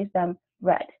and stains them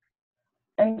red.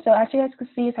 And so as you guys can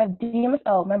see, it has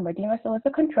DMSO. Remember, DMSO is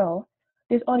the control.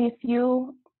 There's only a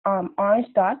few orange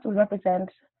dots, which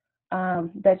represents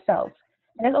dead cells.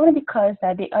 And that's only because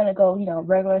that they undergo,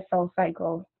 regular cell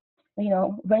cycle.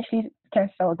 Eventually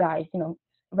cancer cell dies,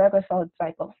 regular cell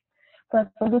cycle.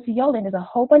 But for luteolin, there's a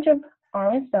whole bunch of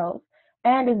orange cells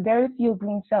and there's very few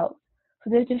green cells. So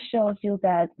this just shows you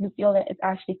that luteolin is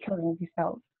actually killing these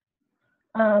cells.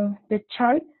 The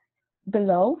chart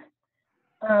below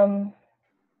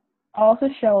also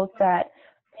shows that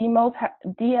DMSO,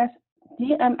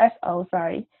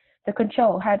 the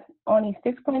control had only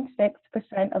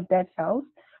 6.6% of dead cells,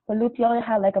 but luteolin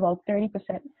had like about 30%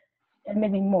 and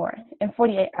maybe more in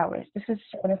 48 hours. This is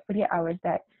showing in 48 hours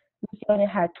that luteolin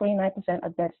had 29%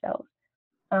 of dead cells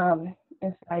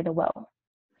inside the well.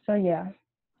 So yeah,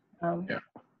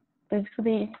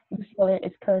 basically luteolin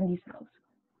is killing these cells.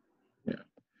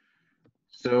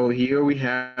 So here we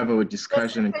have a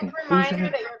discussion and Just a quick conclusion.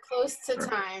 reminder that you're close to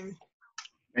time.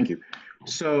 Thank you.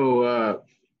 So,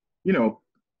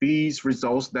 these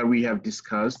results that we have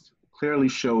discussed clearly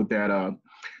show that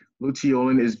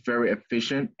luteolin is very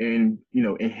efficient in,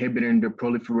 inhibiting the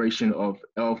proliferation of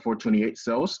L428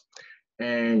 cells.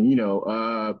 And,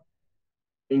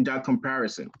 in that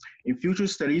comparison, in future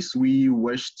studies, we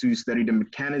wish to study the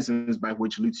mechanisms by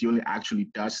which luteolin actually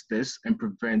does this and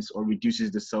prevents or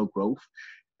reduces the cell growth.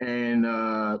 And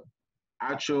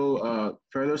actual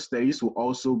further studies will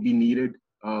also be needed,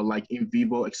 like in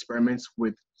vivo experiments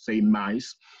with, say,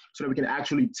 mice, so that we can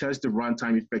actually test the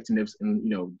runtime effectiveness in,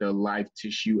 the live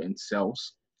tissue and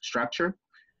cells structure,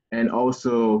 and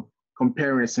also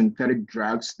comparing synthetic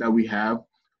drugs that we have,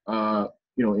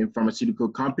 in pharmaceutical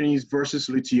companies versus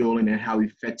luteolin and how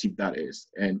effective that is,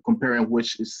 and comparing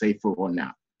which is safer or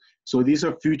not. So these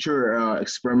are future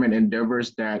experiment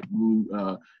endeavors that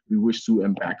we wish to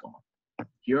embark on.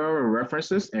 Here are our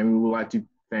references, and we would like to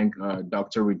thank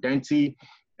Dr. Redenti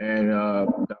and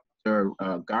Dr.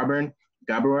 Gabaran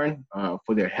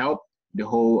for their help. The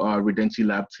whole Redenti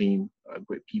lab team,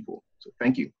 great people. So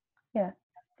thank you. Yeah,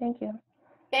 thank you.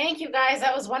 Thank you, guys.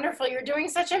 That was wonderful. You're doing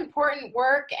such important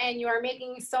work and you are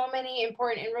making so many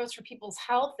important inroads for people's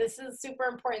health. This is super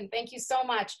important. Thank you so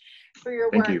much for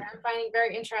your work. I'm finding it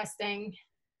very interesting.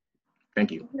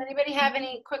 Thank you. Does anybody have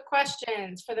any quick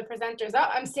questions for the presenters? Oh,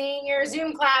 I'm seeing your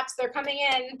Zoom claps. They're coming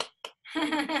in.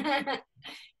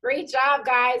 Great job,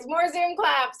 guys. More Zoom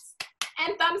claps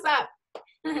and thumbs up.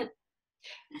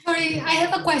 Sorry, I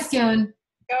have a question.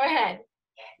 Go ahead.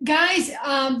 Guys,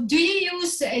 do you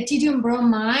use ethidium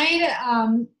bromide,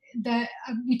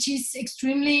 which is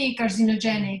extremely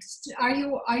carcinogenic? Are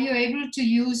you able to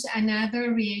use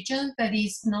another reagent that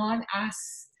is not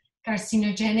as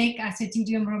carcinogenic as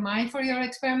ethidium bromide for your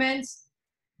experiments?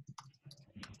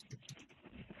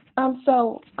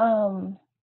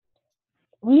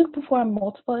 We perform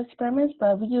multiple experiments,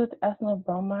 but we use ethanol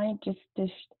bromide just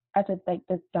as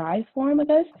the dye form, I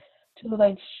guess,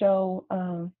 to show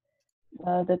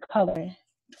the color.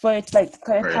 For it's it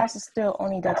passes through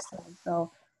only that cells. So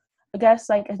I guess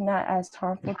it's not as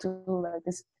harmful to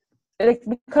this.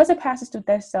 Because it passes through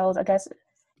dead cells, I guess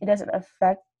it doesn't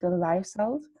affect the live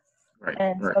cells.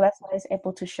 So that's why it's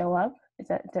able to show up.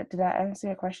 Did that answer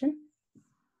your question?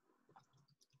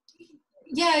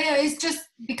 Yeah, it's just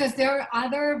because there are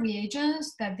other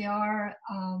reagents that they are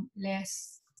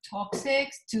less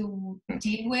toxic to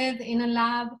deal with in a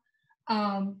lab.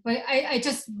 But I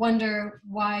just wonder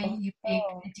why you pick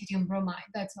ethidium bromide,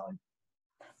 that's all.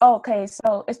 Okay,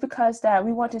 so it's because that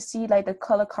we want to see the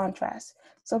color contrast.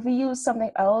 So if we use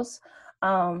something else,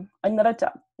 another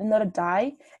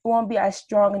dye, it won't be as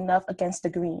strong enough against the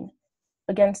green,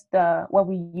 against what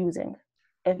we're using.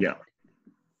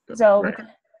 So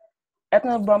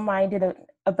ethanol bromide did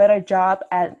a better job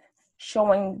at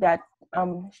showing that,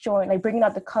 bringing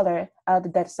out the color out of the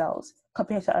dead cells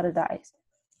compared to other dyes.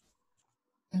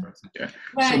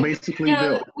 Right. So basically,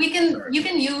 you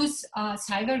can use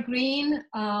cider green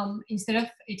instead of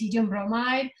ethidium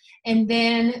bromide, and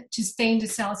then to stain the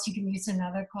cells you can use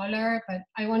another color. But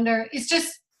I wonder, it's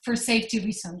just for safety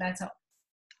reason. That's all.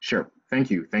 Sure.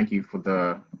 Thank you for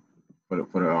the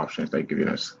options that you've given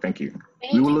us. Thank you.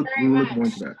 We will look more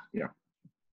into that. Yeah.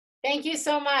 Thank you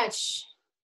so much.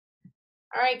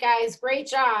 All right, guys, great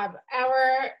job.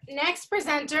 Our next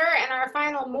presenter and our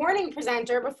final morning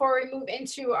presenter before we move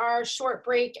into our short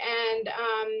break and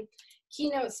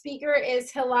keynote speaker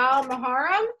is Hilal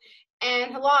Muharram.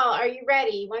 And Hilal, are you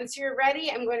ready? Once you're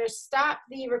ready, I'm going to stop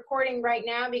the recording right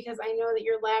now because I know that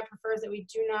your lab prefers that we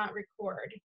do not record.